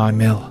back my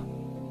mill.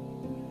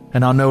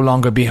 And I'll no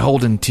longer be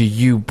beholden to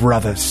you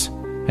brothers.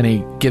 And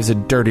he gives a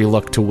dirty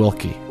look to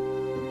Wilkie.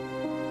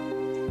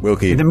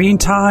 In the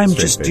meantime,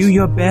 just do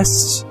your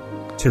best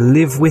to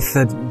live with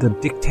the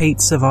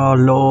dictates of our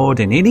Lord,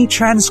 and any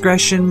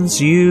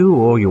transgressions you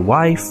or your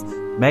wife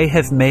may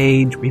have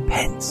made,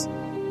 repent.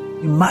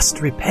 You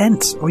must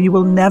repent, or you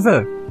will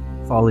never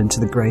fall into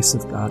the grace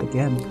of God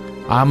again.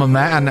 I'm a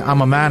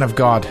man of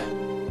God.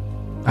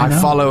 I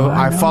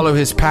follow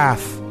his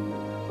path.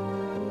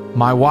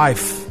 My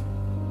wife,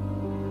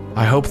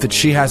 I hope that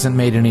she hasn't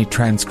made any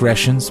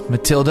transgressions.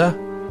 Matilda?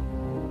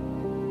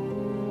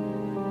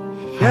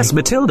 Yes,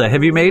 Matilda,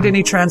 have you made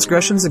any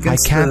transgressions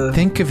against I can't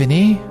think of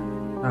any.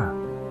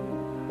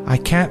 I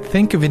can't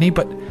think of any,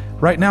 but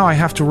right now I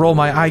have to roll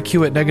my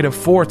IQ at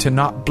 -4 to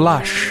not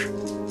blush.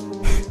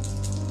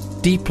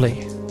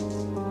 Deeply.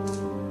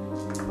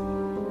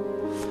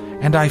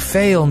 And I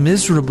fail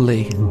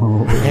miserably.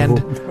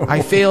 And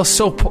I fail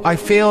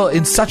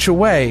in such a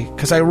way,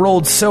 because I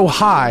rolled so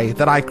high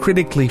that I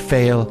critically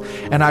fail,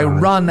 and I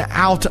run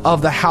out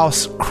of the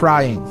house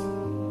crying.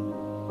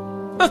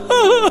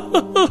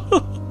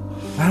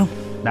 Well,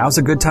 now's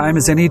a good time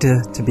as any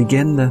to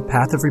begin the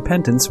path of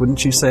repentance,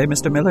 wouldn't you say,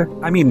 Mr. Miller?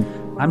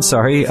 I'm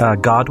sorry,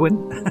 Godwin?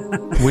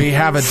 We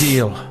have a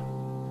deal.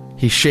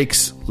 He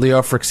shakes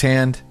Leofric's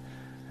hand,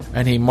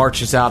 and he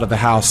marches out of the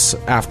house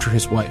after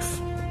his wife.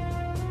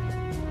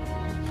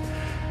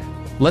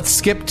 Let's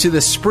skip to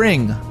the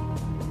spring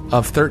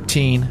of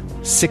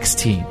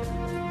 1316.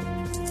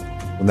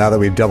 Well, now that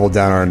we've doubled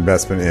down our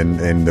investment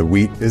in the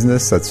wheat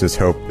business, let's just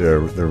hope the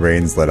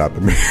rains let up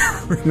and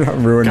we're not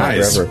ruined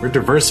forever. We're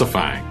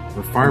diversifying.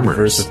 We're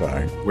farmers.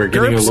 We're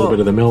getting GURPS, a little bit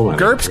of the mill money.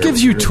 GURPS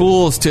gives you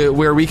tools to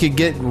where we could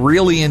get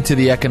really into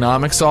the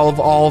economics of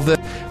all of it.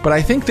 But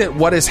I think that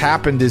what has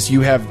happened is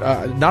you have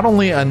not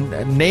only a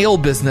nail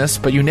business,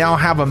 but you now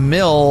have a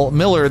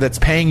miller that's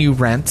paying you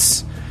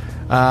rents.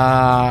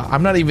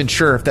 I'm not even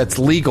sure if that's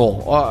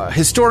legal.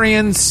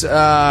 Historians,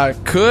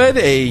 could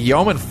a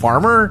yeoman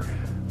farmer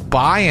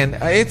buy, and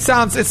it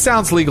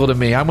sounds legal to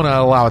me. I'm going to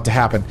allow it to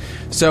happen.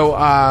 So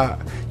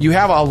you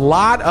have a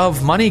lot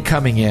of money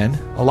coming in,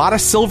 a lot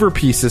of silver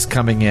pieces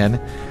coming in,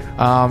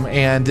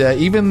 and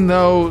even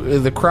though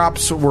the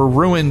crops were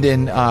ruined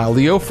in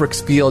Leofric's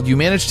field, you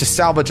managed to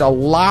salvage a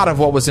lot of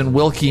what was in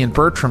Wilkie and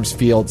Bertram's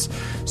fields.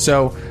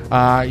 So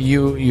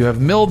you have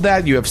milled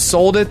that, you have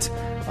sold it,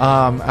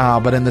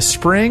 but in the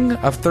spring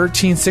of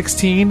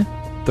 1316,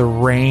 the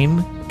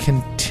rain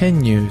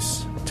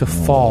continues to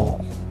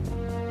fall.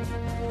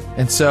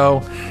 And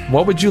so,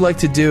 what would you like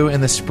to do in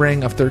the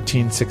spring of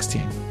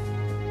 1316?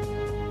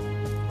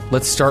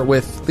 Let's start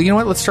with,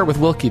 let's start with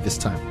Wilkie this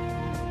time.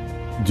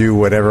 Do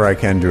whatever I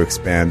can to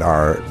expand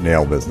our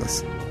nail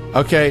business.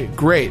 Okay,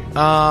 great.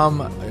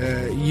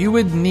 You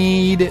would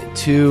need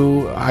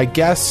to, I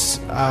guess,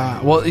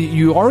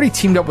 you already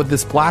teamed up with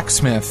this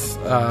blacksmith,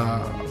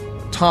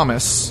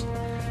 Thomas,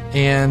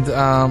 and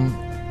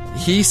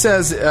he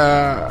says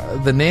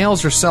the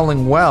nails are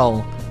selling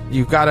well.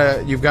 You've got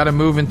to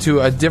move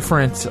into a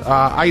different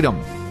item.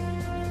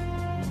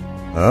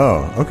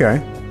 Oh,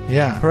 okay.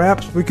 Yeah.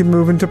 Perhaps we can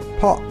move into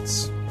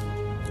pots.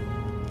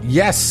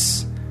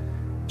 Yes.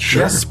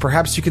 Sure. Yes,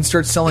 perhaps you can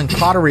start selling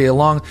pottery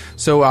along.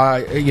 So,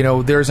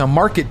 there's a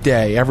market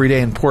day every day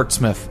in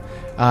Portsmouth.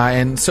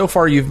 And so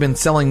far you've been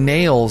selling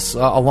nails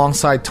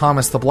alongside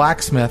Thomas the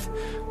blacksmith.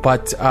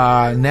 But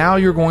now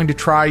you're going to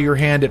try your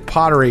hand at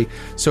pottery.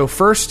 So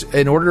first,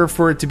 in order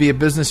for it to be a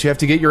business, you have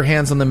to get your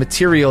hands on the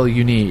material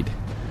you need.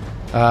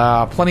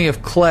 Plenty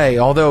of clay,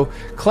 although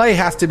clay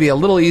has to be a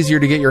little easier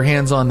to get your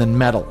hands on than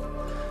metal.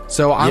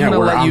 So I'm going to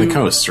let you... we're on the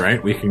coast,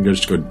 right? We can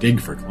just go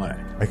dig for clay.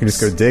 I can just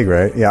go dig,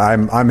 right? Yeah,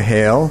 I'm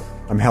hale.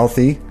 I'm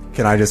healthy.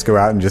 Can I just go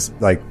out and just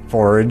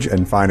forage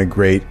and find a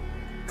great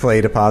clay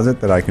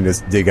deposit that I can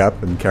just dig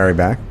up and carry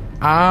back?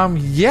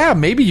 Yeah,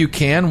 maybe you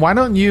can. Why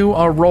don't you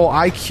roll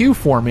IQ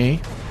for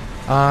me?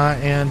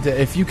 And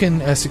if you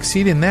can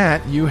succeed in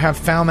that, you have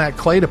found that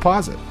clay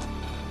deposit.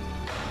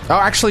 Oh,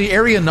 actually,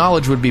 area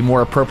knowledge would be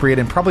more appropriate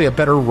and probably a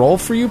better roll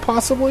for you,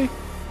 possibly?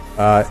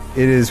 It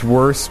is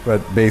worse, but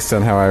based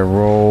on how I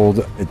rolled,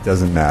 it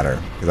doesn't matter,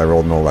 because I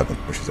rolled an 11,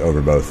 which is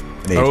over both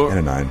an 8 and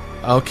a 9.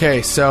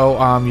 Okay,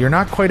 so you're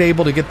not quite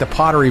able to get the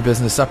pottery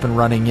business up and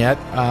running yet.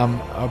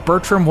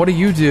 Bertram, what do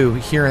you do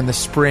here in the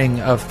spring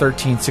of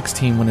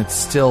 1316 when it's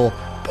still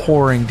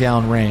pouring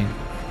down rain?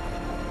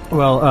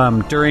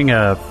 Well, during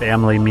a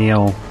family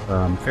meal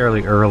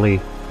fairly early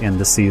in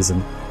the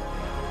season,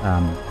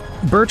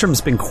 Bertram's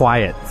been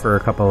quiet for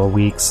a couple of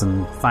weeks,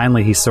 and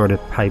finally he sort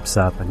of pipes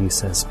up and he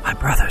says, "My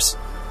brothers,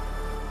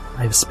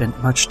 I have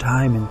spent much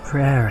time in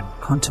prayer and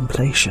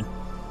contemplation.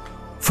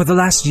 For the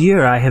last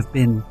year I have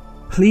been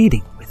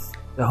pleading with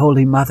the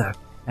Holy Mother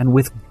and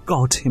with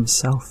God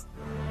himself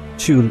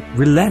to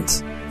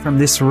relent from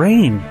this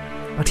rain,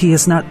 but he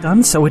has not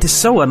done so. It is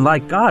so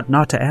unlike God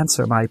not to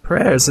answer my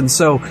prayers, and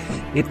so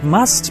it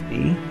must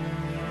be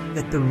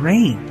that the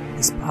rain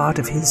is part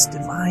of his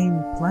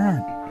divine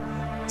plan.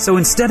 So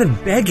instead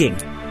of begging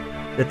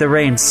that the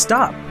rain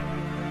stop,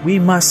 we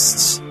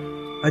must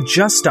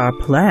adjust our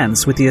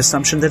plans with the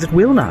assumption that it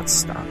will not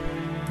stop.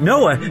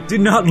 Noah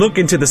did not look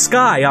into the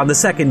sky on the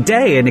second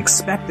day and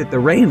expect that the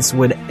rains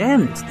would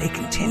end. They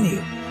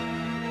continue.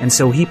 And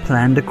so he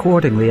planned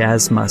accordingly,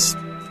 as must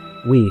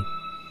we.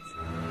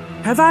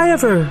 Have I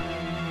ever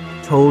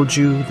told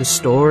you the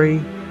story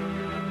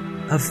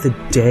of the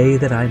day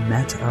that I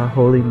met our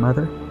Holy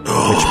Mother? Which,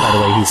 by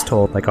the way, he's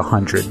told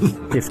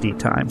 150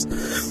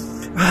 times.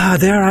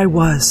 There I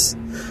was,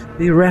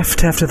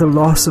 bereft after the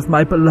loss of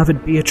my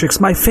beloved Beatrix.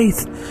 My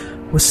faith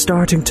was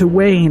starting to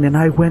wane, and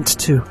I went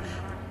to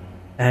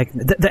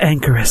the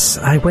anchoress.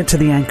 I went to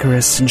the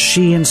anchoress, and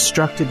she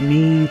instructed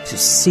me to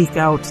seek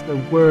out the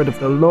word of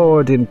the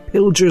Lord in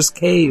Pilger's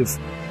Cave.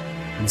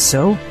 And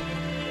so,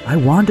 I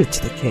wandered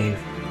to the cave.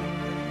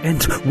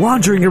 And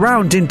wandering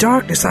around in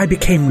darkness, I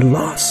became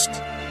lost.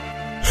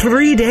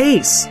 3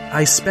 days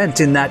I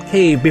spent in that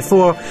cave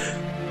before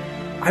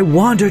I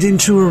wandered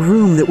into a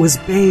room that was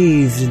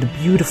bathed in a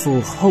beautiful,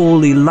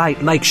 holy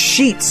light, like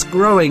sheets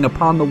growing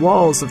upon the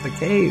walls of the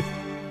cave.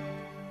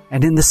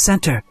 And in the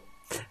center,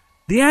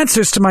 the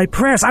answers to my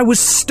prayers. I was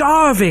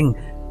starving,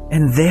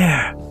 and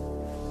there,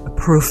 a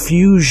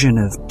profusion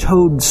of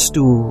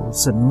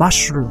toadstools and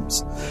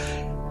mushrooms.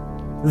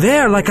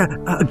 There, like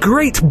a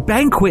great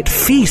banquet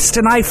feast,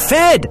 and I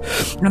fed,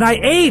 and I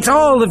ate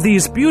all of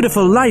these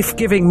beautiful,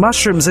 life-giving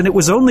mushrooms, and it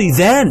was only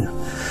then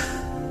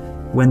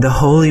when the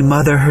Holy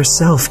Mother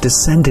herself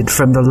descended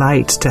from the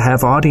light to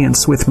have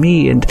audience with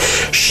me, and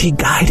she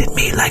guided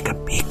me like a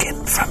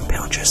beacon from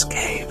Pilger's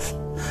Cave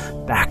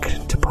back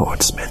to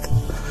Portsmouth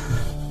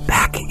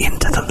back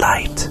into the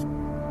light.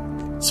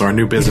 So our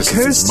new business it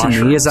occurs is to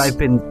mushrooms. me as I've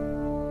been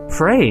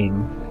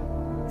praying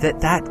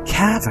that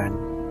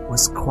cavern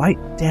was quite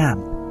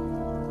damp,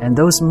 and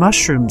those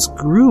mushrooms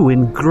grew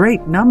in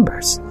great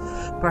numbers.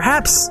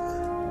 Perhaps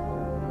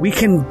we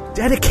can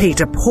dedicate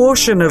a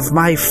portion of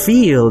my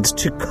field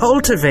to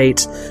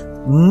cultivate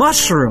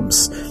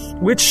mushrooms,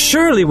 which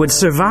surely would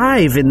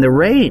survive in the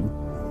rain.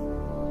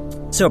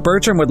 So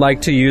Bertram would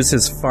like to use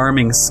his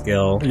farming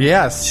skill, to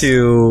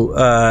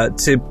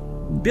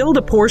build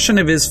a portion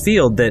of his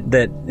field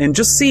that and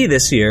just see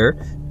this year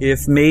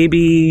if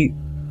maybe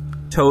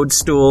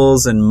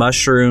toadstools and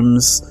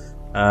mushrooms,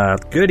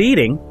 good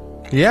eating.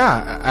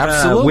 Yeah,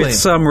 absolutely. With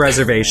some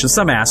reservations,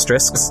 some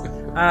asterisks.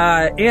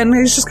 And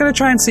he's just going to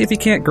try and see if he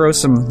can't grow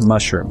some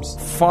mushrooms.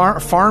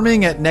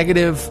 Farming at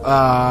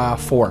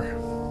 -4.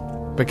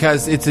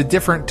 Because it's a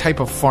different type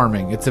of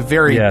farming. It's a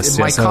very...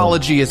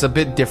 mycology is a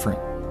bit different.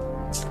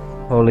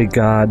 Holy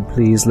God,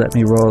 please let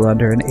me roll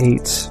under an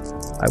 8.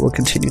 I will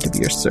continue to be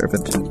your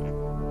servant.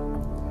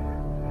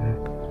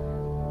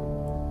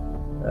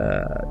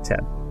 10.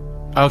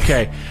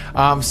 Okay.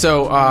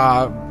 So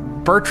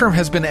Bertram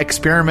has been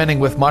experimenting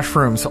with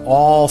mushrooms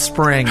all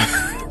spring,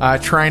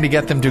 trying to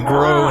get them to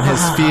grow in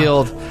his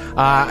field.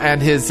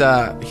 And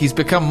he's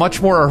become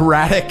much more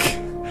erratic.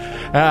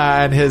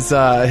 And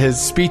his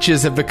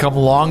speeches have become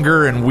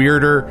longer and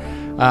weirder.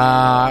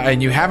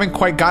 And you haven't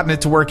quite gotten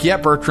it to work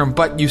yet, Bertram,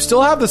 but you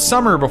still have the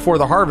summer before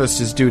the harvest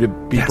is due to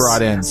be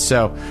brought in.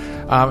 So,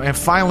 and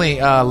finally,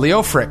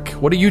 Leofric,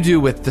 what do you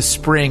do with the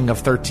spring of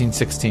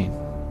 1316?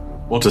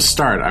 Well, to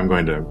start, I'm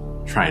going to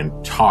try and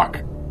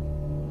talk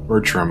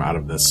Bertram out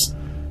of this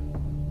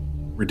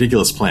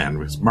ridiculous plan.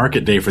 Because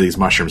market day for these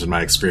mushrooms, in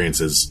my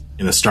experience, is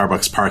in a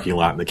Starbucks parking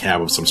lot in the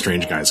cab of some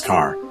strange guy's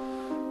car.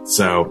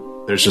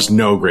 So there's just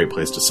no great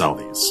place to sell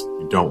these.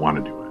 You don't want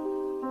to do it.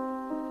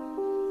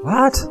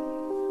 What?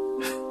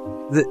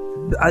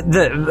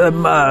 The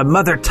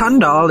Mother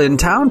Tundal in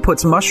town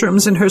puts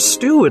mushrooms in her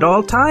stew at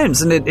all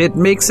times, and it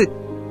makes it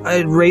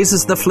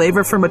raises the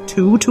flavor from a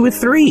 2 to a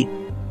 3.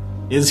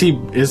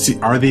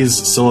 Are these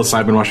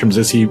psilocybin mushrooms?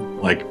 Is he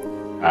like?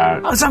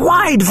 It's a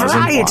wide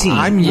variety.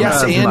 I'm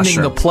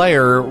yes-anding the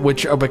player,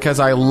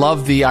 because I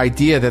love the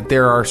idea that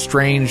there are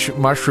strange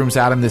mushrooms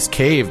out in this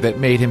cave that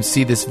made him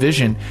see this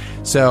vision.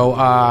 So,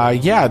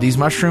 these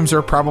mushrooms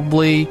are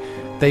probably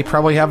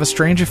have a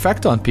strange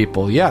effect on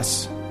people.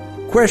 Yes.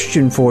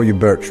 Question for you,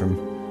 Bertram.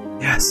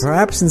 Yes.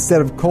 Perhaps instead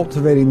of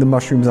cultivating the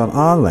mushrooms on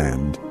our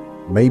land,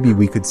 maybe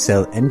we could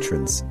sell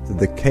entrance to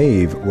the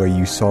cave where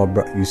you saw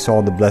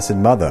the Blessed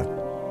Mother,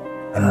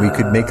 and we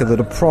could make a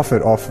little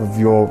profit off of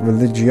your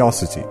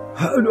religiosity.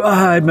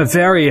 I'm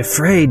very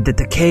afraid that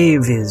the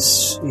cave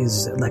is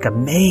like a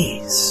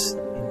maze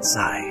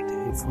inside.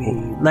 If we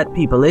let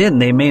people in,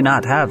 they may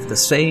not have the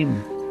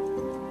same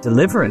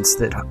deliverance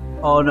that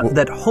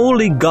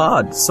holy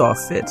God saw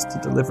fit to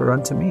deliver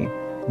unto me.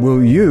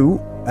 Will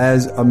you,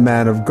 as a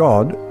man of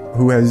God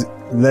who has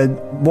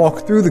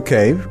walked through the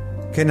cave,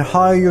 can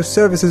hire your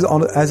services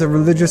as a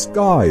religious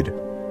guide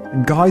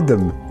and guide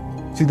them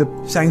to the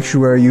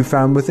sanctuary you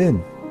found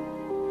within?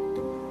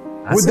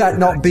 Would that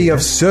not be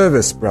of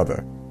service,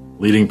 brother?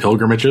 Leading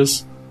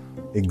pilgrimages?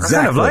 Exactly.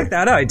 I kind of like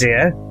that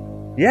idea.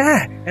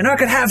 Yeah, and I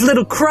could have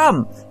little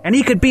Crumb, and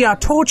he could be our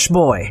torch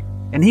boy,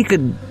 and he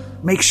could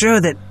make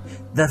sure that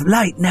the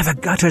light never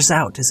gutters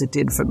out as it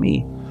did for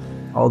me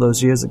all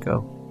those years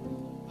ago.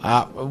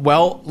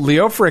 Well,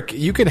 Leofric,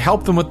 you could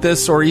help them with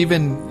this, or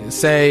even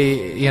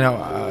say,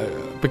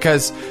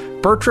 because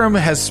Bertram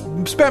has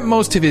spent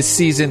most of his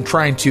season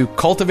trying to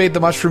cultivate the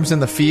mushrooms in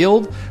the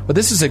field, but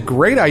this is a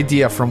great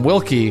idea from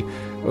Wilkie.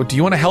 Do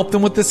you want to help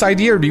them with this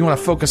idea, or do you want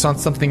to focus on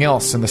something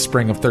else in the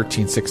spring of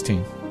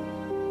 1316?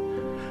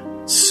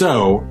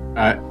 So,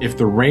 if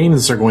the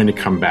rains are going to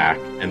come back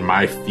and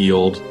my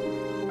field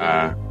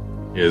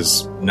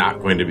is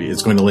going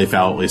to lay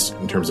fallow, at least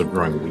in terms of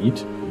growing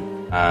wheat,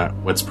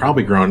 what's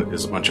probably grown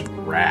is a bunch of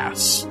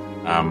grass.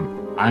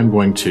 I'm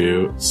going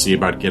to see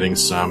about getting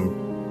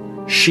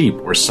some sheep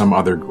or some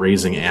other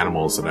grazing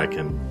animals that I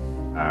can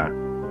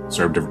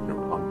sort of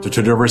to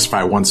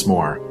diversify once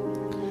more,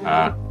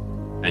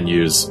 and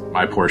use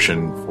my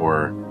portion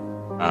for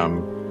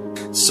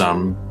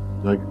some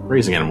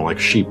grazing animal like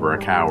sheep or a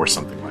cow or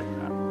something like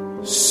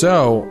that.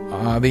 So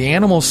the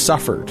animals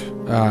suffered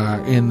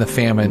in the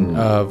famine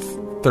of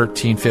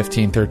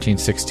 1315,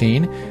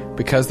 1316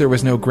 because there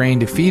was no grain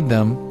to feed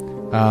them.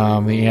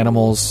 The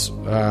animals,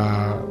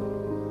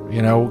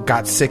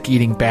 got sick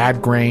eating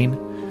bad grain.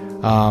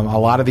 A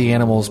lot of the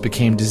animals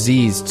became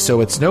diseased,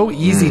 so it's no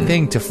easy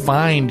thing to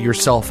find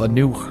yourself a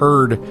new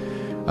herd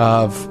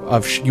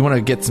of you want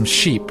to get some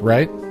sheep,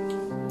 right?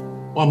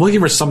 Well, I'm looking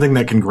for something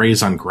that can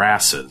graze on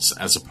grasses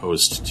as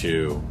opposed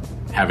to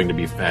having to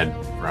be fed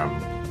from,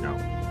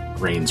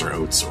 grains or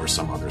oats or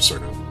some other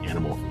sort of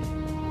animal feed.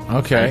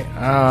 Okay,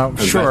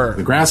 sure.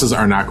 The grasses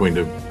are not going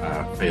to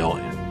fail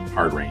in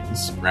hard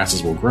rains.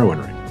 Grasses will grow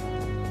in rain.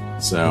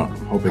 So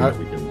I'm hoping that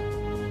we can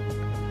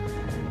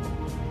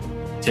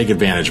take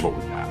advantage of what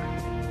we've got.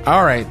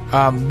 All right.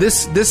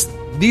 This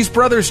these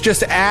brothers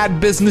just add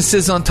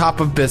businesses on top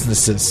of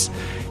businesses.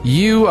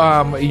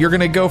 You're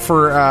going to go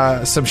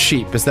for some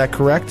sheep. Is that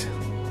correct?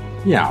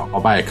 Yeah,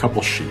 I'll buy a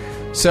couple sheep.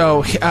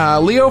 So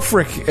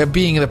Leofric,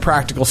 being the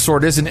practical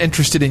sort, isn't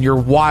interested in your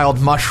wild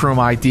mushroom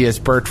ideas,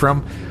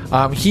 Bertram.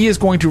 He is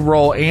going to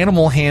roll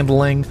animal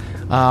handling,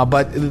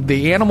 but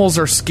the animals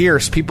are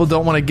scarce. People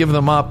don't want to give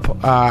them up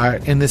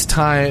in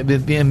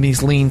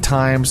these lean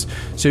times.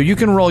 So you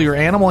can roll your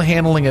animal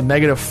handling at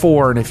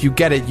 -4, and if you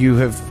get it, you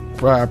have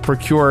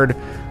procured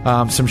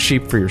some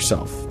sheep for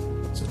yourself.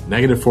 So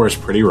 -4 is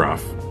pretty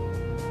rough.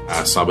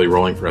 So I'll be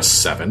rolling for a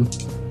 7.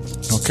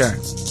 Okay.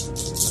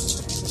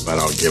 But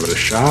I'll give it a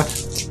shot.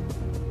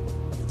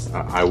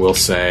 I will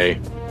say,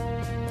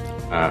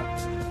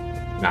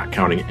 not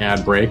counting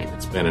ad break,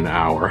 it's been an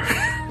hour.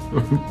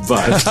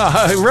 But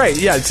right,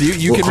 yeah, so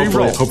you can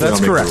re-roll. That's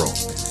correct.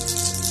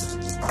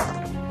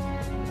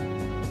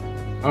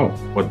 Oh,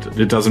 well,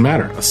 it doesn't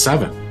matter. A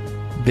 7.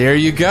 There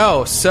you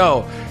go.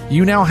 So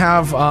you now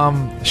have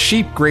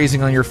sheep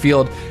grazing on your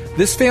field.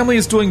 This family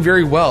is doing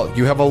very well.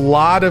 You have a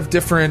lot of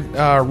different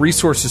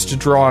resources to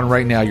draw on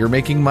right now. You're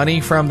making money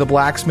from the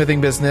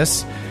blacksmithing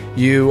business.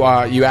 You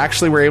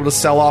actually were able to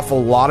sell off a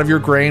lot of your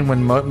grain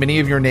when many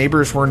of your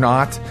neighbors were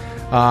not.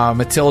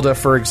 Matilda,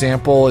 for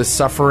example, is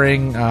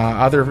suffering.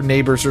 Other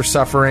neighbors are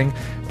suffering,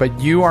 but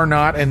you are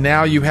not. And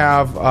now you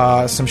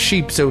have some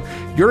sheep. So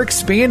you're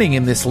expanding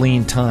in this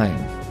lean time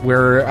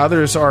where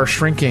others are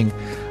shrinking.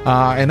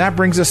 And that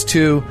brings us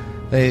to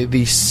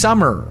the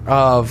summer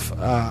of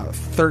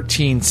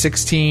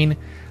 1316.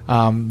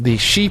 The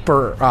sheep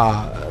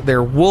are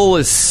their wool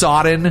is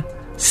sodden,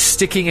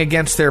 sticking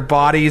against their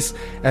bodies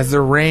as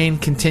the rain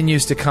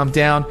continues to come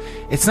down.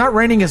 It's not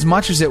raining as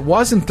much as it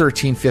was in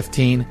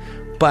 1315,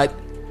 but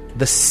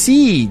the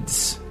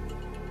seeds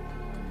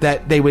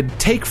that they would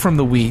take from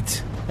the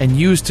wheat and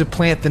use to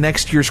plant the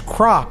next year's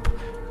crop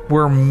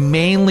were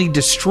mainly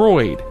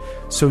destroyed.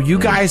 So you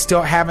guys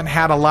haven't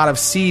had a lot of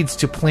seeds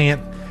to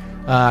plant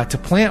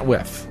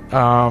with.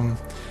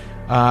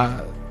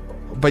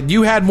 But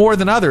you had more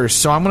than others,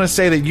 so I'm going to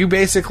say that you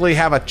basically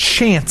have a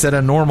chance at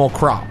a normal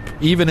crop,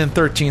 even in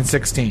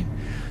 1316.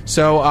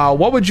 So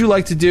what would you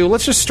like to do?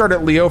 Let's just start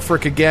at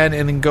Leofric again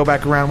and then go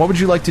back around. What would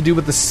you like to do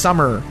with the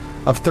summer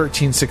of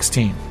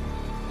 1316?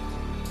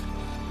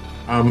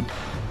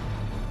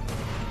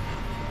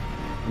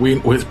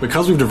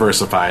 Because we've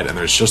diversified and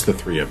there's just the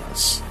 3 of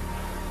us,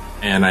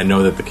 and I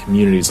know that the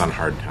community's on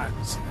hard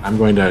times, I'm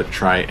going to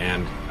try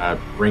and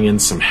bring in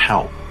some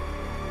help,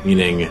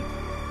 meaning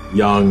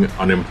young,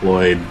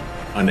 unemployed,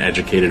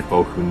 uneducated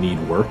folk who need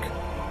work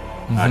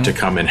to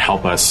come and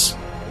help us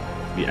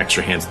be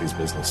extra hands at these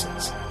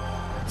businesses.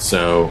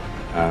 So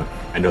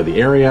I know the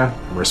area,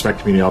 I'm a respect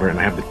community elder, and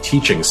I have the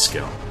teaching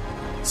skill.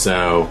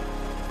 So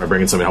if I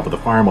bring in somebody to help with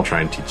the farm, I'll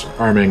try and teach them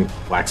farming,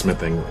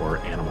 blacksmithing, or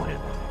animal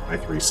handling. My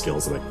 3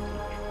 skills that I can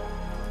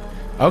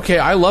teach. Okay,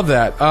 I love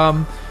that.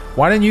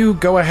 Why don't you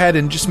go ahead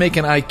and just make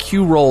an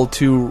IQ roll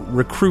to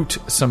recruit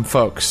some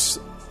folks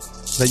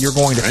that you're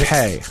going to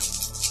pay.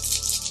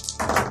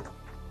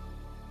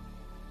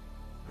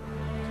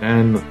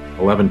 10,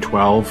 11,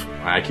 12.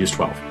 My IQ is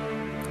 12.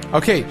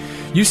 Okay,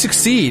 you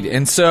succeed,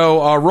 and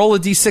so roll a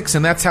d6,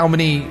 and that's how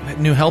many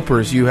new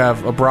helpers you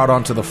have brought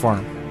onto the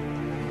farm.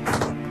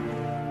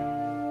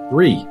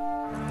 3.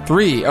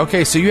 3.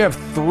 Okay, so you have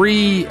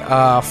 3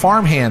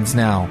 farm hands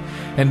now,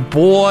 and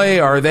boy,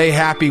 are they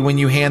happy when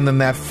you hand them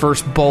that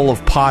first bowl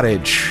of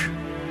pottage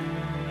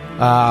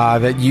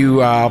that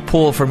you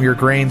pull from your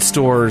grain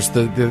stores,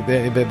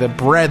 the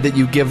bread that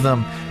you give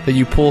them, that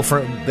you pull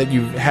from, that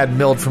you had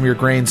milled from your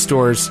grain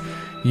stores.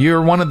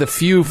 You're one of the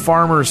few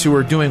farmers who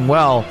are doing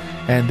well,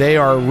 and they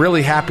are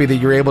really happy that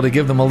you're able to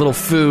give them a little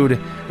food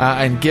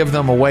and give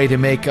them a way to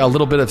make a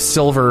little bit of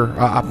silver,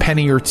 a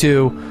penny or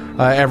 2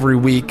 every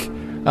week.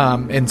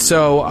 And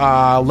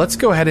so let's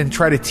go ahead and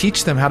try to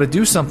teach them how to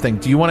do something.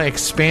 Do you want to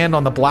expand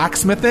on the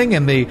blacksmithing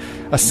and the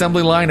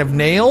assembly line of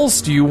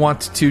nails? Do you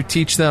want to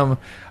teach them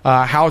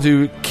how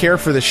to care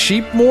for the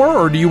sheep more,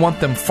 or do you want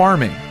them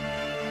farming?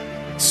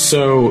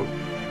 So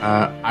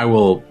I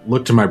will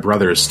look to my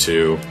brothers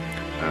to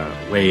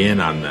weigh in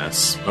on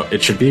this.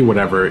 It should be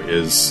whatever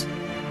is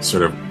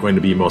sort of going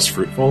to be most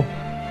fruitful.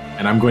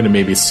 And I'm going to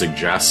maybe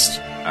suggest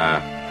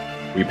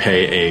we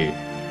pay a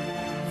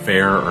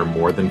fair or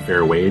more than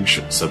fair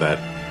wage so that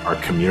our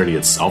community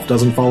itself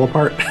doesn't fall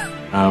apart.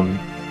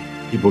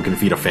 People can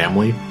feed a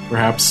family,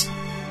 perhaps,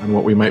 on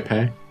what we might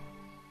pay.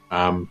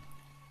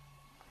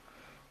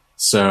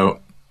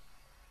 So,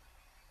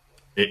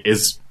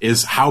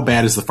 is how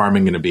bad is the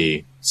farming going to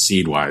be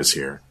seed-wise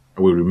here?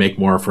 Or would we make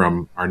more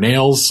from our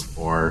nails,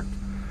 or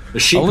the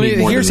sheep need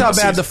more? Here's how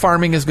bad the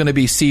farming is going to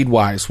be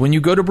seed-wise. When you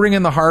go to bring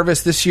in the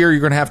harvest this year,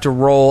 you're going to have to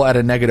roll at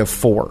a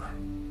 -4.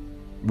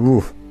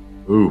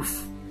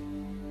 Oof.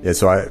 Yeah,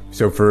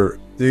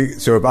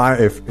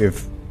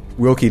 if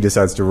Wilkie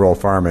decides to roll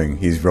farming,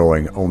 he's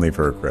rolling only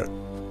for a crit.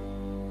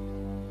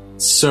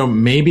 So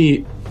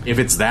maybe if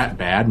it's that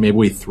bad, maybe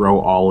we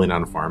throw all in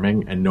on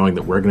farming, and knowing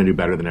that we're going to do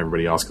better than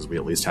everybody else because we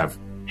at least have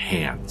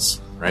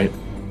hands, right?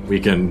 We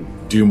can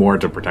do more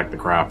to protect the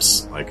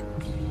crops. Like,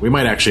 we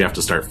might actually have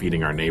to start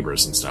feeding our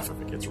neighbors and stuff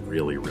if it gets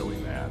really, really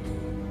bad.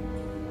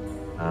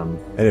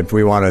 And if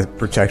we want to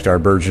protect our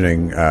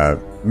burgeoning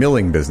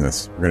milling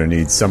business, we're going to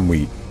need some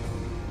wheat.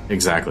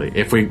 Exactly.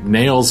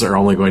 Nails are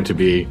only going to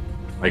be,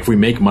 like, if we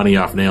make money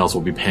off nails,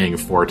 we'll be paying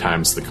 4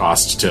 times the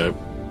cost to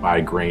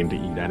buy grain to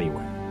eat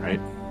anyway, right?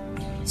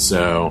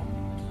 So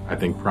I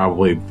think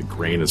probably the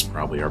grain is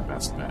probably our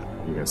best bet.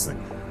 What do you guys think?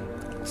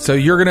 So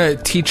you're going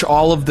to teach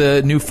all of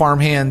the new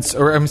farmhands,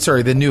 or I'm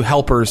sorry, the new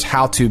helpers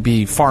how to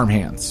be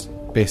farmhands,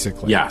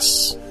 basically.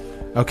 Yes.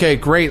 Okay,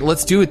 great.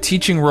 Let's do a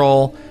teaching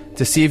roll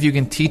to see if you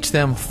can teach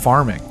them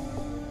farming.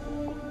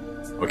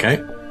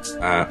 Okay.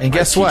 And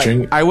guess what?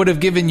 I would have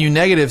given you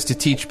negatives to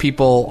teach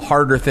people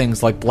harder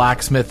things like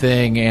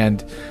blacksmithing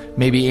and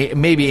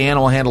maybe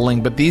animal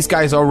handling, but these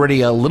guys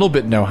already a little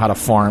bit know how to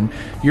farm.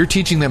 You're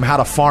teaching them how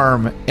to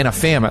farm in a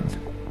famine.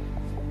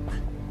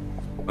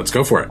 Let's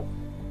go for it.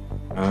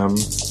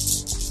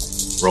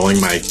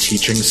 Rolling my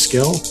teaching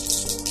skill.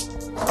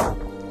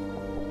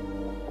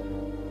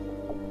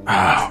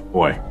 Oh,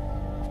 boy.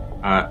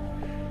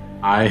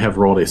 I have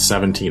rolled a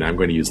 17. I'm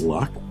going to use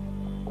luck.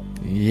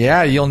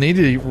 Yeah, you'll need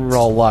to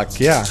roll luck,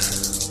 yeah.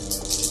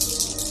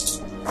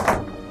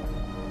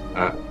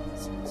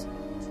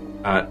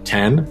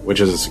 10,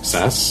 which is a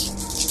success.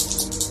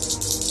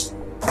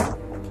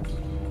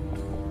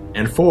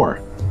 And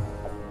 4.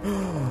 Okay.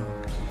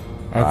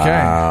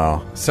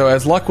 Wow. So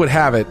as luck would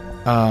have it,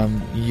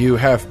 you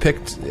have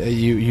picked,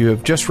 you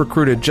have just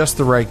recruited just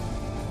the right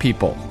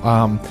people.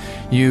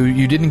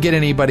 You didn't get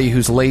anybody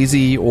who's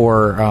lazy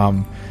or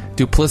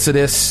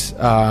duplicitous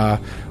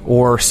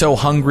or so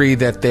hungry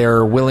that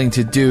they're willing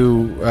to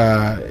do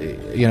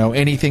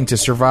anything to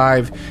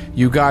survive.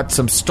 You got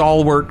some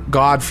stalwart,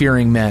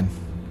 God-fearing men.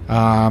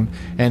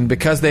 And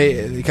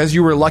because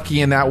you were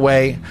lucky in that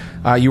way,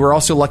 you were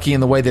also lucky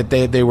in the way that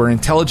they were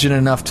intelligent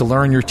enough to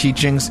learn your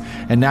teachings.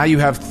 And now you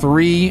have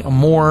 3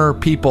 more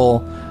people,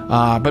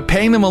 but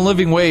paying them a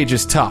living wage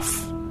is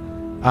tough.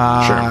 Sure.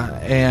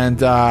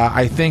 And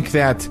I think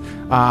that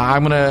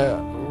I'm going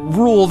to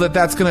rule that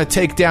that's going to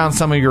take down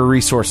some of your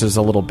resources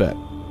a little bit.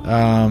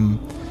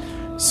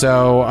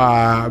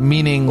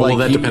 Meaning, will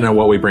that depend on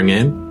what we bring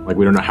in? Like,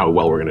 we don't know how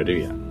well we're going to do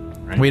yet.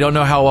 Right? We don't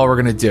know how well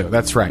we're going to do.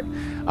 That's right.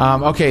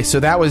 Okay, so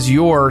that was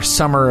your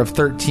summer of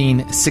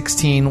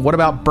 13-16. What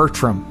about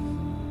Bertram?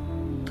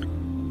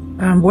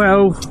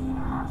 Leofric,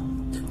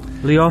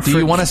 do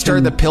you want to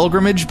start the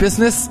pilgrimage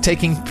business,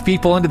 taking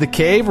people into the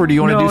cave, or do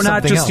you want to do something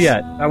else? No, not just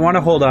yet. I want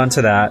to hold on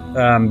to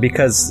that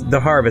because the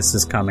harvest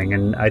is coming,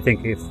 and I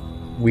think if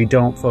we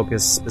don't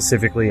focus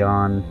specifically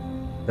on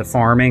the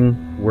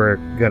farming, we're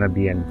going to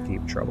be in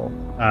deep trouble.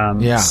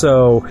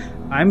 So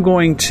I'm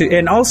going to...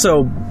 And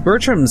also,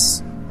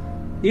 Bertram's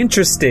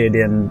interested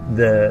in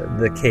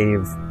the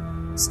cave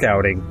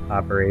scouting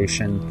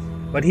operation,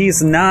 but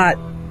he's not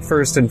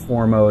first and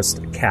foremost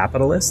a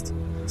capitalist,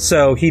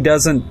 so he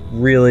doesn't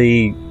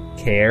really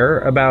care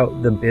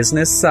about the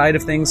business side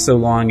of things so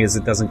long as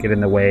it doesn't get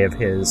in the way of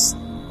his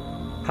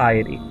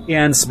piety.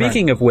 And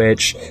speaking of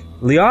which,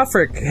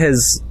 Leofric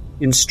has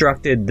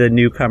instructed the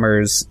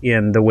newcomers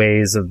in the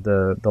ways of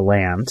the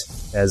land,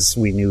 as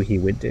we knew he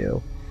would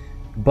do,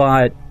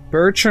 but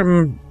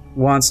Bertram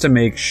wants to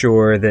make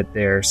sure that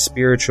their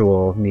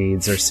spiritual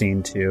needs are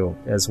seen to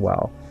as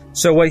well.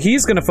 So what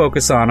he's going to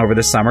focus on over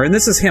the summer, and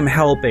this is him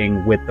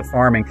helping with the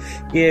farming,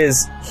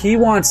 is he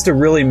wants to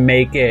really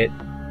make it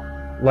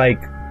like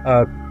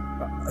a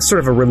sort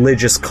of a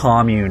religious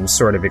commune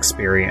sort of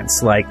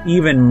experience, like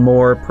even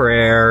more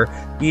prayer,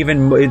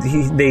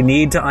 they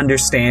need to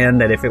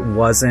understand that if it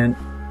wasn't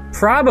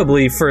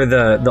probably for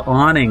the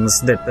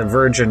awnings that the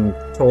Virgin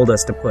told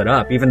us to put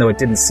up, even though it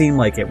didn't seem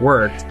like it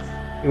worked,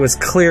 it was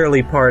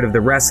clearly part of the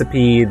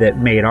recipe that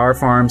made our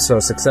farm so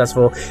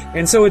successful.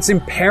 And so it's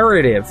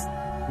imperative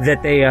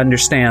that they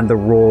understand the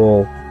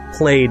role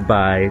played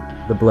by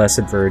the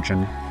Blessed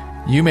Virgin.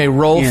 You may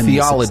roll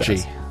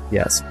theology.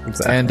 Yes,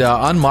 exactly. And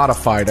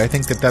unmodified. I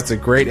think that's a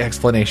great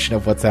explanation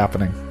of what's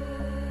happening.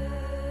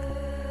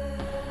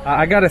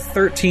 I got a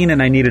 13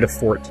 and I needed a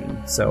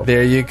 14. So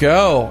there you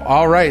go.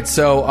 All right.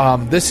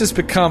 So this has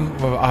become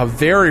a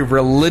very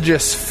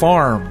religious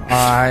farm,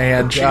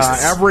 and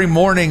every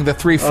morning the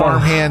 3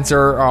 farmhands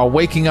are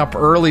waking up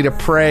early to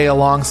pray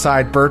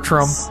alongside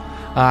Bertram,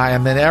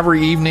 and then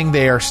every evening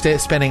they are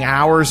spending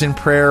hours in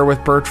prayer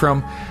with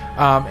Bertram.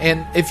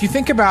 And if you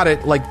think about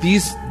it, like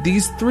these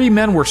 3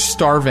 men were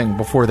starving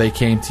before they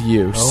came to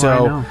you.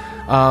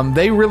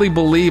 They really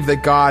believe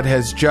that God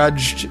has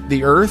judged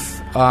the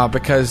earth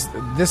because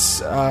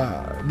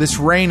this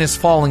rain is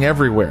falling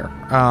everywhere.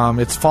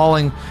 It's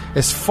falling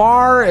as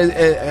far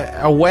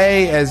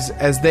away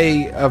as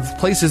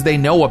places they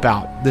know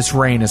about. This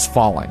rain is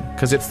falling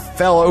because it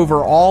fell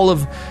over all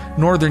of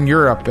Northern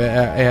Europe,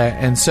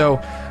 and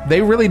so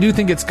they really do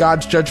think it's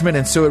God's judgment.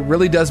 And so it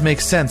really does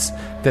make sense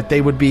that they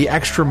would be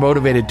extra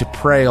motivated to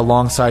pray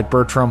alongside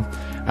Bertram.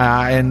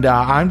 And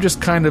I'm just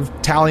kind of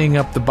tallying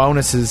up the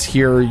bonuses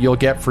here you'll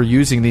get for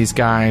using these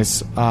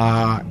guys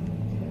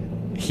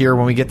here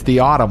when we get to the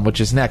autumn,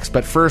 which is next.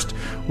 But first,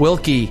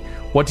 Wilkie,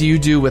 What do you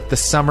do with the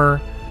summer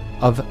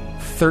of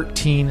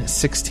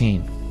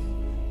 1316?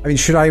 I mean,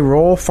 should I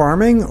roll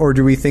farming, or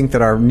do we think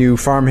that our new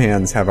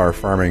farmhands have our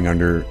farming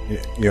under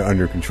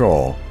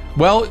control?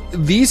 Well,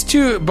 these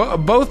two,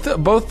 both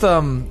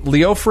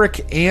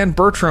Leofric and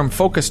Bertram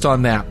focused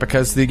on that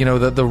because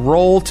the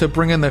role to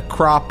bring in the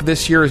crop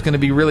this year is going to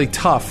be really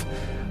tough.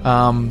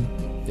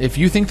 If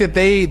you think that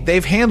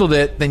they've handled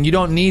it, then you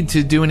don't need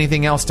to do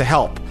anything else to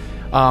help.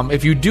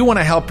 If you do want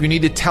to help, you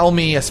need to tell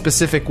me a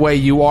specific way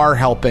you are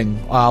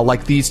helping,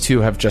 like these two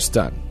have just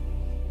done.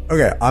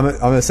 Okay, I'm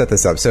going to set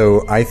this up.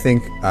 So I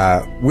think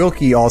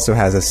Wilkie also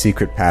has a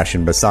secret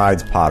passion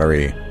besides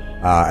pottery,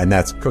 and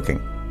that's cooking.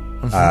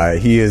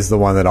 He is the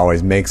one that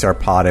always makes our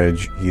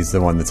pottage. He's the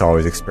one that's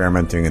always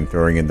experimenting and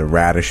throwing in the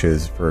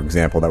radishes, for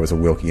example. That was a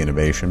Wilkie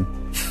innovation.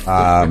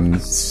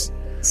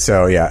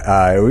 So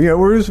yeah,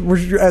 we're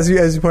as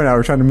you point out,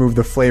 we're trying to move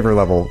the flavor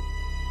level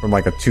from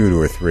like a 2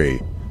 to a 3.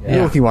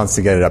 Yeah. Wilkie wants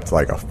to get it up to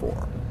like a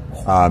 4.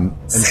 And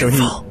so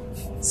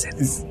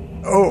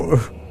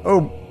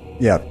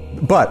yeah,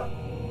 but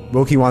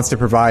Wilkie wants to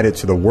provide it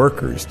to the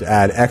workers to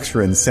add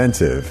extra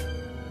incentive.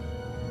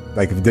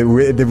 Like,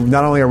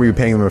 not only are we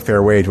paying them a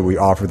fair wage, but we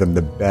offer them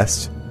the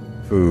best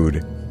food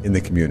in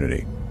the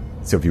community.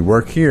 So if you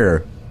work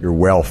here, you're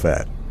well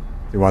fed.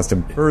 He wants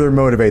to further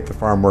motivate the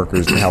farm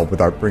workers to help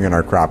with bringing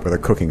our crop with a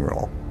cooking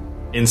roll.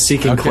 In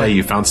seeking clay,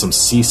 you found some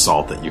sea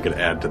salt that you could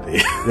add to the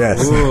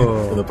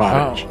to the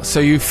pottage. Oh, so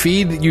you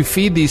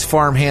feed these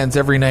farm hands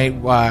every night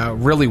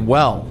really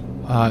well,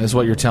 is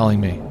what you're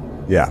telling me.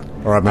 Yeah,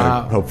 or I'm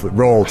gonna hopefully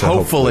roll to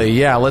hopefully,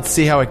 yeah. Let's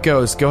see how it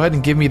goes. Go ahead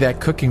and give me that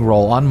cooking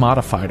roll,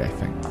 unmodified, I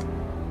think.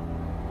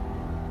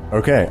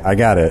 Okay, I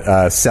got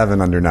it.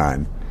 7 under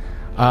 9.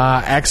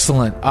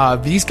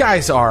 Excellent. These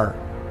guys are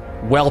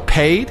well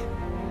paid.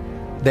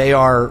 They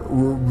are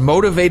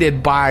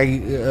motivated by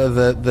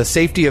the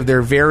safety of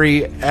their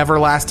very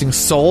everlasting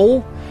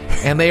soul,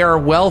 and they are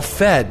well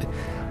fed.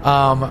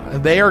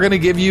 They are going to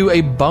give you a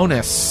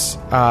bonus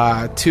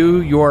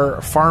to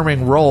your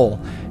farming roll.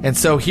 And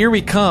so here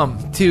we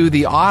come to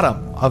the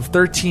autumn of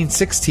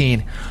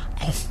 1316.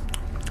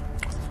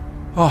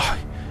 Oh,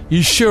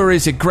 you sure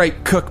is a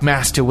great cook,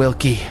 Master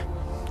Wilkie.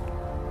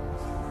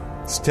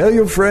 Just tell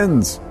your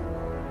friends.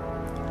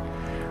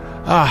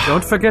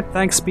 Don't forget,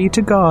 thanks be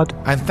to God.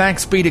 And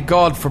thanks be to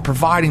God for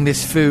providing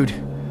this food.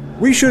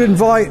 We should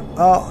invite,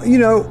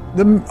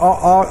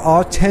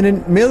 our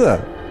tenant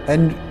Miller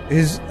and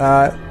his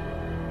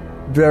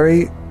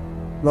very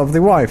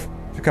lovely wife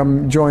to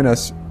come join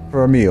us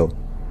for a meal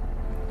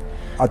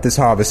at this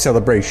harvest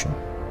celebration.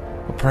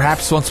 Well,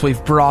 perhaps once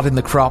we've brought in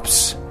the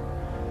crops.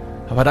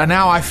 But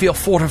now I feel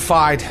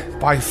fortified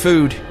by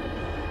food,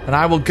 and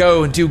I will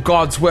go and do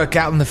God's work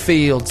out in the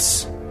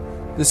fields.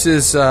 This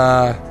is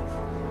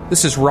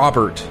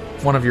Robert,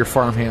 one of your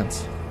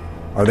farmhands.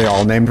 Are they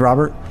all named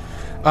Robert?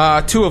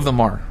 2 of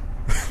them are.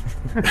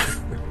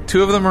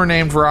 2 of them are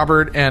named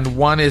Robert, and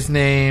one is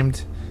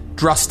named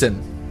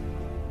Drustin.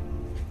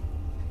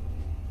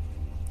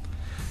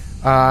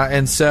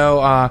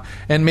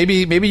 And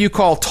maybe you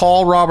call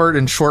tall Robert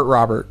and short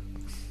Robert.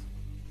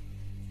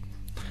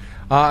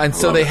 And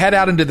so they head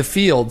out into the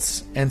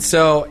fields. And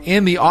so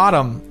in the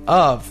autumn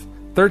of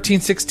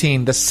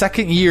 1316, the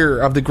second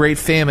year of the Great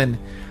Famine,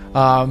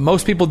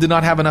 most people did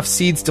not have enough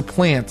seeds to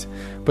plant.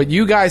 But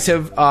you guys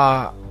have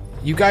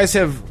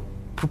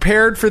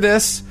prepared for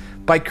this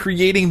by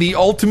creating the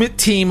ultimate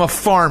team of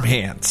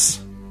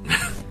farmhands.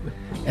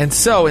 And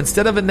so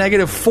instead of a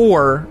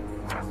 -4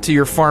 to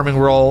your farming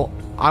roll,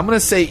 I'm going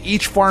to say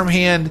each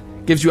farmhand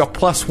gives you a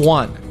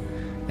 +1.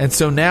 And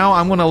so now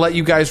I'm going to let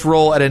you guys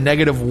roll at a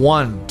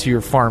 -1 to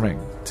your farming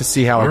to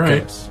see how it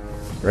goes.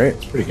 Great.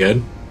 Pretty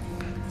good.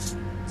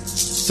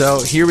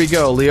 So here we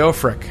go,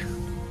 Leofric.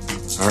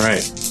 All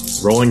right.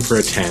 Rolling for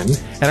a 10.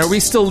 And are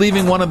we still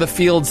leaving one of the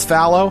fields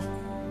fallow?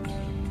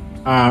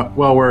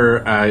 Well,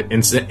 we're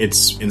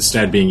it's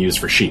instead being used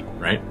for sheep,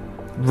 right?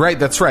 Right,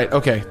 that's right.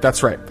 Okay,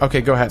 that's right.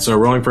 Okay, go ahead. So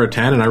rolling for a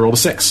 10, and I rolled a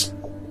 6.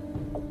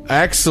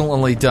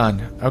 Excellently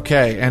done.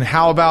 Okay, and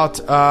how about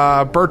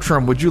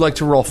Bertram? Would you like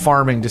to roll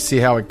farming to see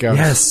how it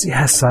goes?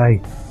 Yes,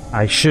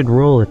 I should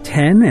roll a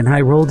 10, and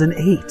I rolled an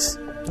 8.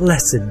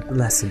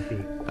 Blessed be.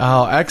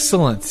 Oh,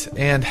 excellent.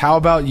 And how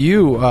about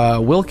you,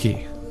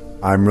 Wilkie?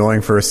 I'm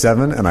rolling for a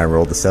 7, and I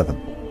rolled a 7.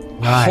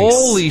 Nice.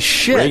 Holy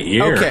shit. Great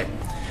year. Okay.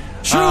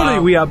 Truly,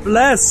 we are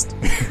blessed.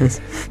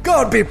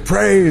 God be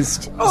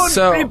praised.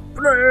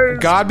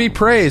 God be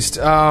praised.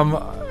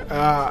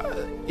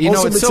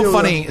 It's so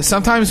funny.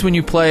 Sometimes when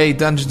you play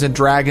Dungeons and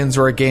Dragons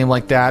or a game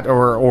like that,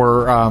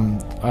 or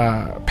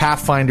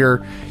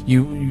Pathfinder,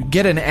 you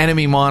get an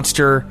enemy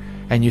monster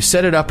and you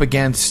set it up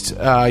against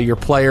your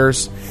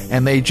players,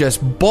 and they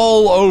just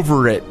bowl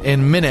over it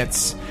in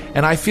minutes.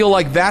 And I feel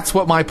like that's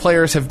what my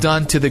players have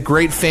done to the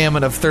Great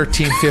Famine of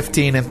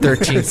 1315 and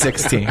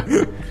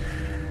 1316.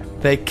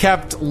 They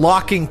kept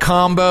locking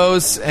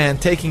combos and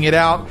taking it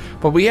out,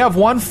 but we have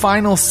one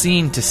final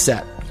scene to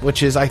set.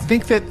 which is I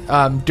think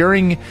that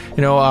during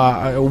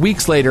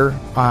weeks later,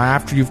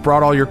 after you've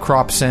brought all your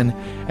crops in,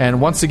 and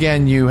once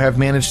again you have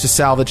managed to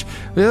salvage.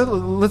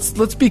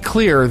 Let's be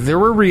clear. There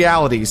were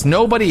realities.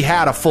 Nobody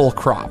had a full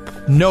crop.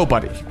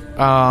 Nobody.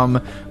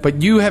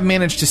 But you have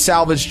managed to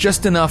salvage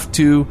just enough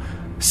to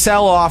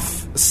sell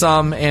off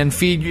some and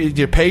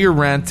to pay your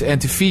rent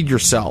and to feed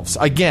yourselves.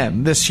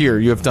 Again, this year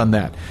you have done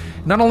that.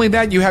 Not only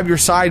that, you have your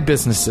side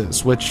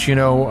businesses, which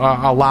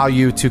allow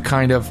you to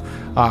kind of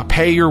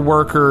pay your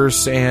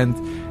workers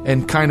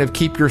and kind of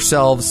keep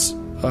yourselves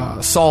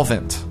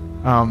solvent.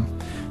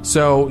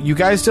 So you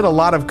guys did a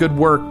lot of good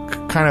work,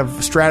 kind of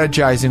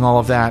strategizing all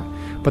of that.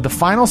 But the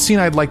final scene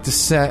I'd like to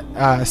set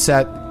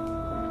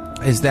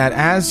is that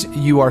as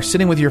you are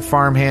sitting with your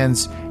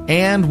farmhands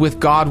and with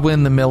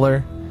Godwin the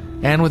miller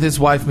and with his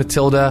wife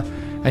Matilda,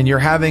 and you're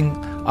having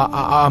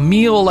a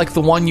meal like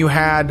the one you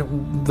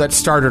had that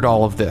started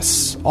all of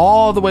this,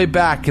 all the way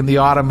back in the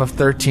autumn of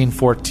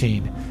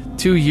 1314,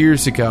 2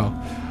 years ago.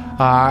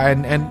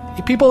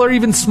 And people are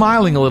even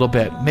smiling a little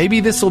bit. Maybe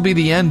this will be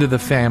the end of the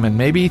famine.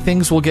 Maybe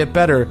things will get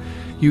better.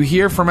 You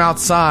hear from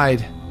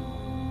outside,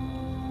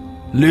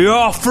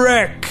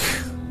 Leofric!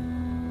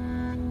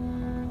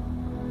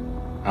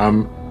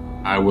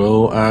 I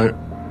will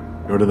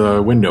go to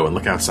the window and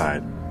look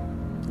outside.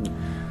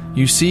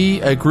 You see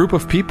a group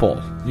of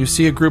people. You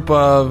see a group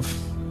of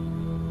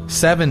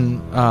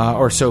 7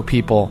 or so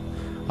people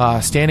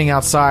standing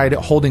outside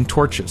holding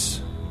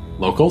torches.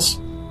 Locals?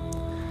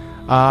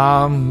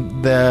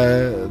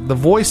 The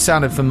voice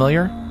sounded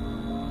familiar.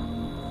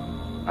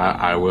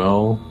 I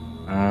will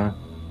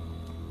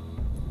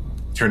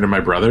turn to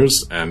my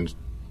brothers and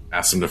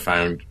ask them to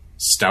find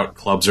stout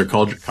clubs or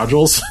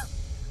cudgels,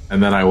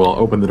 and then I will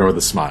open the door with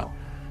a smile.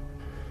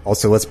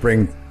 Also, let's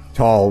bring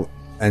tall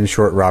and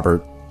short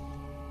Robert,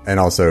 and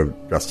also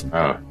Justin.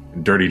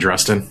 Dirty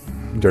Justin.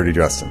 Dirty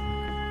Justin.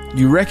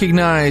 You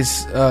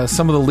recognize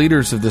some of the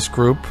leaders of this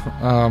group.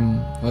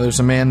 There's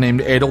a man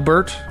named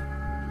Adelbert.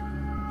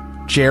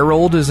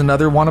 Gerald is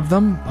another one of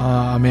them,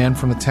 a man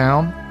from the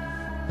town.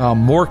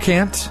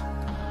 Morcant.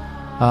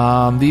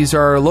 These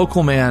are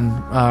local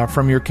men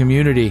from your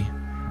community.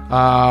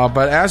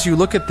 But as you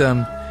look at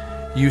them,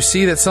 you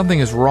see that something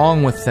is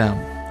wrong with them.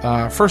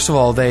 First of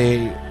all,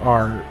 they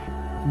are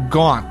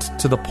gaunt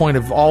to the point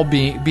of all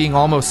being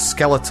almost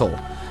skeletal.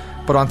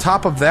 But on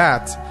top of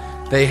that,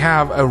 they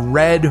have a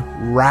red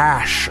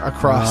rash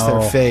across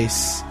their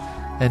face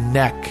and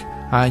neck.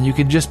 And you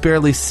can just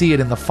barely see it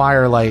in the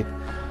firelight.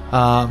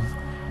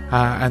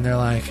 And they're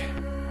like,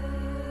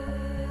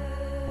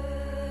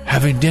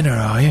 having dinner,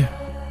 are you?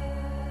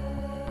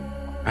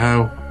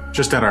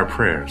 Just at our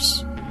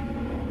prayers.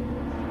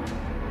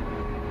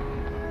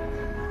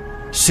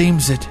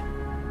 Seems that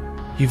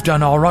you've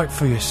done all right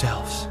for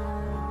yourselves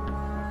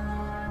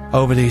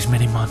over these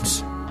many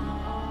months.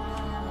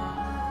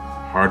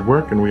 Hard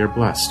work, and we are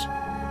blessed.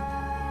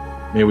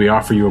 May we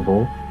offer you a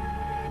bowl?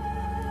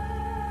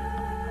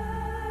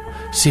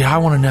 See, I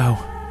want to know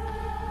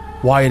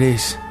why it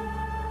is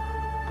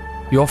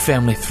your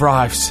family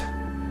thrives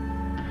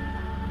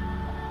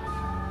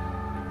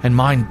and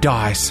mine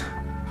dies.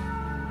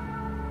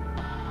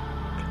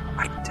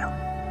 I can tell.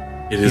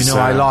 It is,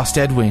 I lost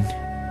Edwin,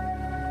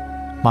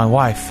 my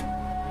wife.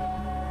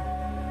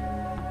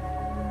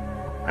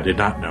 I did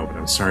not know, but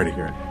I'm sorry to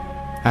hear it.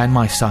 And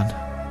my son.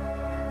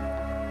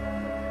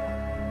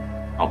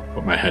 I'll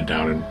put my head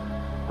down and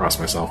cross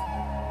myself.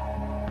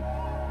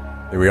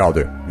 We all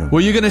do. Yeah.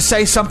 Were you going to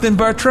say something,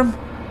 Bertram?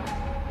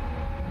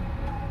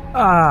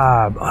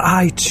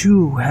 I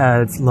too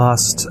have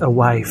lost a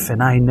wife,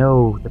 and I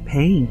know the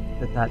pain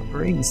that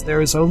brings.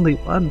 There is only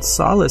one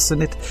solace,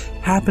 and it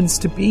happens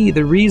to be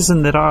the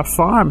reason that our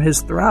farm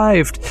has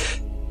thrived.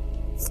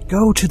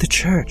 Go to the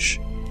church.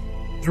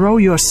 Throw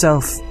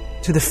yourself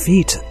to the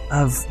feet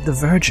of the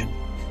Virgin,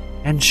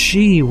 and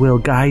she will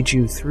guide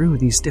you through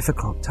these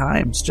difficult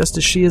times, just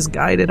as she has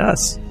guided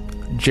us.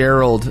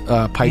 Gerald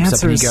pipes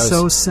up and he goes,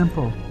 so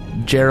simple.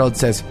 Gerald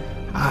says,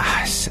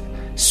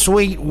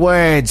 Sweet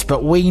words,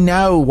 but we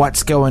know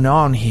what's going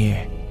on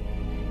here.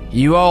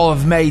 You all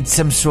have made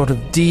some sort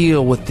of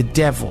deal with the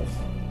devil.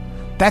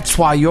 That's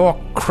why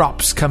your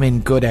crops come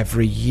in good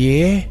every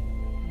year.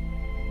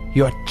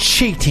 You're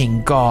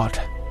cheating God.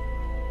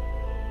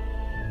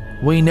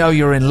 We know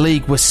you're in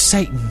league with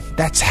Satan.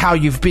 That's how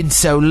you've been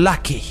so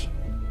lucky.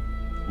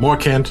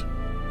 Morcant,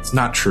 it's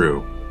not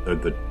true.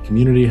 The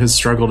community has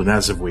struggled, and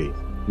as have we.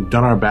 We've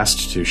done our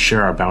best to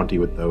share our bounty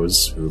with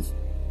those who've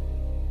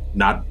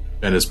not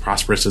been as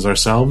prosperous as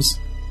ourselves,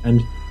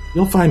 and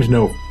you'll find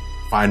no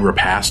fine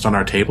repast on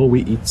our table.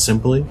 We eat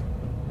simply,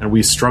 and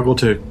we struggle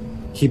to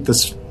keep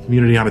this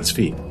community on its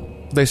feet.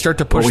 They start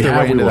to push their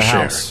way into the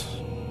house.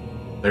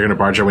 They're going to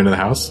barge our way into the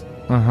house?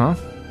 Uh-huh.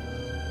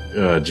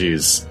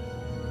 Jeez.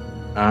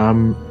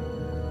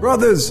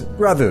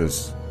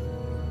 Brothers.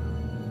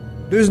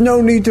 There's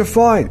no need to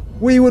fight.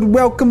 We would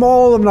welcome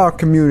all in our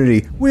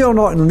community. We are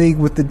not in league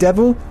with the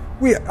devil.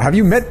 Have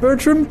you met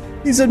Bertram?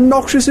 He's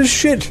obnoxious as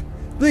shit.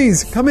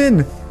 Please, come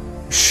in.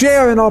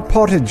 Share in our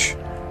pottage.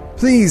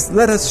 Please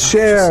let us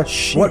share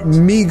what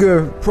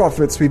meager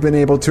profits we've been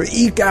able to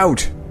eke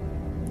out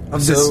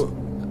of this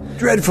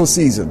dreadful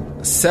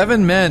season.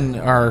 7 men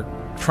are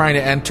trying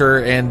to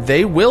enter, and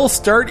they will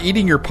start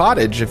eating your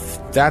pottage if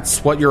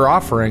that's what you're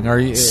offering. Are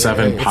you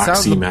 7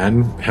 poxy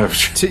men?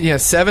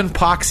 7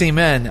 poxy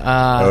men.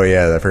 Oh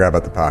yeah, I forgot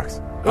about the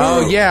pox.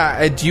 Oh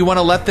yeah, do you want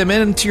to let them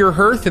into your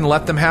hearth and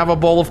let them have a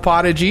bowl of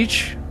pottage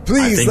each?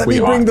 Please let me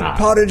bring the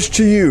pottage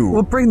to you.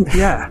 We'll bring,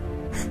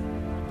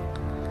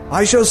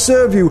 I shall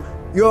serve you,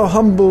 your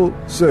humble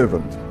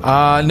servant.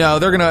 No,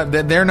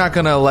 they're not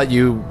gonna let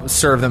you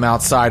serve them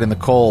outside in the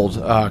cold,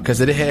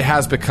 because it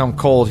has become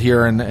cold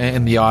here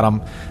in the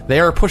autumn. They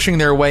are pushing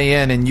their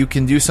way in, and you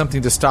can do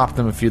something to stop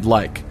them if you'd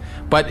like.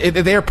 But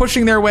they are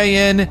pushing their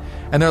way in,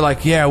 and they're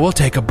like, "Yeah, we'll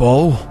take a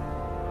bowl."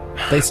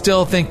 They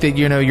still think that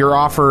your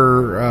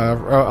offer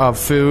of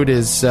food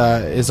is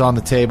on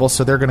the table,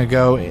 so they're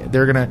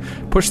gonna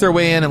push their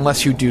way in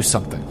unless you do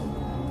something.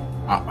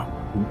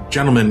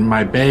 Gentlemen,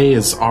 my bay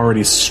is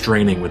already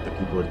straining with the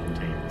people it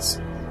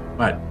contains.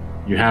 But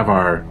you have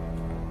our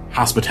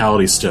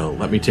hospitality still.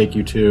 Let me take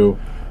you to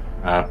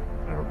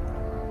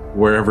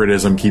wherever it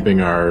is I'm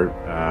keeping our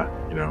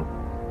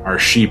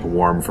sheep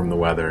warm from the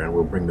weather, and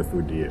we'll bring the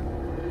food to you.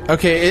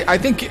 Okay, I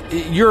think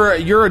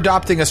you're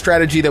adopting a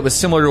strategy that was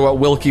similar to what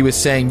Wilkie was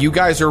saying. You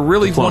guys are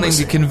really wanting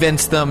to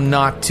convince them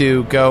not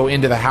to go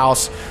into the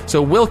house.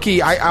 So,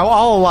 Wilkie,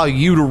 I'll allow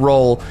you to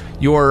roll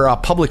your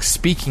public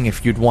speaking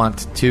if you'd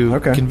want to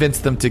convince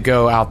them to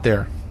go out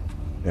there.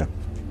 Yeah.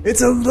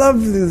 It's a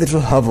lovely little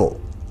hovel.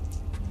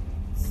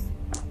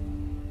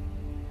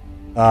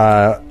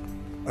 I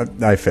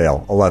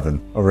fail.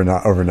 11 over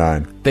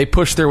 9. They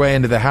push their way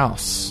into the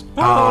house.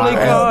 Holy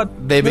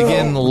God! They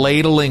begin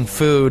ladling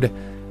food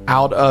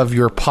out of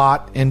your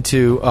pot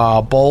into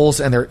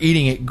bowls, and they're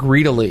eating it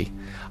greedily.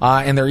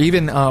 And they're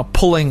even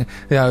pulling,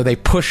 they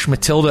push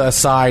Matilda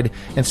aside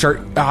and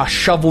start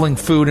shoveling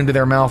food into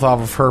their mouth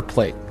off of her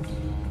plate.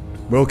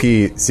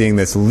 Wilkie, seeing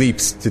this,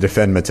 leaps to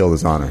defend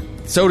Matilda's honor.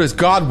 So does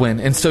Godwin,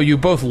 and so you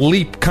both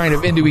leap kind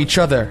of into each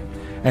other.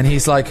 And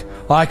he's like,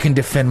 I can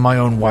defend my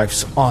own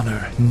wife's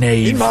honor,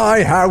 knave. In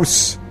my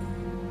house.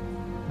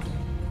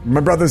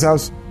 My brother's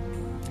house.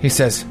 He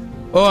says,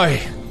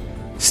 Oi,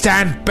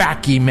 stand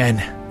back, ye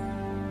men,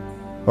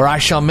 or I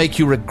shall make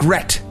you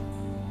regret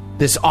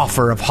this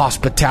offer of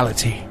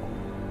hospitality.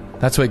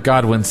 That's what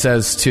Godwin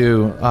says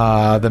to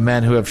the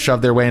men who have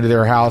shoved their way into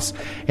their house.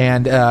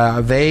 And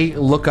they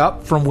look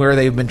up from where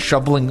they've been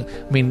shoveling.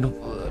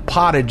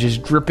 Pottage is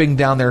dripping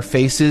down their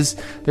faces.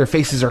 Their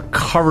faces are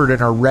covered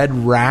in a red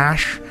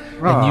rash.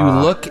 And you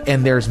look,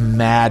 and there's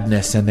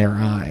madness in their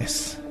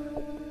eyes.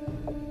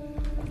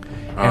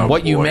 And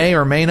what you may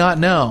or may not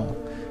know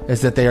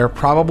is that they are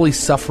probably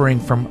suffering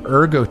from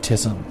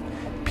ergotism.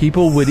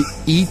 People would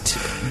eat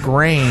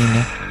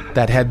grain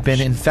that had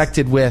been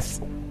infected with,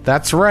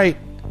 that's right,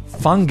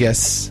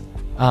 fungus,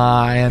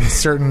 and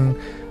certain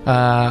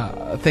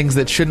things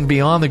that shouldn't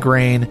be on the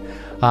grain.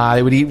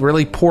 They would eat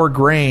really poor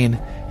grain,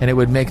 and it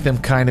would make them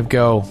kind of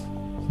go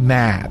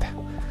mad.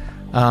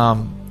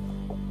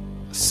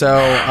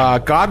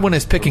 So Godwin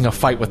is picking a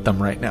fight with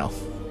them right now.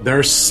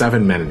 There's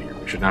 7 men in here.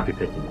 We should not be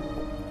picking them.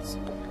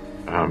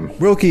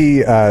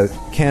 Wilkie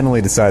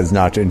cannily decides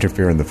not to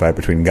interfere in the fight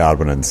between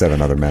Godwin and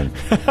 7 other men.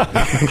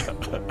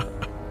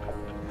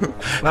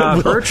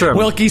 Bertram.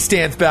 Wilkie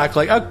stands back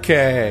like,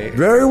 okay.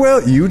 Very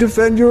well. You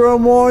defend your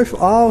own wife.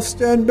 I'll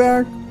stand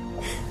back.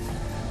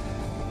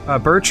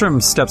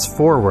 Bertram steps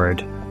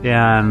forward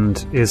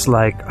and is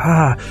like,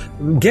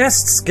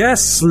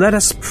 guests, let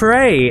us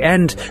pray,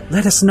 and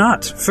let us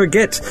not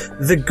forget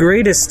the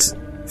greatest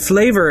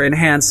flavor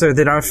enhancer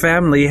that our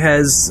family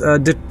has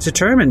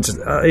determined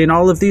in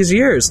all of these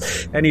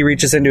years. And he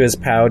reaches into his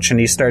pouch and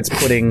he starts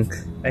putting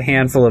a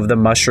handful of the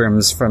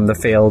mushrooms from the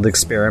failed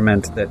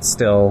experiment that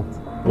still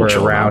were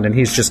around, and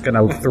he's just going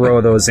to throw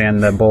those in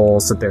the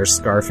bowls that they're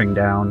scarfing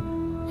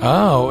down.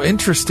 Oh,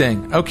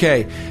 interesting.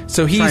 Okay,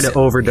 so he's trying to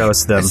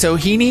overdose them. So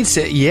he needs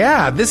to.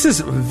 Yeah, this is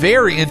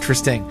very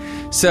interesting.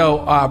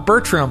 So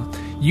Bertram,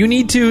 you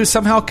need to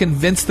somehow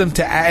convince them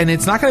to add, and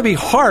it's not going to be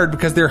hard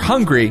because they're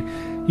hungry.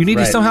 You need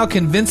to somehow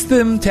convince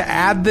them to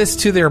add this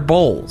to their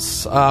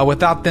bowls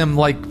without them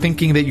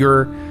thinking that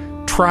you're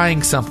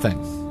trying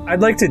something. I'd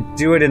like to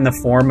do it in the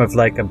form of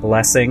a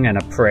blessing and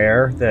a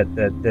prayer that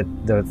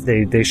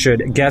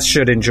guests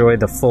should enjoy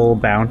the full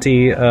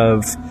bounty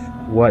of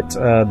what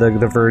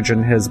the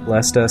Virgin has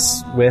blessed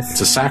us with.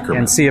 It's a sacrament.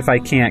 And see if I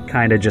can't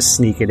kind of just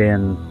sneak it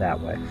in that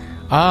way.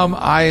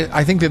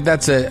 I think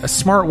that's a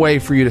smart way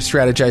for you to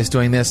strategize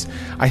doing this.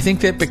 I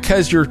think that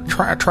because you're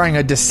trying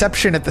a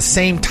deception at the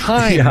same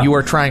time you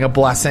are trying a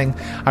blessing,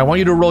 I want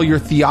you to roll your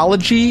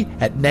theology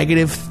at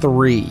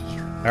 -3.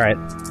 All right.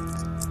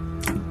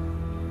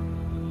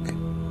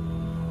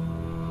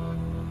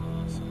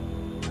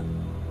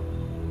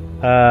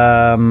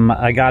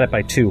 I got it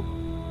by 2.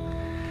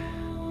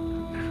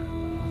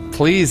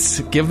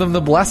 Please give them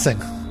the blessing.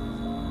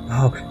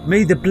 Oh,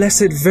 may the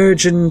Blessed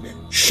Virgin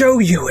show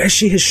you, as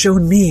she has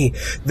shown me,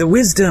 the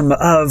wisdom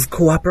of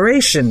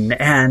cooperation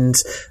and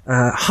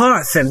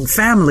hearth and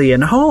family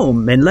and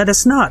home, and let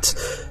us not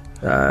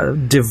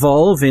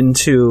devolve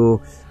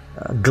into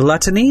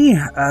gluttony.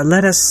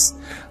 Let us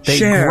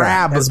share. They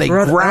grab the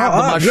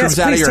mushrooms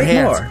out of your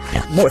hands.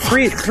 More.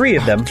 Three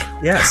of them.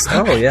 Yes.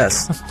 Oh,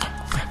 yes.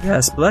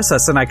 Yes, bless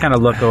us. And I kind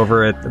of look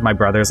over at my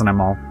brothers, and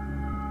I'm all...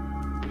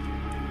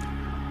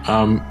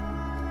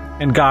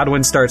 And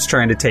Godwin starts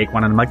trying to take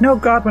one, and I'm like, no,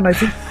 Godwin, I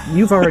think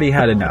you've already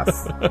had enough.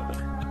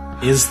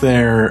 Is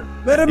there...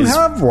 Let him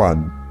have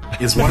one.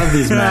 Is one of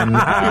these men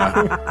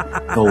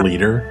the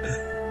leader?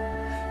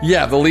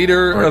 Yeah, the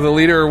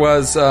leader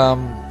was...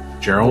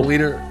 Gerald? The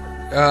leader...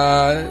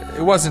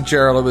 it wasn't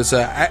Gerald, it was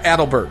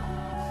Adalbert.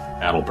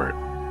 Adalbert.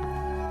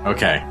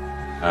 Okay.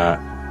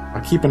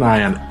 I'll keep an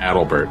eye on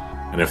Adalbert,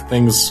 and if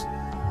things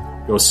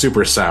go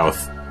super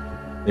south,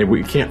 maybe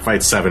we can't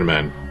fight 7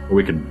 men, but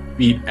we could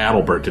beat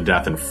Adalbert to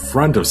death in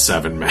front of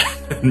 7 men,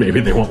 and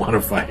maybe they won't want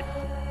to fight.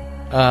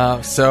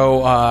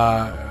 So,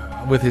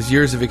 with his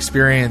years of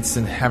experience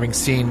and having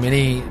seen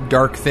many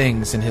dark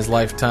things in his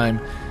lifetime,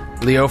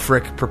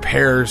 Leofric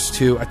prepares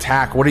to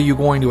attack. What are you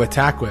going to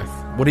attack with?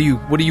 What are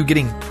you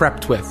getting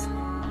prepped with?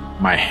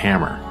 My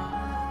hammer.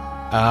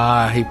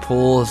 He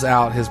pulls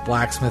out his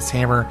blacksmith's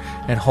hammer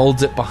and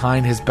holds it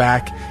behind his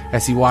back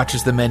as he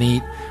watches the men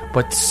eat.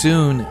 But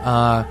soon,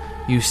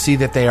 you see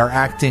that they are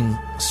acting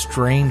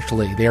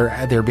strangely.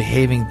 They're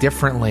behaving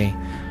differently.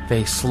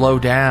 They slow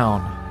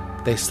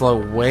down. They slow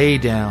way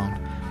down.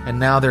 And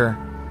now they're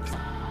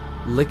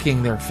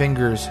licking their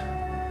fingers.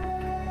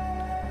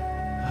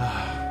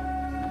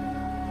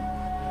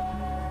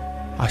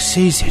 I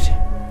sees it.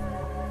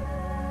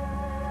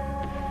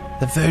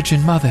 The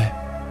Virgin Mother.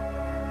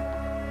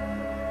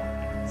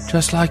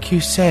 Just like you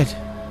said,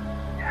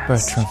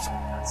 Bertram.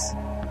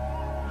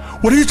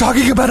 What are you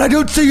talking about? I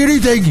don't see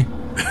anything.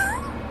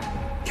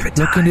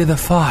 Look into the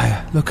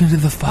fire. Look into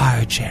the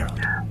fire,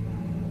 Gerald.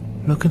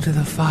 Look into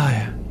the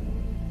fire.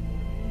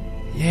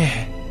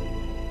 Yeah.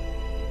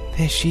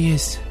 There she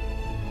is.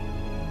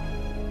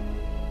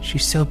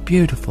 She's so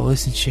beautiful,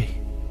 isn't she?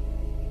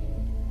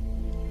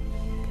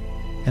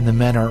 And the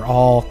men are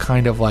all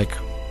kind of like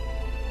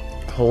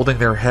holding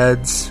their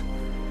heads.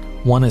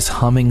 One is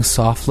humming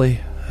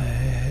softly.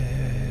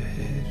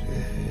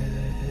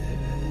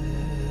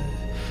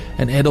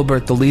 And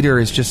Adalbert, the leader,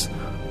 is just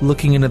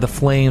looking into the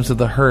flames of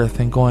the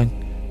hearth and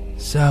going,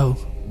 so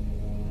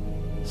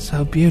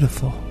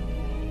beautiful.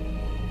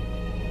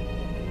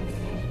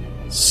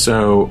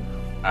 So,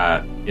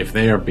 if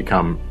they have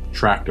become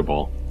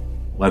tractable,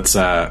 let's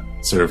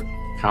sort of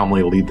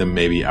calmly lead them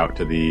maybe out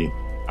to the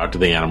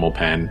animal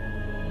pen,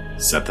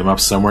 set them up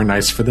somewhere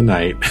nice for the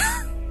night.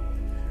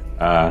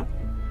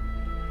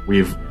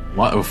 We've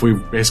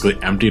basically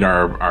emptied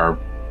our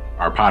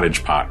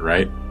pottage pot,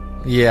 right?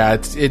 Yeah,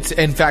 it's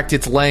in fact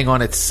it's laying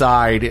on its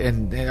side,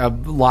 and a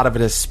lot of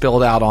it has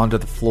spilled out onto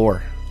the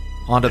floor,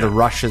 onto the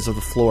rushes of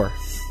the floor.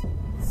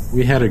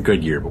 We had a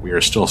good year, but we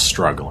are still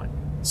struggling.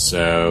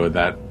 So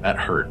that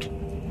hurt.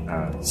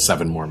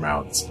 7 more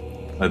mouths.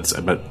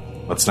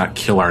 Let's not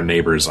kill our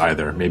neighbors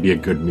either. Maybe a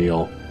good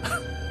meal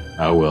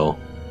will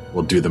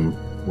do them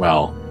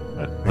well.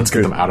 But let's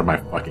get them out of my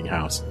fucking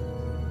house.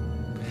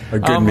 A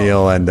good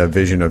meal and a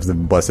vision of the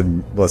Blessed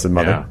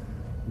Mother. Yeah.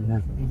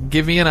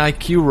 Give me an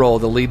IQ roll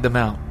to lead them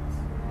out.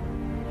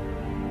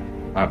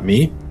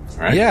 Me? All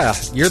right. Yeah,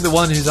 you're the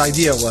one whose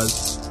idea it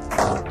was.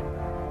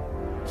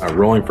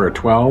 Rolling for a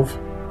 12,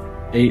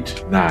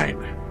 8,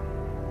 9.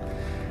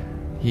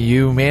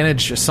 You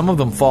manage. Some of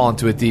them fall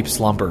into a deep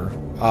slumber.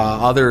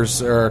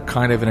 Others are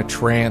kind of in a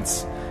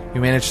trance.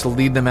 You manage to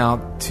lead them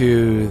out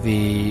to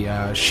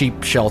the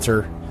sheep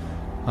shelter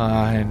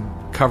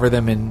and cover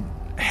them in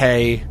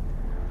hay.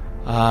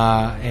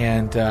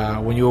 And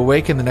when you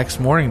awaken the next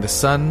morning, the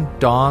sun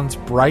dawns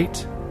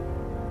bright.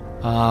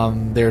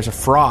 There's a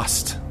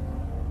frost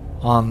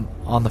on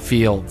the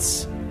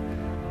fields,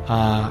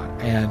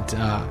 and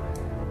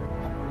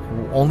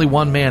only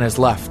one man is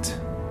left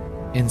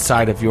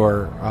inside of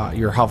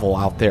your hovel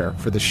out there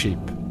for the sheep.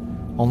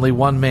 Only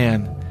one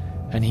man,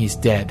 and he's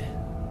dead,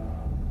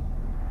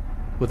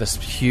 with a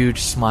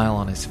huge smile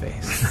on his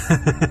face.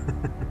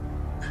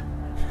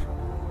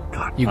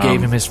 God, you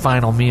gave him his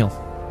final meal.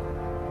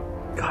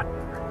 God.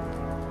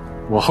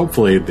 Well,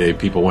 hopefully the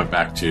people went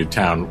back to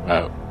town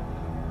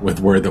with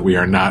word that we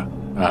are not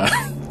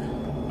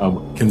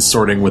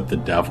consorting with the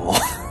devil,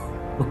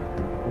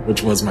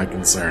 which was my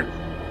concern.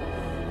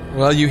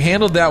 Well, you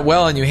handled that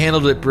well, and you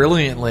handled it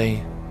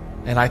brilliantly,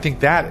 and I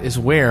think that is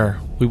where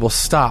we will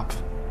stop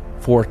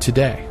for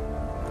today.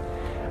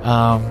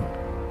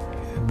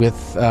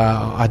 With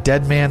a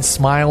dead man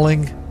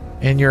smiling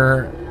in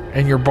your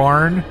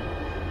barn,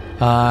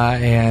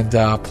 and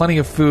plenty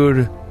of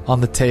food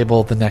on the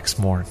table the next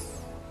morning.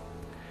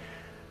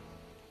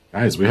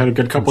 Guys, we had a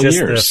good couple years.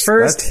 Just the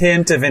first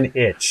hint of an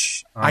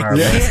itch.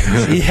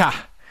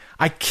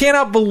 I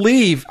cannot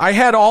believe I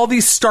had all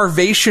these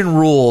starvation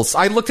rules.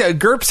 I looked at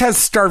GURPS has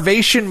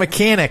starvation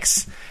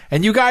mechanics,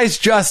 and you guys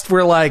just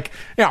were like,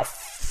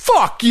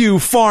 fuck you,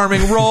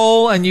 farming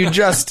roll, and you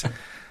just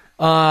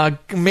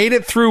made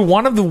it through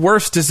one of the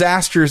worst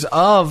disasters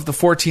of the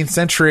 14th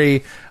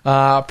century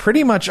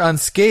pretty much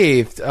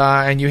unscathed,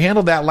 and you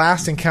handled that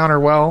last encounter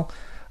well,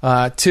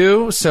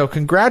 too. So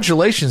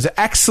congratulations.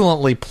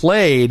 Excellently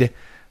played,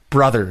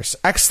 brothers.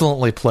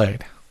 Excellently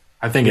played.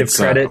 I think it's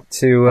credit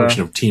to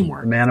function of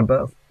teamwork. The man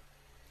above.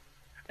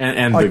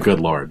 And the good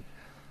Lord.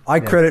 I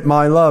credit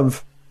my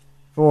love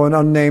for an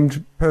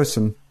unnamed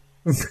person.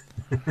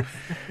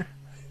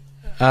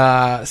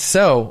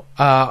 So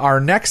our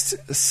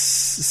next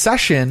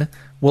session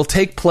will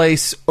take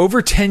place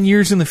over 10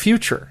 years in the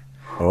future.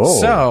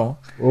 So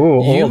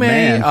you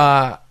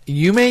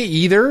may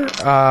either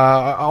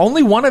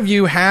only one of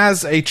you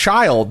has a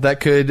child that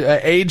could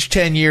age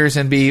 10 years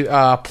and be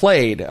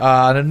played.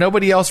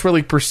 Nobody else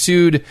really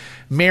pursued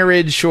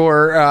marriage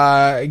or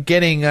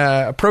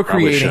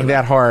procreating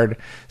that hard.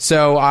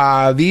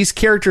 So these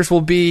characters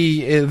will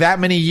be that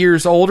many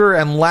years older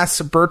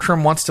unless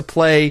Bertram wants to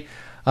play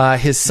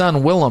his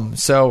son Willem.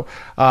 So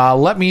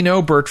let me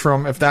know,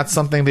 Bertram, if that's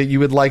something that you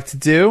would like to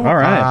do. All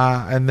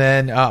right. And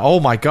then, oh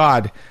my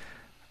God,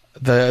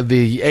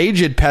 the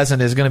aged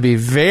peasant is going to be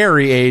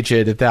very aged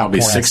at that point. I'll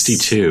be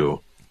 62.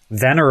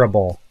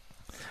 Venerable.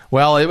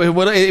 Well,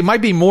 it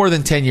might be more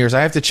than 10 years. I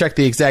have to check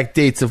the exact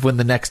dates of when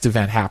the next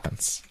event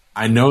happens.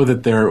 I know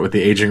that with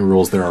the aging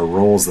rules, there are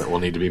rolls that will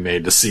need to be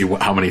made to see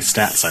how many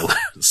stats I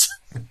lose.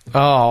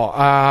 Well,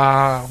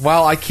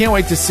 I can't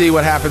wait to see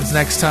what happens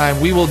next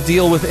time. We will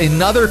deal with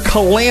another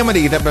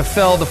calamity that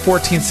befell the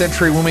 14th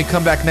century when we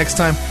come back next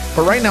time.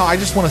 But right now, I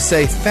just want to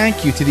say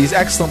thank you to these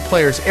excellent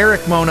players,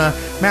 Eric Mona,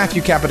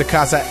 Matthew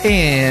Capitacasa,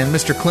 and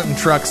Mr. Clinton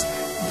Trucks.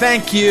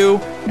 Thank you,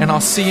 and I'll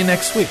see you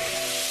next week.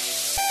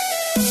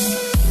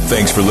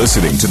 Thanks for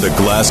listening to the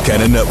Glass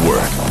Cannon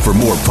Network. For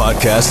more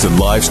podcasts and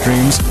live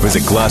streams,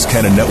 visit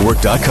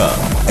glasscannonnetwork.com.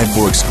 And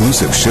for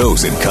exclusive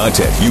shows and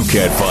content you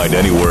can't find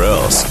anywhere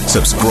else,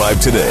 subscribe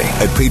today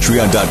at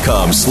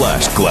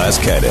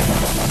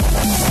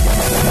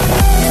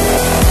patreon.com/glasscannon.